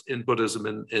current in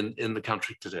Buddhism in the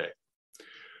country today.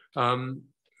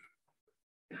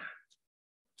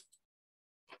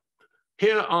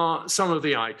 Here are some of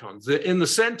the icons. In the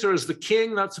center is the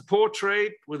king. That's a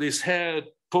portrait with his hair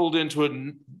pulled into a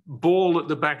ball at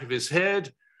the back of his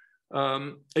head.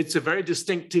 It's a very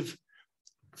distinctive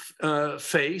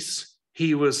face.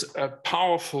 He was a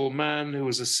powerful man who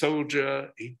was a soldier.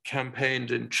 He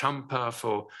campaigned in Champa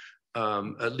for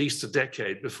at least a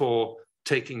decade before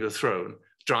taking the throne,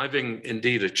 driving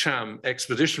indeed a Cham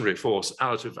expeditionary force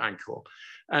out of Angkor.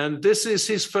 And this is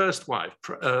his first wife,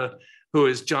 who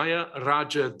is Jaya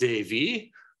Raja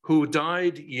Devi, who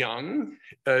died young.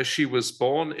 She was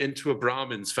born into a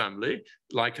Brahmin's family,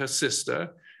 like her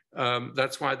sister.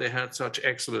 That's why they had such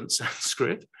excellent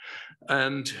Sanskrit.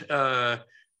 And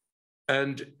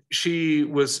she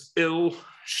was ill.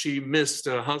 She missed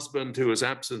her husband who was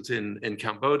absent in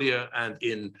Cambodia and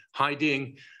in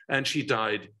hiding, and she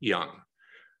died young.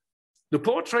 The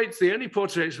portraits, the only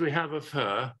portraits we have of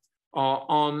her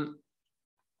are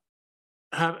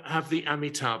have the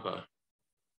Amitābha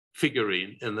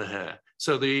figurine in the hair.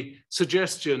 So the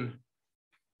suggestion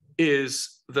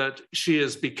is that she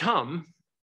has become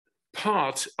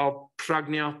part of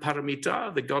Prajna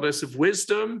Paramita, the goddess of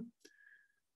wisdom,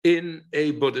 in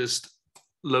a Buddhist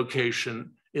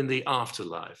location in the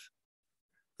afterlife.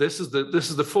 This is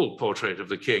the full portrait of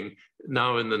the king,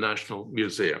 now in the National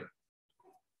Museum.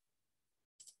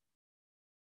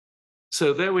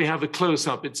 So there we have a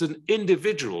close-up. It's an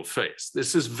individual face.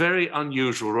 This is very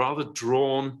unusual, rather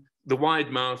drawn, the wide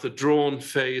mouth, a drawn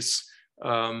face,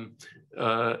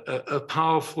 a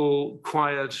powerful,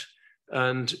 quiet,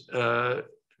 and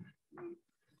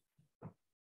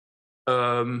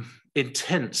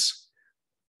intense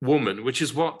woman, which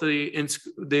is what the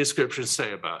inscriptions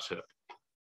say about her.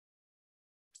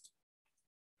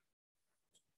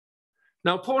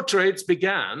 Now, portraits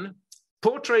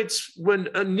were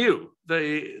new.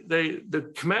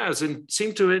 The Khmers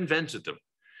seem to have invented them.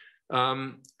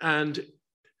 And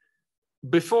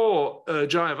before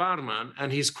Jayavarman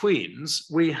and his queens,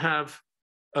 we have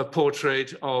a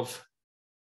portrait of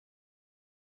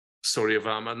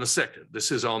Suryavarman II.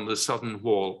 This is on the southern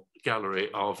wall gallery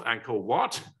of Angkor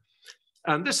Wat.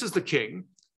 And this is the king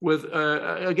with,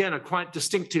 again, a quite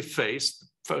distinctive face. The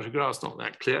photograph's not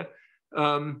that clear.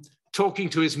 Talking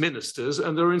to his ministers,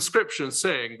 and there are inscriptions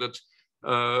saying that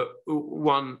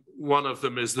one of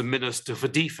them is the minister for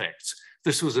defects.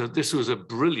 This was a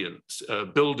brilliant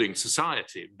building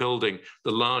society, building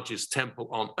the largest temple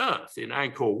on earth in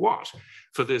Angkor Wat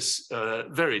for this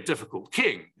very difficult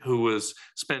king who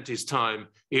spent his time,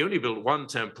 he only built one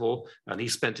temple, and he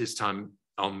spent his time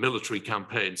on military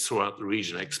campaigns throughout the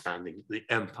region, expanding the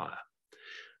empire.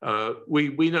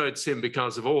 We know it's him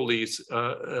because of all these,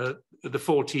 the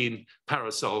 14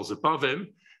 parasols above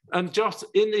him. And just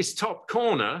in this top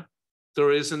corner,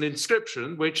 there is an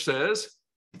inscription which says,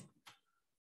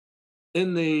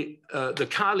 in the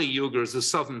Kali Yuga is the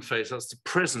southern face, that's the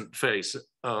present face,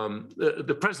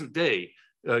 the present day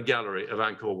gallery of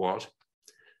Angkor Wat.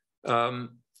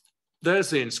 There's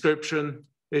the inscription.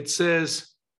 It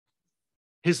says,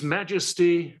 His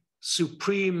Majesty,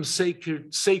 Supreme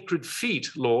Sacred Feet,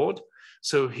 Lord.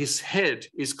 So his head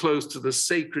is close to the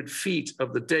sacred feet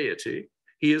of the deity.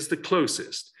 He is the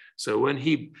closest. So when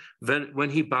he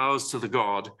bows to the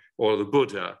god or the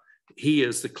Buddha, he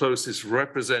is the closest,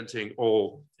 representing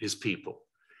all his people.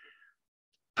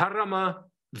 Parama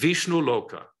Vishnu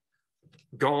Loka,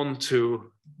 gone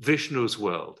to Vishnu's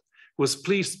world, was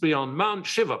pleased to be on Mount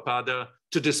Shivapada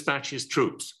to dispatch his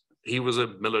troops. He was a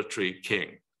military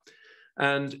king.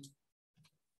 And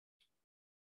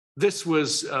this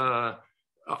was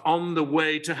on the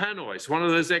way to Hanoi. It's one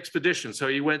of those expeditions. So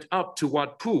he went up to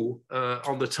Wat Phu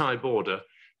on the Thai border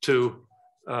to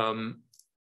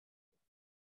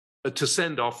to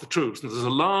send off the troops. And there's a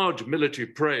large military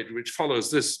parade which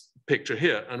follows this picture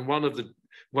here. And one of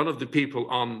the people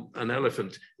on an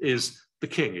elephant is the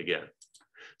king again.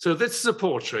 So this is a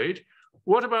portrait.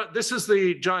 What about, this is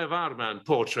the Jayavarman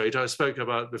portrait I spoke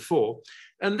about before.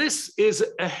 And this is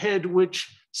a head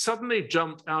which suddenly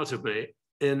jumped out of me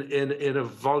in a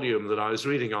volume that I was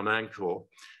reading on Angkor.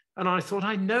 And I thought,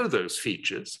 I know those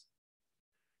features.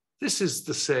 This is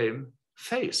the same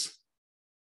face.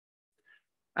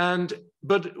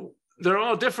 But there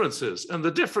are differences, and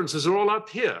the differences are all up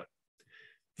here.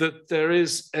 That there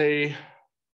is a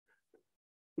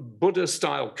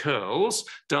Buddha-style curls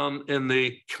done in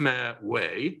the Khmer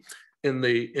way, in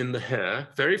the hair,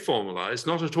 very formalized,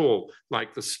 not at all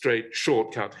like the straight,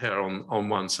 shortcut hair on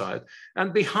one side.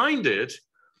 And behind it,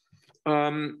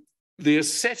 the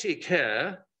ascetic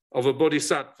hair of a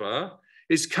bodhisattva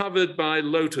is covered by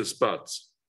lotus buds.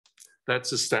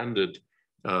 That's a standard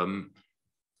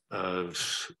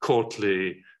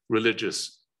courtly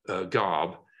religious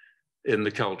garb in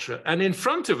the culture. And in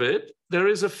front of it, there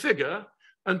is a figure.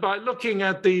 And by looking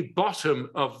at the bottom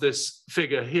of this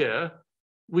figure here,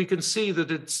 we can see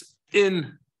that it's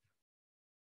in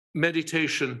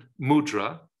meditation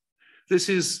mudra. This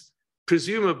is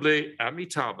presumably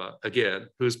Amitābha again,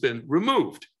 who's been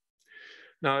removed.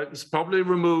 Now, it was probably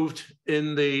removed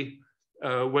in the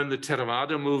when the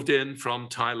Theravada moved in from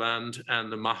Thailand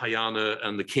and the Mahayana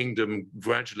and the kingdom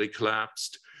gradually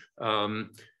collapsed.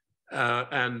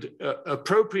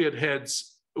 Appropriate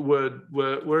heads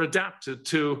were adapted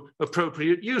to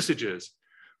appropriate usages.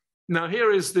 Now,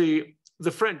 here is the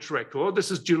French record.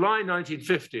 This is July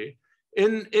 1950.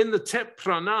 In the Tep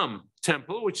Pranam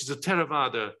temple, which is a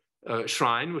Theravada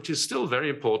shrine, which is still very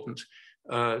important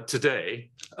today,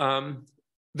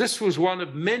 this was one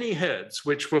of many heads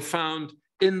which were found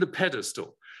in the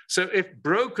pedestal. So if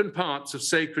broken parts of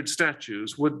sacred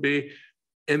statues would be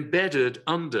embedded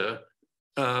under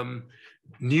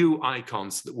new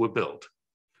icons that were built,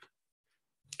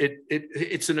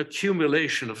 it's an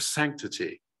accumulation of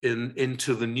sanctity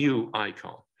into the new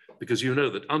icon, because you know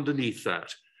that underneath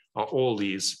that are all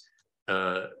these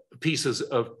pieces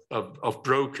of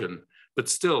broken but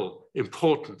still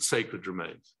important sacred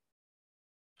remains.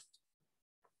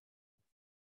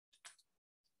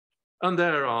 And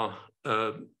there are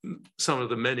some of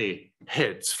the many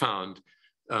heads found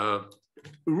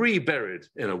reburied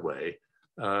in a way,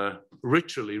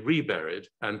 ritually reburied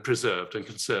and preserved and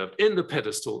conserved in the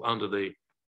pedestal under the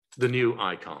new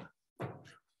icon.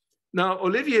 Now,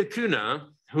 Olivier Cunin,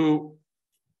 who,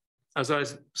 as I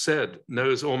said,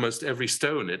 knows almost every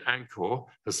stone at Angkor,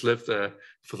 has lived there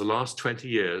for the last 20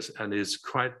 years and is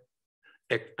quite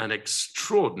an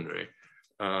extraordinary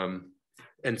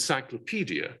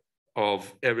encyclopedia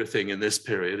of everything in this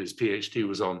period. His PhD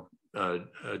was on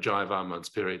Jayavarman's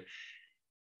period.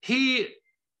 He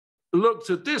looked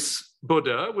at this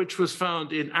Buddha, which was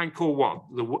found in Angkor Wat,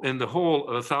 in the Hall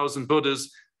of 1,000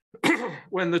 Buddhas.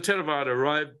 When the Theravada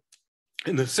arrived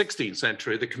in the 16th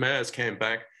century, the Khmers came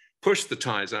back, pushed the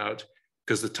Thais out,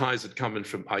 because the Thais had come in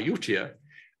from Ayutthaya,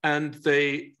 and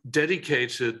they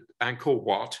dedicated Angkor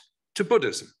Wat to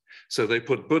Buddhism. So they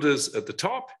put Buddhas at the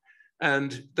top,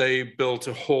 and they built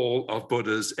a hall of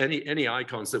Buddhas. Any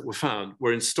icons that were found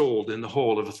were installed in the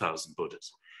hall of 1,000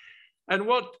 Buddhas. And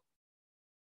what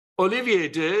Olivier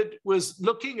did was,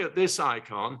 looking at this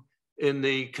icon in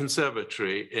the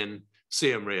conservatory in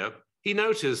Siem Reap, he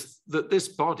noticed that this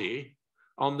body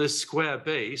on this square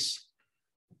base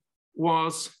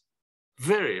was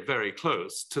very, very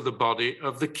close to the body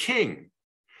of the king,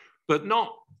 but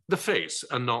not the face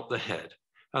and not the head.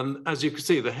 And as you can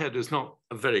see, the head is not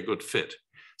a very good fit.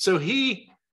 So he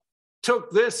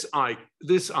took this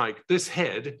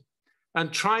head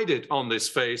and tried it on this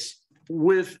face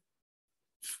with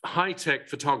high-tech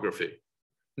photography,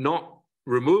 not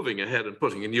removing a head and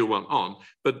putting a new one on,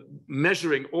 but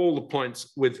measuring all the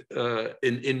points with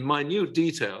in minute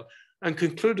detail, and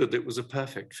concluded it was a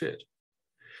perfect fit.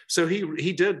 So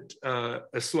he did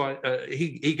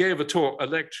he gave a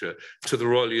lecture to the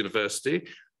Royal University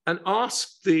and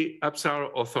asked the Apsara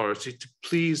authority to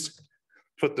please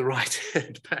put the right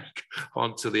head back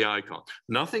onto the icon.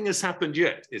 Nothing has happened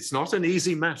yet. It's not an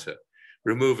easy matter,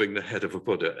 removing the head of a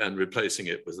Buddha and replacing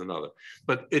it with another.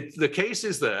 But the case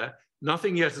is there.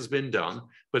 Nothing yet has been done,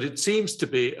 but it seems to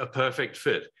be a perfect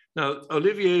fit. Now,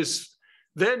 Olivier's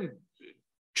then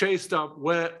chased up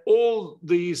where all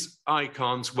these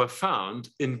icons were found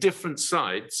in different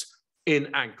sites in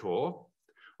Angkor.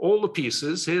 All the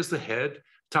pieces, here's the head,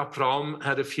 Taprom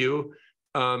had a few.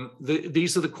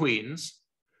 These are the queens,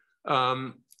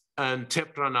 and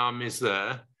Tep Pranam is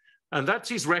there. And that's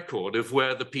his record of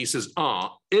where the pieces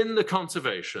are in the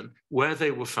conservation, where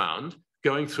they were found,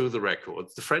 going through the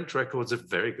records. The French records are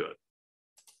very good.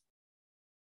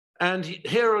 And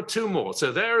here are two more.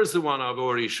 So there is the one I've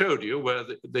already showed you, where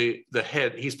the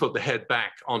head, he's put the head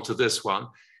back onto this one.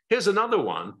 Here's another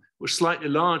one, which is slightly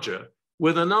larger,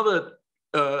 with another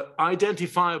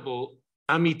identifiable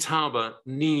Amitābha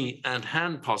knee and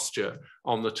hand posture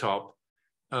on the top.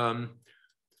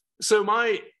 So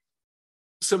my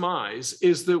surmise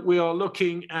is that we are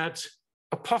looking at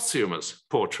a posthumous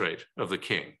portrait of the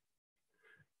king.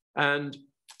 And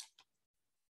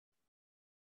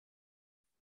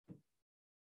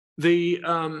the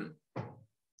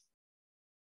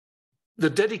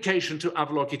dedication to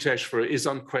Avalokiteshvara is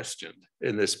unquestioned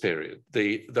in this period.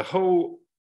 The whole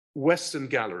Western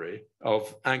gallery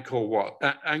of Angkor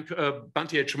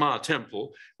Banteay Chama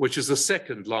Temple, which is the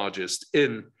second largest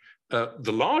in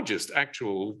the largest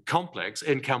actual complex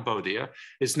in Cambodia,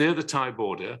 is near the Thai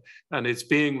border, and it's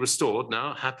being restored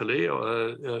now, happily.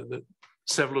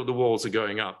 Several of the walls are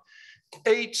going up.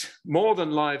 8 more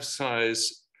than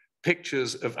life-size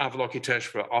pictures of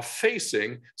Avalokiteshvara are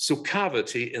facing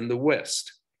Sukhavati in the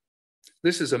west.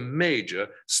 This is a major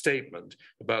statement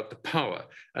about the power.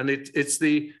 And it's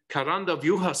the Karanda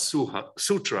Vyuha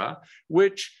Sutra,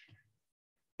 which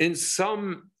in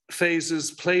some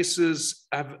phases places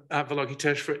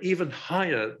Avalokiteshvara even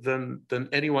higher than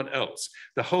anyone else.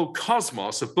 The whole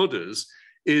cosmos of Buddhas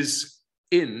is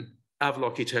in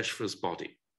Avalokiteshvara's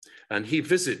body. And he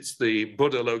visits the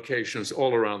Buddha locations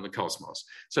all around the cosmos.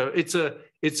 So it's a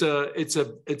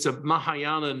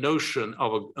Mahayana notion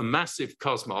of a massive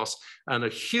cosmos and a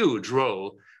huge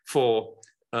role for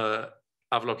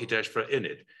Avalokiteshvara in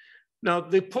it. Now,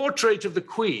 the portrait of the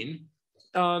queen,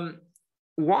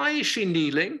 why is she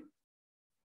kneeling?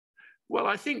 Well,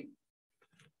 I think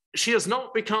she has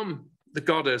not become the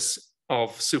goddess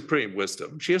of supreme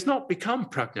wisdom. She has not become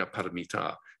Prajna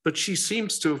Paramita, but she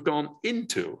seems to have gone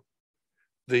into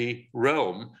the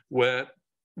realm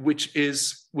which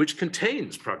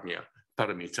contains Prajna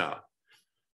Paramita.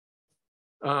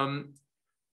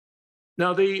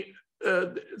 Now the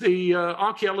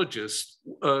archaeologists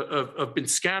have been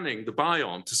scanning the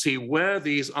Bayon to see where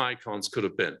these icons could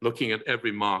have been, looking at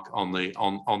every mark on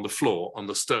the floor, on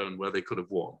the stone where they could have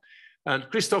worn. And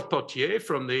Christophe Potier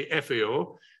from the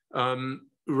FAO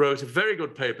wrote a very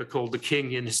good paper called The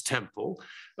King in His Temple,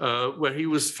 where he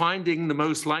was finding the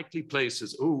most likely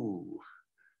places. Ooh,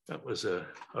 that was a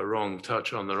wrong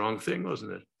touch on the wrong thing,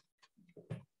 wasn't it?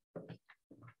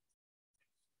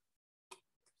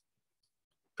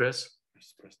 Press?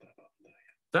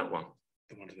 That one?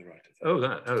 The one to the right. Oh,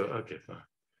 that. Oh, okay, fine.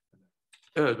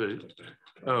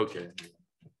 Okay.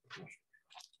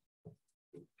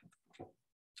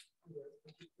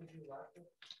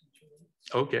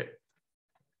 Okay.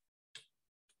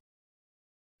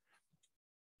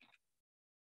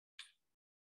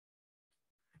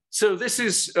 So this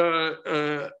is,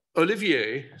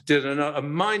 Olivier did a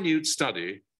minute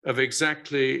study of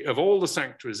all the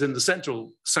sanctuaries in the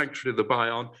central sanctuary of the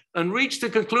Bayon, and reached the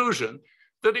conclusion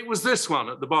that it was this one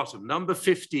at the bottom, number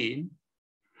 15,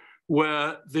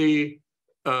 where the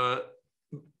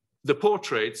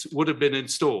portraits would have been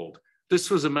installed.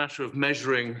 This was a matter of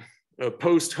measuring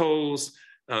post holes,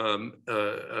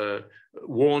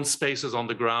 worn spaces on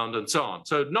the ground, and so on.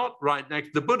 So not right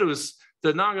next,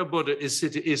 the Naga Buddha is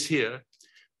here.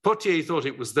 Potier thought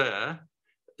it was there,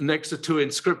 next to 2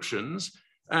 inscriptions.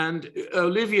 And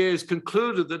Olivier has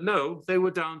concluded that no, they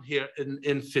were down here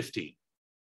in 15.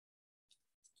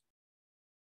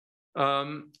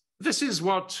 This is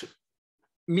what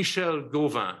Michel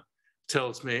Gauvin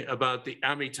tells me about the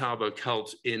Amitābha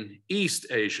cult in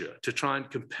East Asia, to try and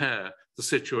compare the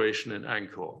situation in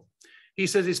Angkor. He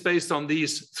says it's based on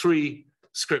these 3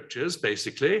 scriptures,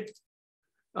 basically.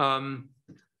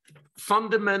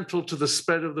 Fundamental to the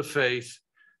spread of the faith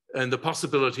and the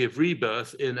possibility of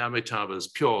rebirth in Amitābha's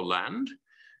Pure Land,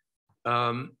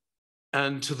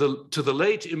 and to the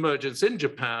late emergence in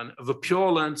Japan of a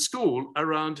Pure Land school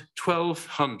around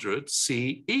 1200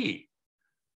 CE.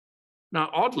 Now,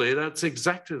 oddly, that's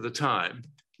exactly the time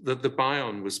that the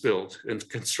Bayon was built and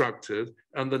constructed,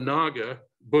 and the Naga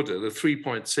Buddha, the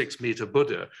 3.6 meter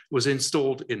Buddha, was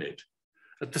installed in it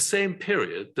at the same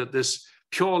period that this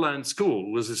Pure Land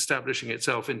school was establishing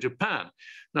itself in Japan.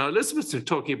 Now, Elizabeth's been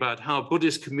talking about how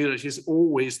Buddhist communities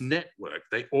always network.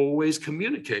 They always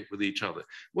communicate with each other.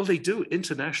 Well, they do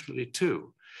internationally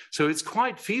too. So it's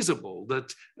quite feasible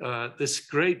that this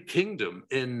great kingdom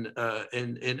in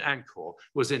Angkor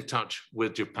was in touch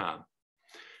with Japan.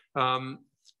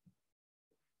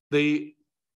 The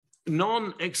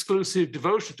non-exclusive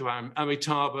devotion to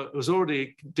Amitābha was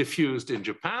already diffused in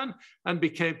Japan and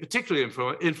became particularly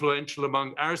influential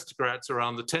among aristocrats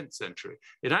around the 10th century.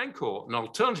 In Angkor, an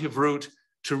alternative route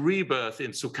to rebirth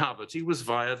in Sukhavati was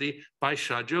via the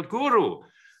Vaishajya Guru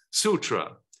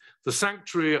Sutra. The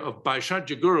sanctuary of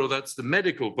Vaishajya Guru, that's the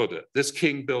medical Buddha. This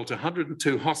king built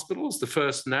 102 hospitals, the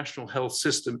first national health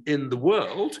system in the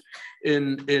world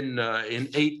in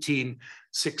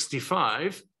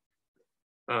 1865.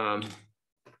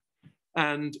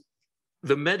 And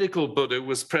the medical Buddha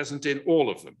was present in all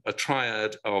of them, a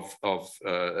triad of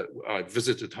I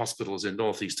visited hospitals in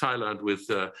Northeast Thailand with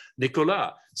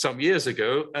Nicolas some years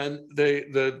ago, and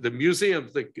the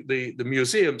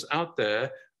museums out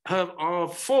there are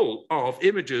full of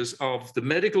images of the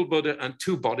medical Buddha and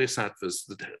two bodhisattvas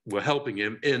that were helping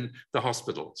him in the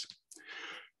hospitals.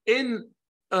 In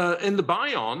the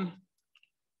Bagan,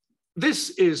 this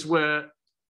is where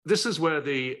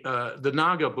the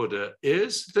Naga Buddha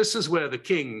is. This is where the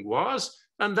king was.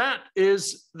 And that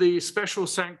is the special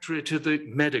sanctuary to the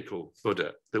medical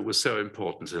Buddha that was so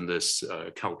important in this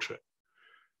culture.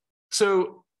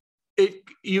 So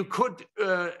you could,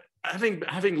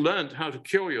 having learned how to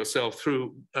cure yourself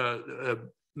through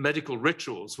medical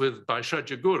rituals with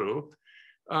Vaishajya Guru,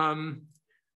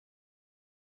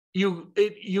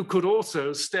 you could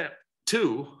also step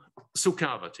to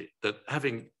Sukhavati, that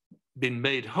having been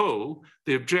made whole,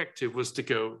 the objective was to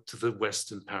go to the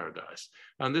Western paradise.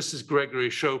 And this is Gregory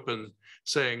Chopin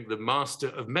saying the master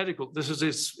of medical, this is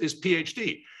his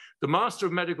PhD. The master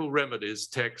of medical remedies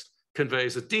text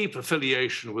conveys a deep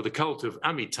affiliation with the cult of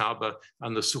Amitābha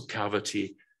and the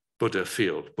Sukhavati Buddha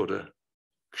field, Buddha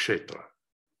Kshetra.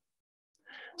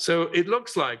 So it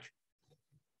looks like,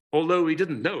 although we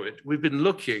didn't know it, we've been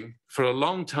looking for a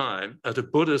long time at a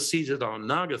Buddha seated on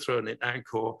Naga throne in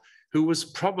Angkor, who was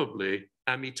probably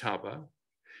Amitābha,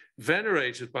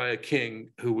 venerated by a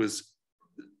king who was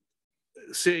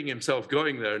seeing himself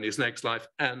going there in his next life,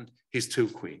 and his two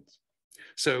queens.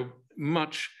 So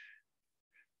much,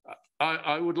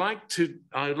 I would like to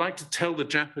tell the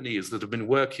Japanese that have been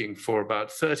working for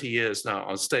about 30 years now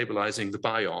on stabilizing the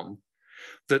Bagan,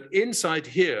 that inside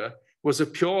here was a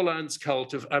Pure Lands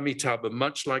cult of Amitābha,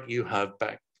 much like you have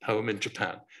back home in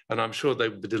Japan. And I'm sure they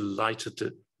would be delighted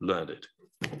to learn it.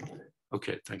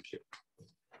 Okay, thank you.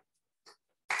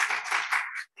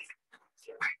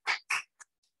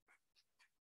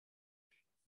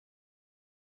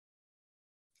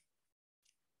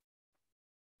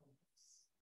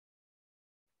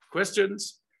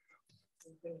 Questions?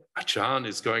 Achan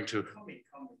is going to.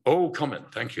 Oh, comment.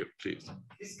 Thank you, please.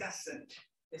 Discussion.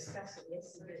 Yes.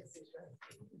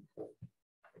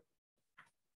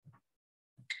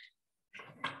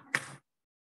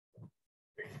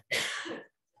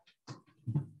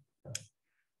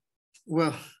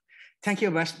 Well, thank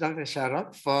you much, Dr.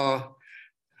 Sharrock, for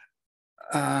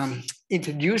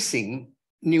introducing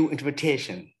new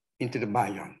interpretation into the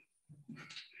Bagan.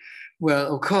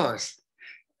 Well, of course,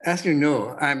 as you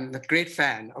know, I'm a great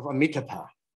fan of Amitābha,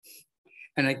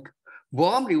 and I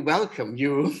warmly welcome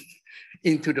you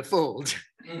into the fold.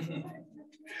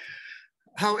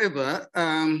 However,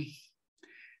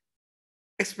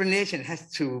 explanation has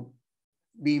to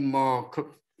be more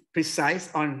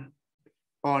precise on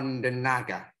the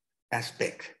Naga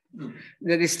aspect.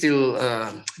 That is still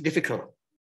difficult.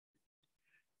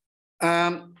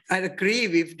 I agree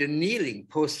with the kneeling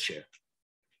posture.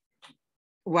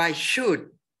 Why should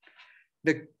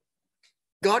the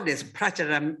goddess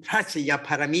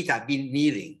Prachyaparamita be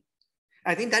kneeling?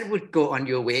 I think that would go on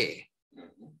your way.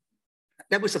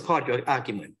 That would support your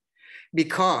argument,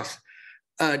 because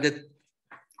the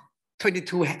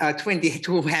 22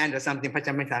 hand or something,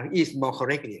 Prachyaparamita is more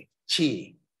correctly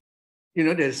she. You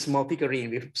know, the small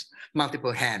figurine with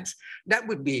multiple hands. That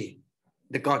would be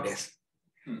the goddess.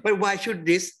 But why should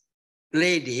this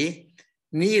lady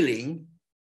kneeling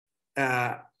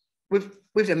with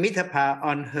Amitābha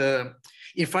on her,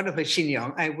 in front of her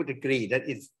chinyong? I would agree that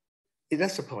it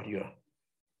does support you.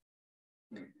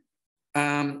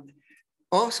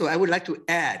 Also, I would like to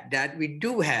add that we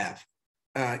do have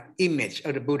image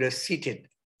of the Buddha seated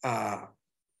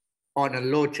on a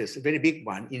lotus, a very big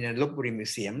one, in a Lopburi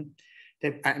museum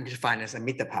that I define as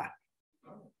Amitābha.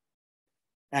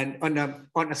 And on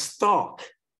a stalk,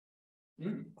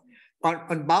 on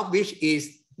above which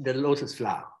is the lotus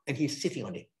flower, and he's sitting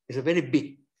on it. It's a very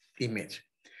big image.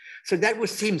 So that would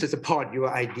seem to support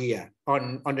your idea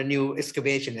on the new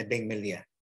excavation at Beng Melia.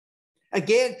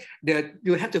 Again,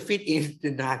 you have to fit in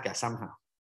the Naga somehow.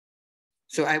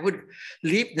 So I would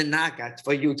leave the Naga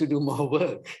for you to do more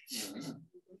work.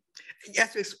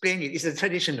 Just to explain it, it's a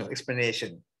traditional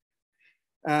explanation.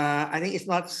 I think it's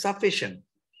not sufficient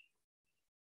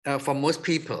for most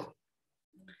people.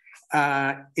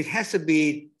 It has to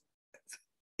be,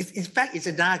 in fact, it's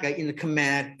a Naga in the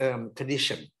Khmer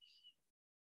tradition.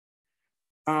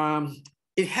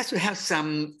 It has to have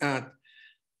some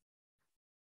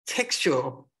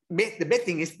texture.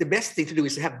 The best thing to do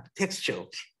is to have textual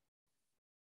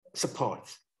support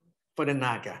for the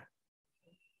Naga.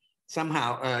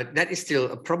 Somehow that is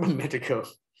still problematical.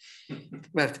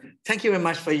 But thank you very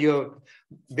much for your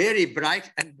very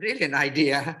bright and brilliant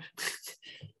idea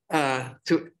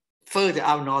to further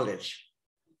our knowledge.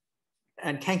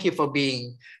 And thank you for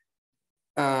being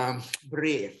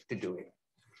brave to do it,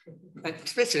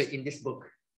 especially in this book.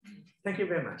 Thank you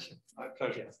very much. My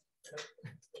pleasure.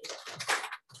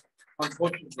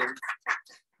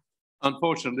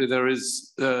 Unfortunately, there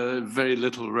is very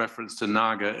little reference to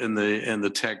Naga in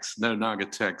the text. No Naga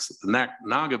text.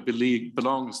 Naga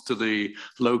belongs to the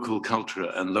local culture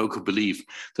and local belief.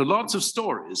 There are lots of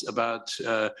stories about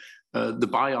the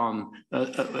Bayon.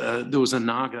 There was a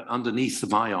Naga underneath the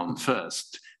Bayon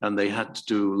first, and they had to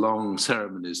do long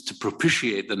ceremonies to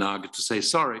propitiate the Naga to say,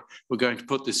 "Sorry, we're going to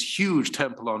put this huge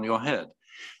temple on your head."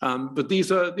 But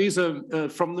these are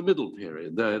from the middle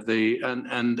period.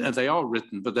 And they are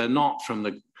written, but they're not from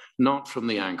the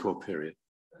Angkor period.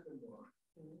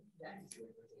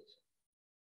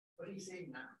 What are you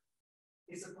saying now?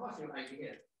 It's a positive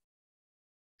idea.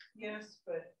 Yes,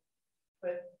 but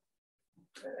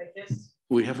I guess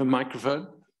we have a microphone.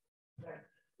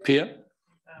 Pia?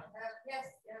 Yes.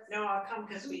 No, I'll come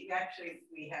because we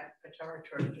have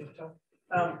Pattaratorn to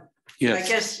talk. Yes. I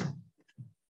guess.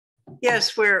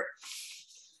 Yes, where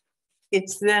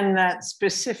it's then that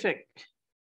specific,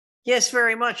 yes,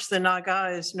 very much the Naga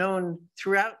is known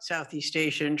throughout Southeast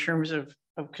Asia in terms of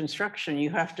construction. You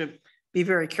have to be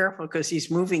very careful because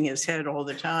he's moving his head all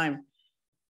the time.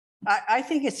 I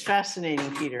think it's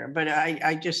fascinating, Peter, but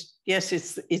I just, yes,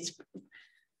 it's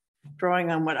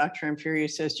drawing on what Acharya Piriya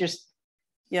says, just,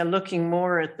 yeah, looking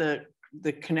more at the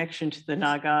connection to the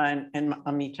Naga and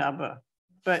Amitābha,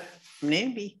 but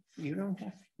maybe you don't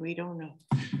have. We don't know.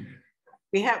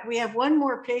 We have one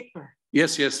more paper.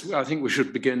 Yes. I think we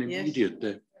should begin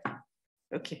immediately. Yes.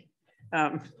 Okay.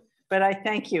 But I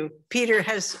thank you. Peter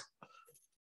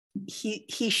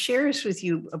he shares with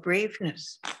you a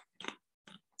braveness.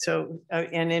 So,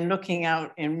 and in looking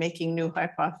out and making new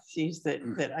hypotheses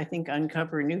that I think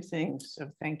uncover new things.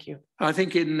 So thank you. I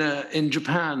think in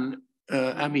Japan,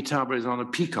 Amitābha is on a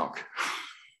peacock.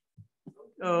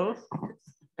 Oh.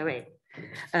 All right.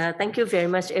 Thank you very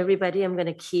much, everybody. I'm going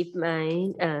to keep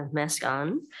my mask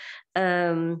on.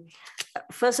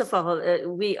 First of all,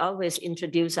 we always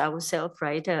introduce ourselves,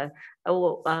 right?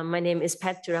 My name is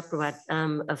Pattaratorn.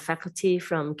 I'm a faculty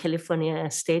from California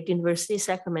State University,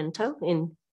 Sacramento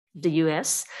in the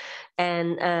US.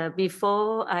 And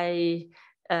before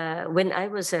when I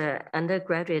was an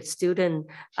undergraduate student,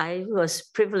 I was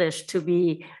privileged to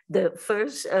be the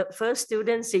first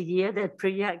students a year that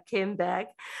Piriya came back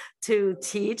to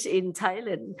teach in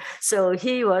Thailand. So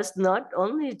he was not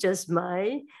only just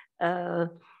my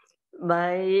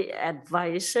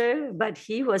advisor, but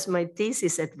he was my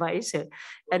thesis advisor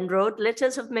and wrote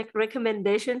letters of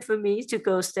recommendation for me to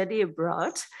go study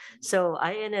abroad. So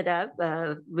I ended up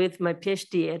with my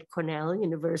PhD at Cornell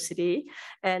University.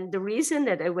 And the reason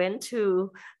that I went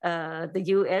to the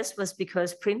US was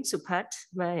because Prince Suthat,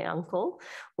 my uncle,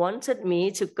 wanted me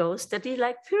to go study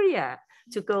like Piriya,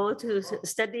 to go to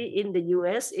study in the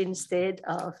US instead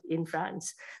of in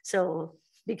France. So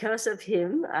because of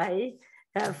him, I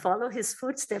follow his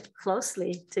footsteps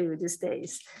closely to these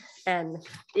days. And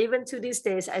even to these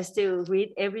days, I still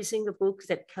read every single book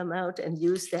that come out and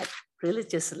use that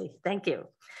religiously. Thank you.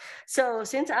 So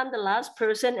since I'm the last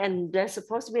person and there's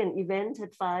supposed to be an event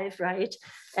at 5, right?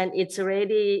 And it's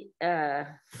already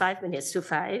 5 minutes to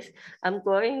 5, I'm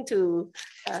going to,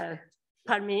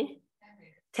 pardon me?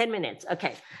 10 minutes,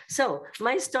 okay. So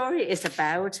my story is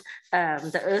about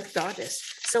the Earth Goddess.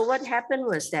 So what happened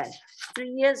was that 3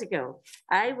 years ago,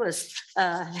 I was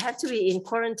had to be in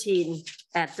quarantine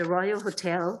at the Royal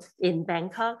Hotel in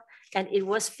Bangkok, and it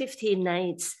was 15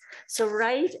 nights. So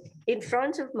right in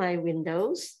front of my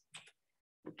windows,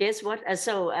 guess what?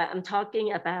 So I'm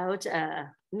talking about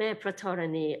Phra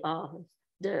Thorani, or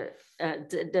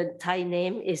the Thai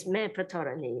name is Phra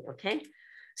Thorani, okay?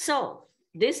 So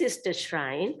this is the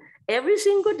shrine. Every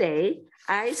single day,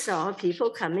 I saw people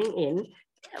coming in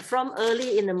from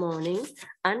early in the morning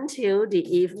until the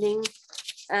evening,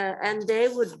 and they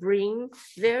would bring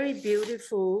very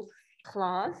beautiful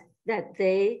cloth that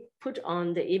they put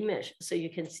on the image. So you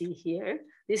can see here,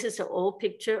 this is an old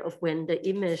picture of when the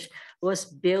image was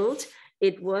built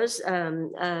it was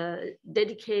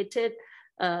dedicated,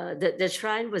 the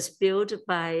shrine was built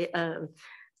by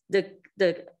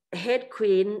the head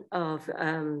queen of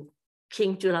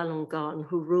King Chulalongkorn,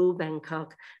 who ruled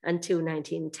Bangkok until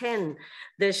 1910.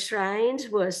 The shrine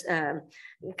was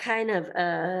kind of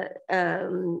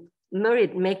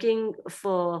merit making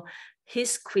for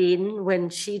his queen when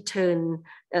she turned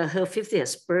her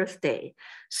 50th birthday.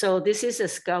 So this is a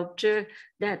sculpture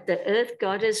that the earth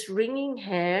goddess wringing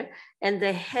hair, and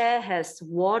the hair has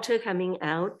water coming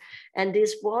out. And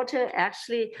this water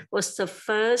actually was the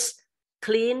first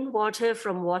clean water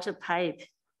from water pipe.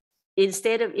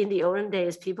 Instead of in the olden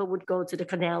days, people would go to the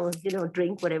canal, you know,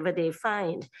 drink whatever they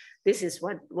find. This is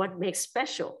what makes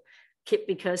special,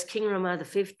 because King Rama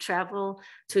V traveled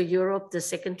to Europe, the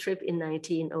second trip in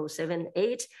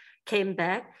 1907-8, came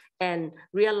back and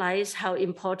realized how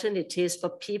important it is for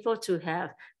people to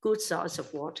have good source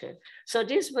of water. So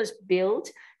this was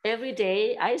built. Every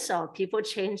day I saw people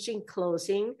changing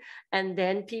clothing, and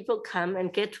then people come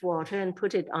and get water and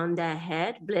put it on their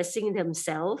head, blessing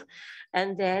themselves.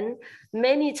 And then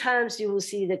many times you will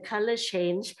see the color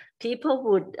change. People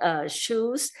would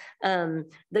choose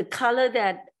the color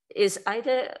that is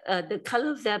either the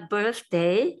color of their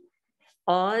birthday,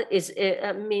 or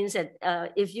it means that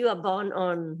if you are born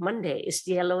on Monday, it's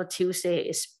yellow, Tuesday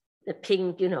is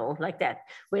pink, you know, like that.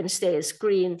 Wednesday is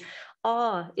green,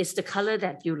 or it's the color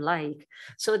that you like.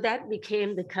 So that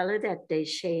became the color that they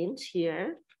changed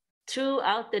here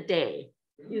throughout the day.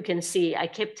 You can see I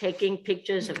kept taking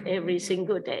pictures of every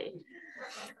single day.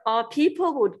 Or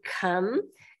people would come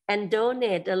and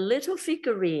donate the little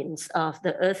figurines of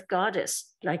the earth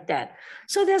goddess like that.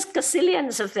 So there's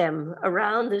gazillions of them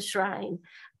around the shrine.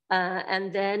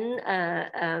 And then,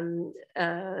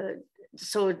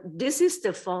 so this is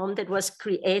the form that was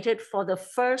created for the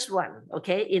first one,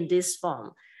 okay, in this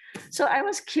form. So I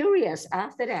was curious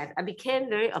after that. I became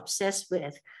very obsessed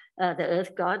with the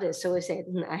earth goddess. So I said,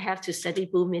 I have to study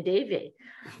Bhumi Devi.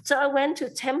 So I went to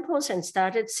temples and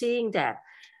started seeing that.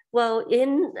 Well,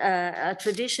 in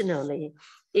traditionally,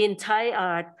 in Thai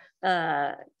art,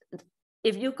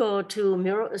 if you go to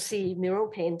mural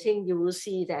painting, you will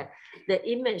see that the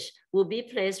image will be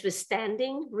placed with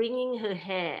standing, wringing her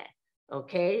hair,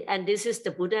 okay? And this is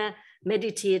the Buddha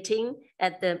meditating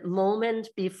at the moment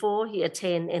before he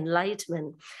attained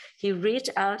enlightenment. He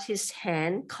reached out his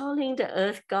hand, calling the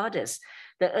earth goddess.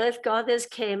 The earth goddess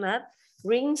came up,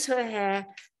 wrings her hair,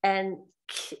 and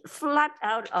flood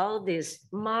out all this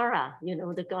Mara, you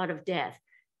know, the god of death.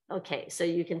 Okay, so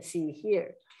you can see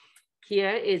here.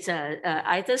 Here is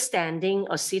either standing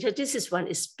or seated. This is one,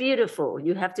 it's beautiful.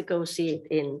 You have to go see it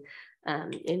in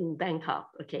Bangkok,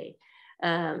 okay.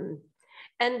 And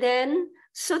then,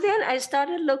 so then I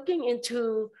started looking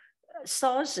into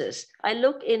sources. I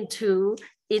looked into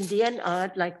Indian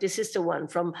art, like this is the one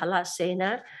from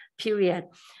Palasena period.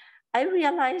 I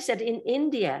realized that in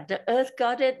India, the earth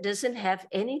goddess doesn't have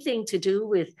anything to do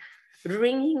with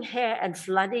wringing hair and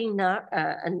flooding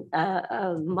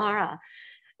Mara,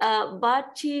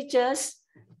 but she just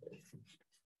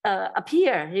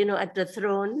appeared, you know, at the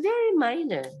throne, very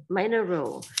minor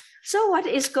role. So what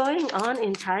is going on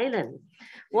in Thailand?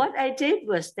 What I did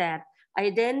was that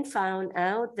I then found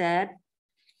out that,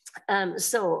 I'm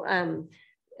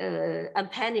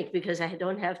panicked because I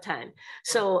don't have time.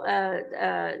 So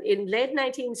in late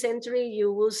 19th century,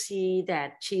 you will see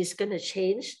that she's gonna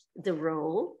change the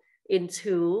role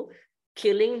into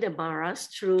killing the Mara's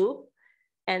troop.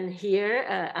 And here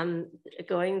I'm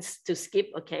going to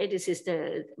skip, okay, this is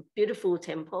the beautiful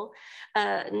temple.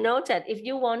 Note that if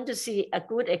you want to see a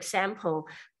good example,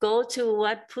 go to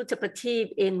what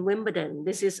Puttapati in Wimbledon.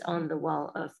 This is on the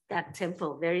wall of that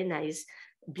temple, very nice.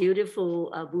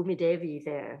 Beautiful Bhumi Devi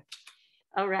there.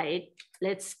 All right,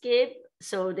 let's skip.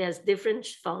 So there's different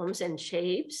forms and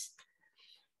shapes.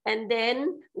 And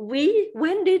then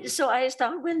when did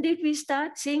we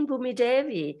start seeing Bhumi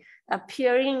Devi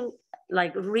appearing,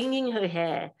 like wringing her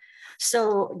hair?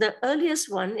 So the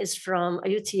earliest one is from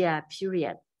Ayutthaya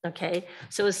period, okay?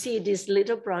 So see this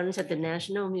little bronze at the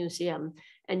National Museum,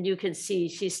 and you can see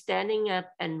she's standing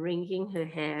up and wringing her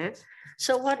hair.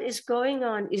 So what is going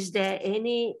on? Is there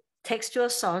any textual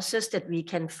sources that we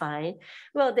can find?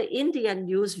 Well, the Indian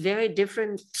use very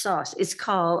different source. It's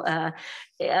called,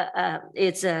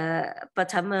 it's a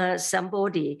Patama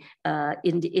Sambodhi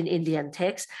in Indian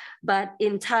text, but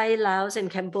in Thai, Laos, and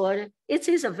Cambodia, it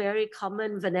is a very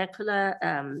common vernacular,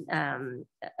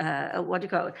 what do you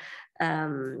call it?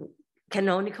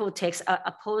 Canonical text,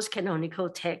 a post-canonical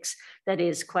text that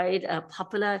is quite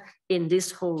popular in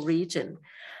this whole region.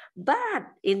 But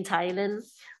in Thailand,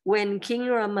 when King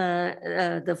Rama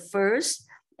the first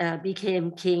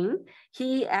became king,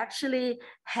 he actually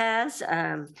has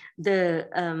the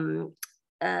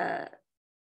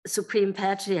Supreme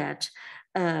Patriarch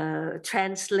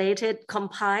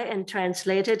compiled and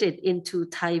translated it into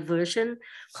Thai version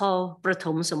called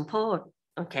Prathom Sampot.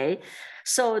 Okay,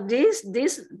 so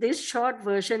this short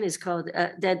version is called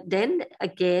that. Then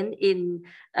again, in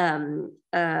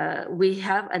we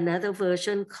have another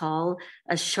version called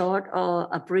a short or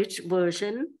abridged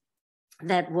version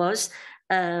that was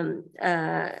done,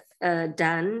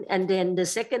 and then the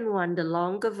second one, the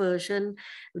longer version,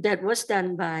 that was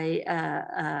done by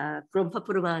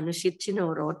Grompapuramanushit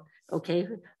Chinorod, okay,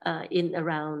 in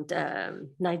around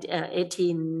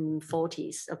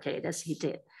 1840s. Okay, that's he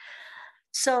did.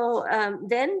 So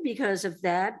then, because of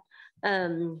that,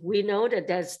 we know that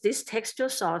there's these textual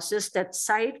sources that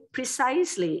cite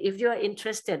precisely, if you are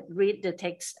interested, read the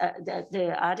text,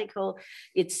 the article,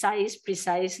 it cites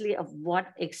precisely of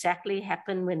what exactly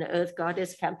happened when the earth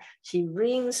goddess came. She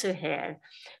wrings her hair.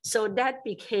 So that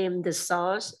became the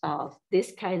source of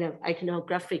this kind of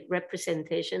iconographic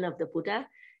representation of the Buddha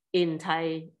in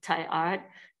Thai art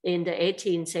in the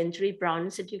 18th century,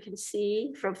 bronze that you can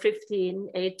see from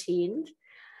 1518.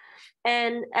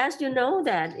 And as you know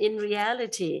that in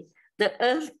reality, the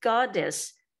earth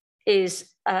goddess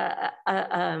is a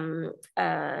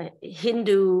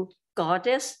Hindu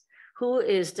goddess who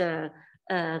is the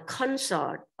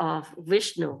consort of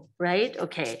Vishnu, right?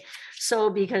 Okay, so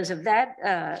because of that,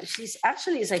 she's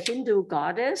actually is a Hindu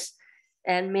goddess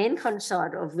and main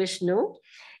consort of Vishnu.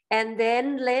 And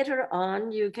then later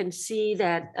on, you can see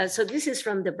that, so this is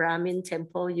from the Brahmin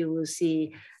temple, you will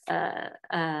see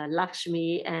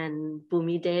Lakshmi and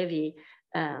Bhumi Devi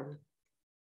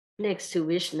next to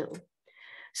Vishnu.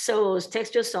 So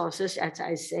textual sources, as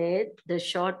I said, the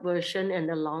short version and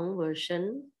the long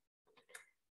version.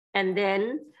 And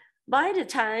then by the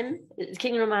time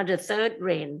King Rama III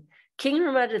reigned, King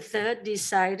Rama III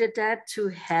decided that to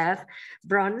have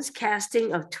bronze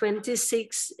casting of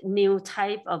 26 new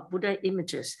type of Buddha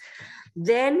images.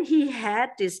 Then he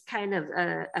had this kind of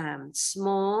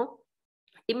small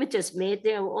images made.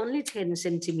 They were only 10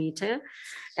 centimeter.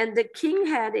 And the king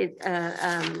had it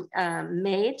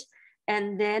made.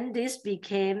 And then this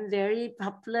became very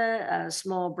popular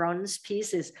small bronze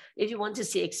pieces. If you want to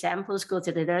see examples, go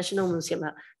to the National Museum.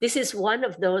 This is one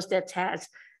of those that has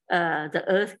the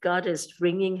earth goddess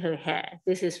wringing her hair.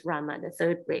 This is Rama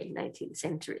III reign, 19th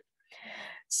century.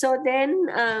 So then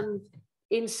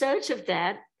in search of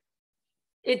that,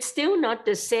 it's still not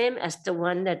the same as the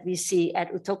one that we see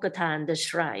at Uttokatan, the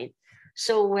shrine.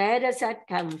 So where does that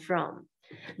come from?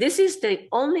 This is the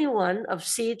only one of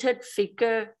seated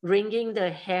figure wringing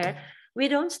the hair. We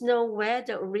don't know where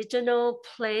the original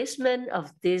placement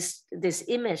of this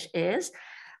image is,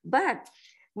 but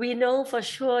we know for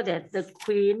sure that the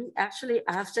queen, actually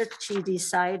after she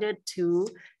decided to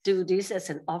do this as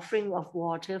an offering of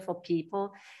water for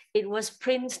people, it was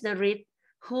Prince Narit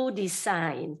who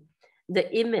designed the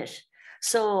image.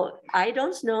 So I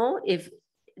don't know if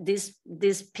this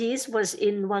piece was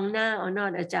in Wang Na or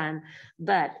not, Ajahn,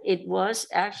 but it was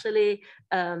actually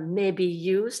maybe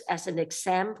used as an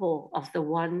example of the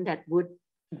one that would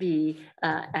be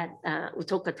at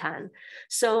Uttokatan.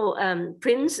 So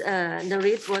Prince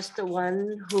Narit was the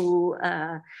one who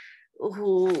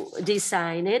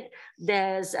designed it.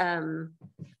 There's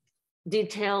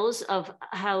details of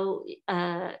how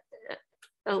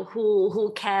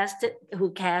who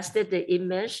casted the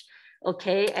image,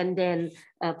 okay, and then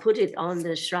put it on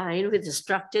the shrine with the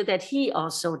structure that he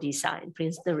also designed,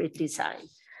 Prince Narit designed.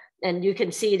 And you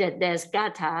can see that there's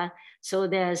gatha, so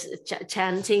there's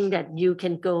chanting that you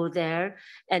can go there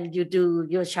and you do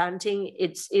your chanting.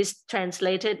 It's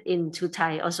translated into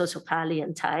Thai, also to Pali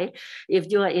and Thai.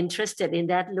 If you are interested in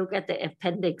that, look at the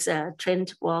appendix.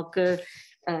 Trent Walker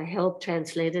helped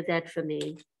translated that for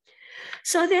me.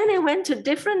 So then I went to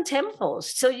different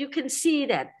temples. So you can see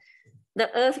that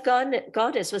the earth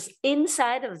goddess was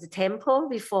inside of the temple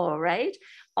before, right?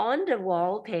 On the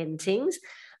wall paintings.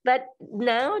 But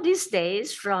now these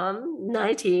days, from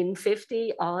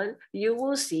 1950 on, you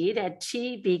will see that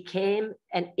she became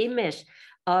an image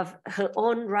of her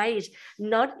own right,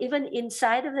 not even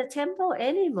inside of the temple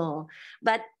anymore,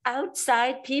 but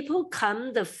outside. People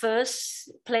come, the first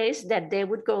place that they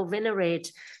would go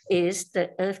venerate is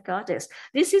the earth goddess.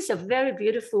 This is a very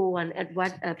beautiful one at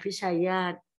Wat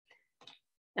Prishayat,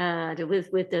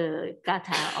 with the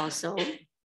gatha also.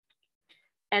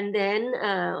 And then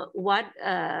what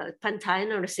Pantai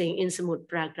Narasingh in Samut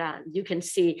Prakan, you can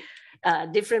see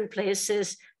different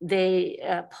places, they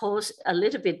pose a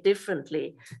little bit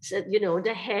differently. So, you know,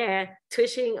 the hair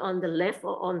twitching on the left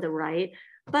or on the right,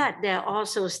 but there are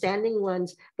also standing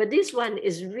ones. But this one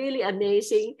is really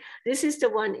amazing. This is the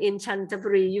one in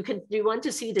Chanthaburi. You want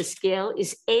to see the scale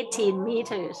is 18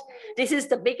 meters. This is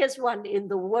the biggest one in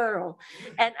the world.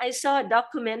 And I saw a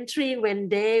documentary when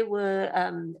they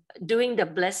were doing the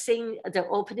blessing, the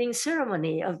opening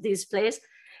ceremony of this place.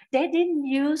 They didn't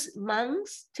use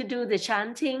monks to do the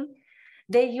chanting.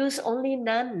 They used only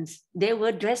nuns. They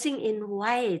were dressing in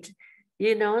white,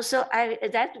 you know, so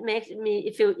that makes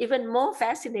me feel even more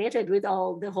fascinated with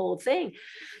the whole thing.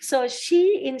 So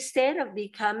she, instead of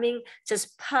becoming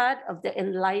just part of the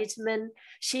enlightenment,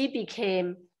 she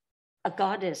became a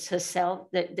goddess herself,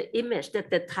 the image that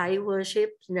the Thai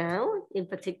worship now in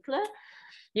particular.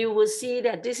 You will see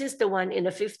that this is the one in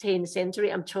the 15th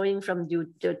century. I'm showing from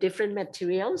you the different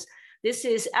materials. This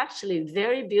is actually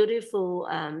very beautiful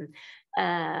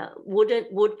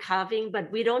wood carving,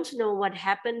 but we don't know what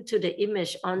happened to the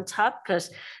image on top,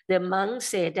 because the monks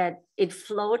say that it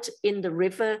floats in the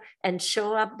river and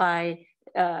show up by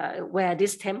where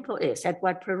this temple is at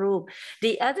Wat Phra.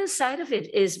 The other side of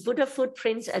it is Buddha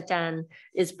footprints, Ajahn.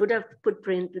 It's Buddha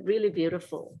footprint, really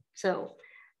beautiful. So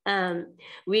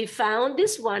we found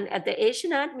this one at the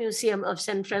Asian Art Museum of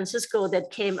San Francisco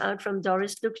that came out from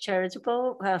Doris Duke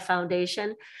Charitable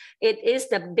Foundation. It is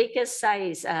the biggest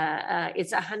size.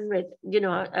 It's 100, you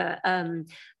know,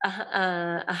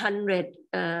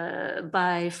 100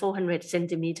 by 400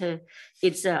 centimeter.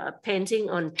 It's a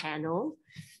painting on panel.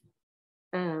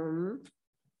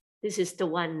 This is the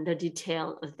one, the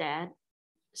detail of that.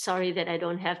 Sorry that I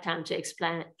don't have time to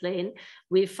explain.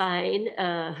 We find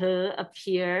her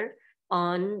appear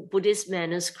on Buddhist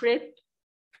manuscript.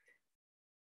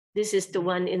 This is the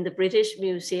one in the British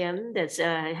Museum that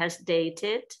has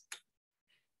dated.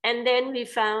 And then we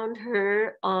found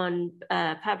her on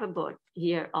Papabot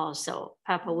here also,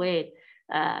 Papawet,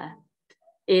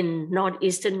 in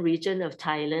northeastern region of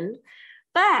Thailand.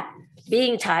 But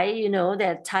being Thai, you know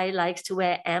that Thai likes to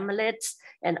wear amulets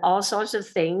and all sorts of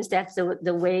things. That's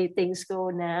the way things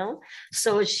go now.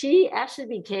 So she actually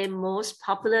became most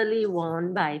popularly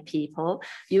worn by people.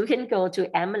 You can go to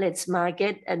Amulets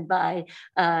Market and buy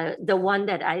the one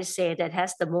that I say that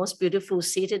has the most beautiful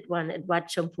seated one at Wat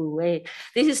Champu Way.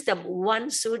 This is the one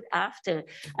suit after.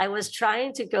 I was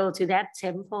trying to go to that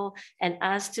temple and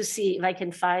ask to see if I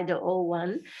can find the old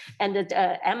one. And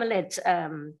the amulet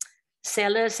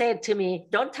seller said to me,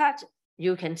 don't touch.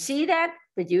 You can see that,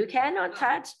 but you cannot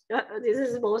touch. This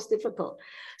is the most difficult.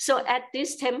 So at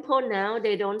this temple now,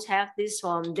 they don't have this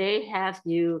form. They have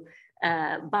you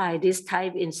buy this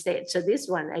type instead. So this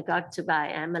one, I got to buy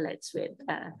amulets with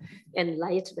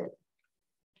enlightenment.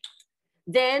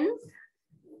 Then,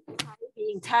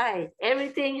 being Thai,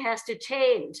 everything has to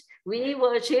change. We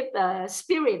worship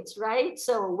spirits, right?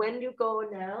 So when you go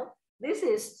now, this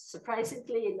is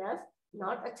surprisingly enough,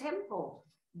 not a temple,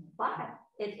 but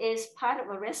it is part of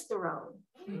a restaurant.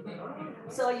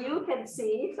 So you can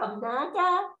see from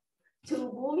Naga to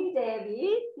Bhumi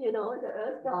Devi, you know, the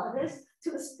earth goddess,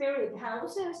 to spirit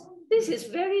houses. This is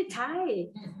very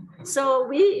Thai. So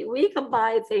we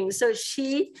combine things. So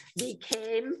she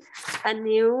became a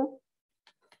new,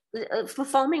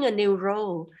 performing a new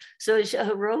role. So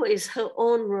her role is her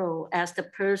own role as the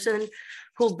person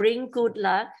who brings good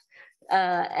luck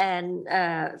and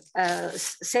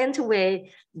sent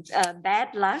away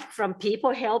bad luck from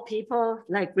people, help people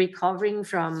like recovering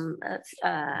from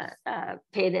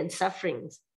pain and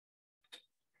sufferings.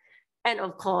 And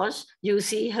of course, you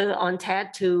see her on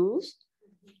tattoos.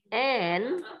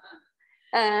 And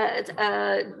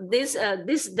the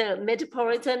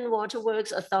Metropolitan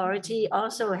Waterworks Authority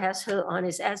also has her on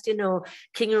it. As you know,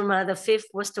 King Rama V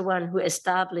was the one who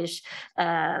established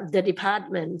the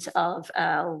Department of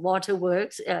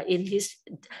Waterworks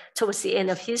towards the end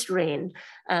of his reign.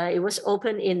 It was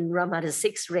opened in Rama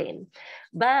VI's reign.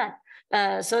 But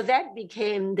so that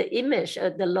became the image,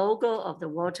 the logo of the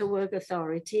Waterworks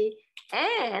Authority.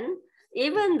 And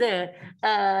even the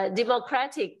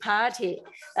Democratic Party,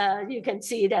 you can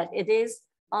see that it is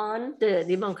on the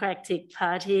Democratic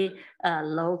Party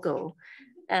logo.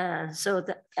 So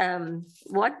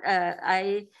what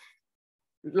I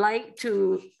like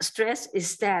to stress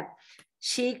is that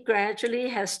she gradually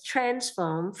has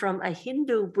transformed from a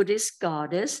Hindu Buddhist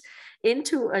goddess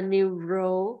into a new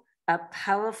role, a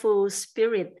powerful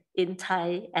spirit in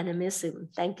Thai animism.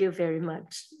 Thank you very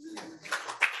much.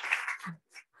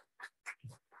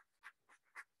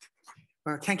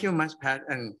 Well, thank you much, Pat.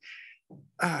 And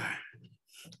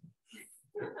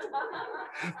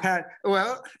Pat,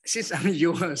 well, since I'm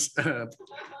yours, well,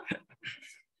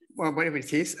 whatever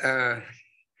it is,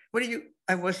 what do you?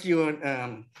 I was your.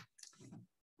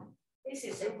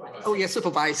 Oh yeah,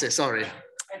 supervisor. Sorry,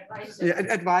 Advisor.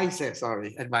 Yeah, advisor,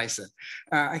 sorry, advisor.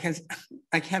 I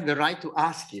have the right to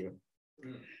ask you.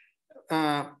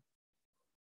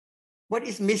 What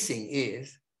is missing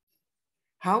is,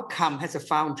 how come has a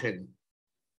fountain?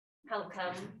 How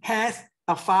come? Has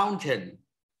a fountain.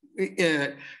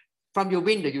 From your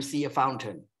window, you see a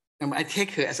fountain. And I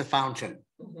take her as a fountain.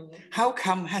 How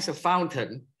come has a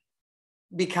fountain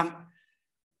become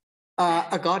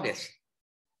a goddess?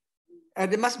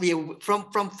 There must be,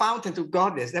 from fountain to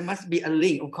goddess, there must be a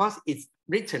link. Of course, it's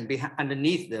written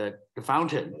underneath the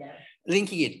fountain,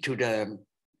 linking it to the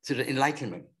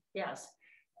enlightenment. Yes.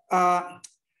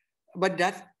 But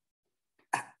that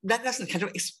doesn't kind of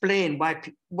explain why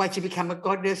she became a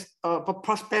goddess for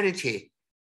prosperity.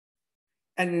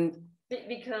 And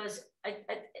because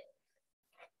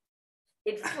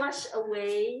it flushed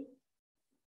away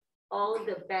all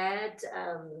the bad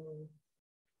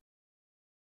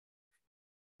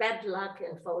luck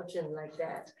and fortune like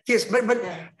that. Yes, but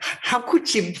how could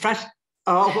she flush?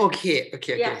 Oh, okay.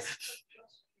 Yes.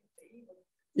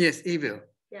 Yes, evil.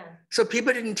 Yeah. So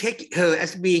people didn't take her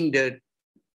as being the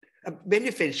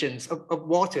beneficence of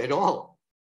water at all.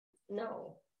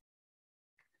 No.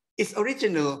 Its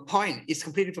original point is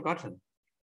completely forgotten.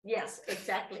 Yes,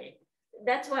 exactly.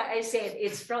 That's why I said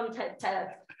it's from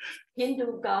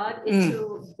Hindu god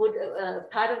into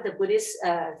part of the Buddhist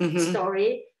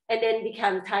story, and then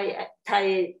become Thai,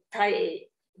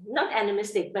 not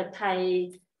animistic, but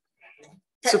Thai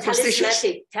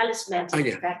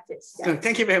talismanic practice. Yeah. Oh,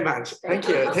 thank you very much. Thank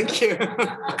you. Thank you.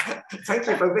 Thank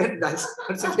you for very nice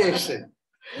consultation.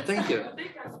 Thank you.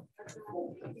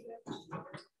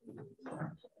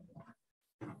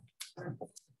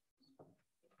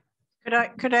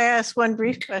 Could I ask one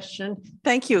brief question?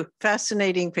 Thank you.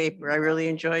 Fascinating paper. I really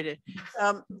enjoyed it.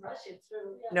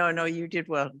 No, you did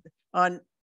well.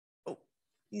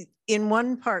 In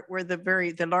one part where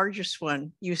the largest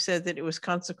one, you said that it was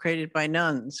consecrated by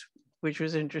nuns, which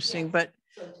was interesting. Yes.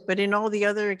 But in all the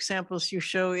other examples you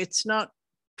show, it's not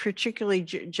particularly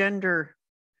gender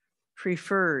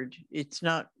preferred. It's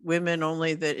not women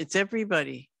only, that it's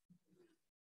everybody.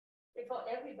 For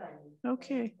everybody.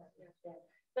 Okay.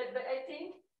 But I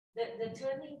think that the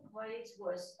turning point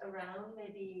was around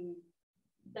maybe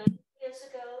 30 years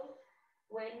ago,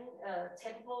 when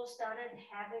temple started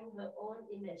having her own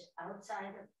image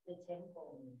outside of the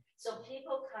temple. So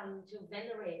people come to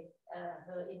venerate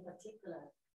her in particular.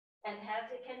 And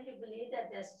can you believe that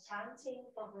there's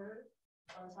chanting for her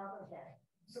on top of that?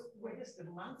 So where does the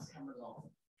monks come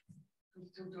along?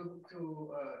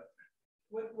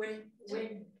 When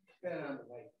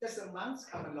does the monks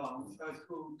come along to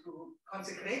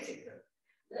consecrate her?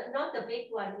 Not the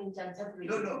big one in Jantaburi.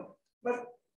 No.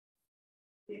 But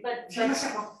she must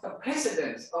have a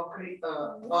precedence of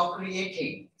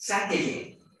creating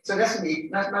sanctity. So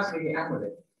that must be the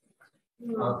amulet.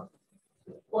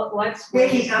 What's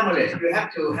making amulet? You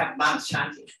have to have monks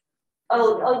chanting.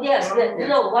 Oh yes.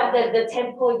 The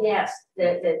temple, yes.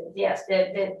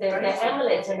 The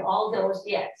amulets and all those,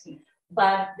 yes.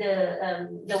 But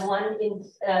the one in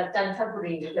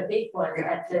Jantaburi, the big one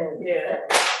at the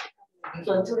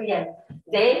Turian,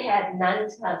 they had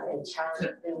nuns come and chant,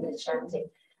 do the chanting.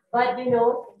 But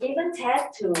even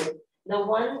tattoo, the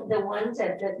ones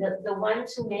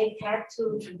who make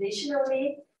tattoo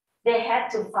traditionally, they had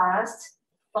to fast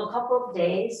for a couple of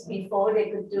days before they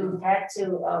could do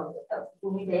tattoo of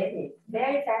Bhumi Devi.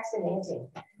 Very fascinating.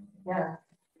 Yeah.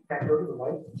 Can I go to the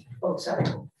right? Oh, sorry.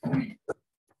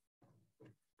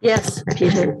 Yes,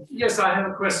 Peter. Yes, I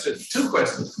have a question. Two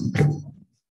questions.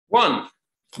 One.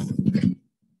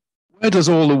 Where does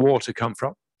all the water come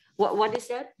from? What is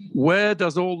that? Where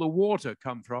does all the water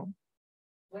come from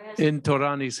in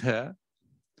Thorani's hair?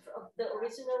 The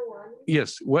original one?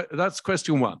 Yes, that's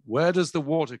question one. Where does the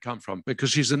water come from? Because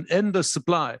she's an endless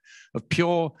supply of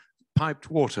pure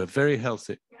piped water, very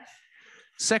healthy. Yes.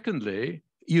 Secondly,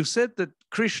 you said that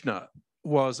Krishna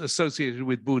was associated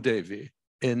with Bhudevi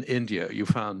in India. You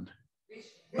found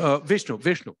Vishnu.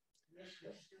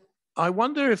 I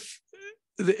wonder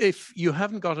if you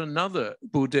haven't got another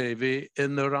Bhudevi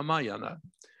in the Ramayana,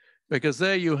 because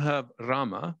there you have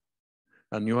Rama,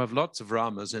 and you have lots of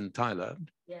Ramas in Thailand.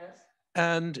 Yes.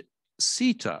 And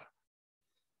Sita.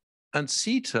 And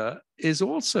Sita is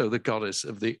also the goddess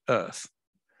of the earth.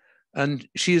 And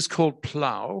she is called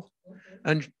Plow.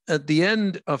 And at the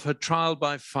end of her trial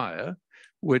by fire,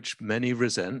 which many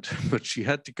resent, but she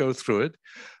had to go through it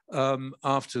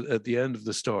at the end of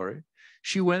the story,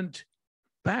 she went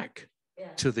back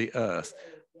to the earth.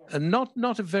 And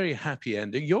not a very happy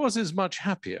ending. Yours is much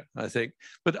happier, I think.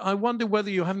 But I wonder whether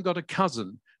you haven't got a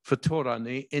cousin for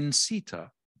Thorani in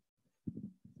Sita.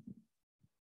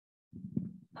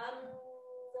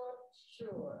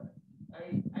 sure.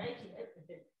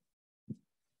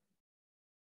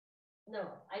 No,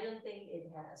 I don't think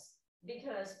it has,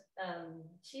 because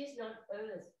she's not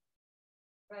Earth,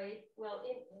 right? Well,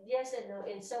 yes and no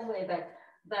in some way,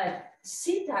 but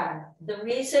Sita, the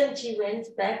reason she went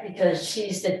back because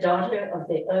she's the daughter of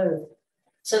the Earth.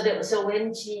 So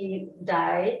when she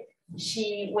died,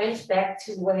 she went back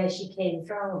to where she came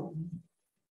from.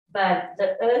 But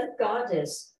the Earth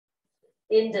goddess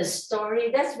in the story,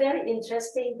 that's very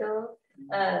interesting though.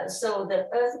 So the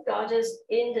Earth goddess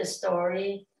in the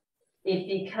story, it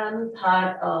become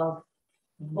part of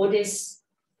Buddhist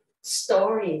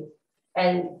story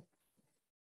and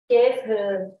gave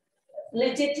her,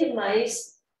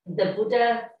 legitimized the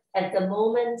Buddha at the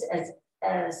moment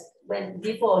as when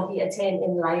before he attained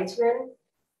enlightenment,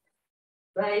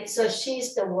 right? So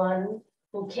she's the one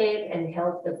who came and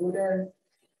helped the Buddha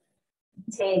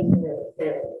attain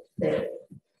the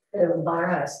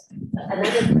Varas.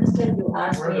 Another question you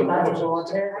asked me about the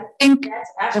water. I think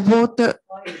that's actually the water.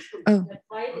 The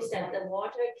point is that the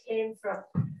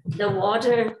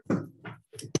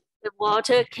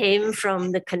water came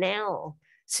from the canal.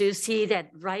 So you see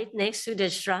that right next to the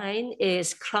shrine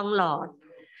is Krong Lord.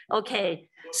 Okay,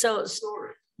 so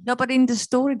no, but in the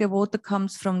story, the water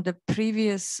comes from the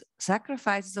previous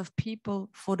sacrifices of people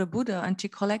for the Buddha, and she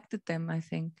collected them, I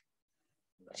think.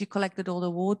 She collected all the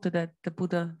water that the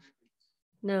Buddha.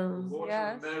 No.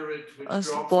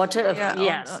 Water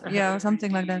Yes. Yeah,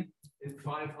 something like that. In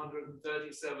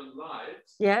 537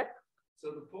 lives. Yeah.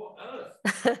 So the poor Earth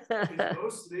is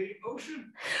mostly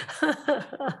ocean.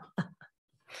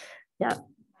 Yeah.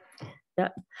 Yeah.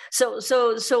 So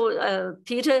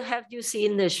Peter, have you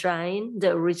seen the shrine,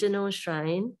 the original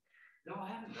shrine? No, I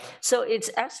haven't. So it's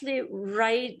actually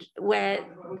right where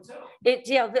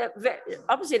the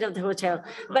opposite of the hotel,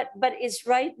 but it's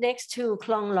right next to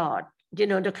Klong Lord, you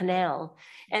know, the canal,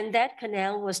 and that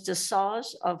canal was the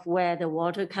source of where the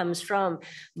water comes from.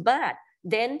 But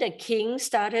then the king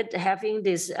started having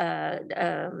this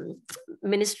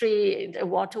ministry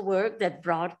water work that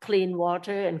brought clean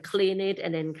water and clean it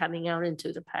and then coming out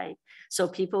into the pipe, so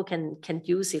people can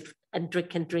use it and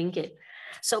drink it.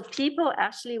 So people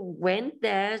actually went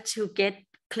there to get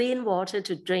clean water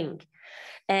to drink.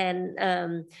 And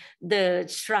the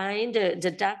shrine,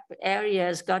 the dark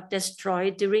areas got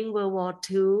destroyed during World War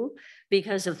II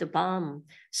because of the bomb.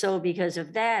 So because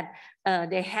of that,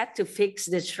 they had to fix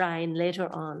the shrine later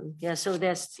on. Yeah, so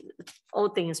there's all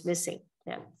things missing.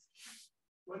 Yeah.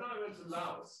 When I went to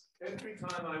Laos, every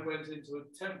time I went into a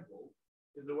temple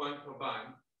in the Luang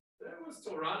Prabang, there was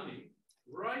Thorani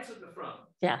right at the front.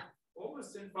 Yeah.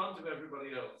 Almost in front of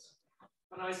everybody else.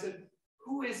 And I said,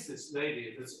 who is this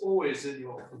lady that's always in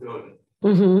your pagoda?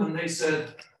 Mm-hmm. And they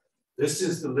said, this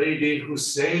is the lady who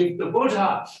saved the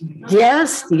Buddha.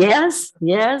 Yes.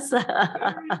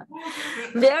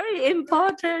 Very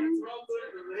important.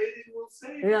 The lady will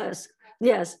save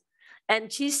Yes. And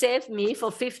she saved me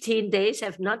for 15 days,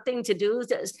 have nothing to do,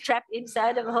 just trapped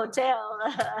inside of a hotel.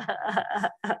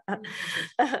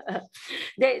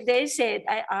 They said,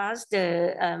 I asked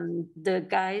the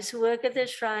guys who work at the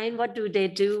shrine, what do they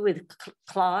do with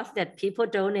cloth that people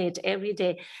donate every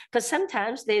day? Because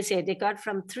sometimes they say they got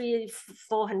from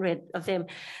 300-400 of them.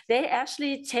 They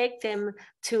actually take them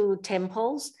to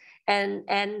temples and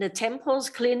the temples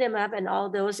clean them up and all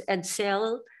those and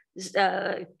sell,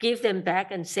 give them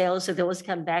back and sell, so those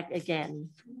come back again.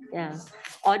 Yeah,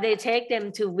 or they take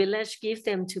them to village, give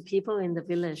them to people in the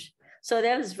village. So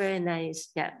that was very nice.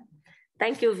 Yeah,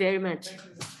 thank you very much.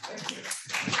 Thank you.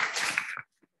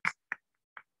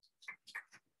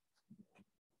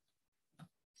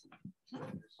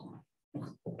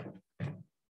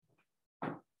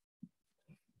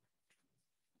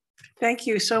 Thank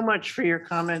you so much for your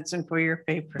comments and for your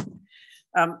paper.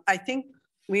 I think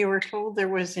we were told there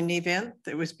was an event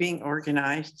that was being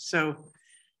organized, so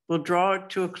we'll draw it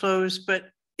to a close.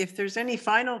 But if there's any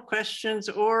final questions,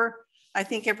 or I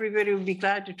think everybody would be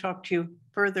glad to talk to you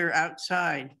further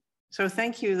outside. So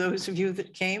thank you, those of you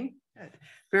that came.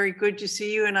 Very good to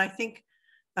see you. And I think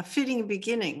a fitting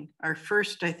beginning, our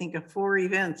first, I think, of 4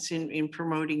 events in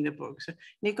promoting the book. So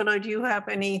Nicolas, do you have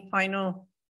any final?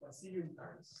 I'll see you in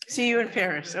Paris. See you in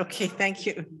Paris. Okay, thank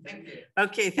you. Thank you.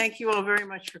 Okay, thank you all very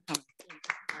much for coming.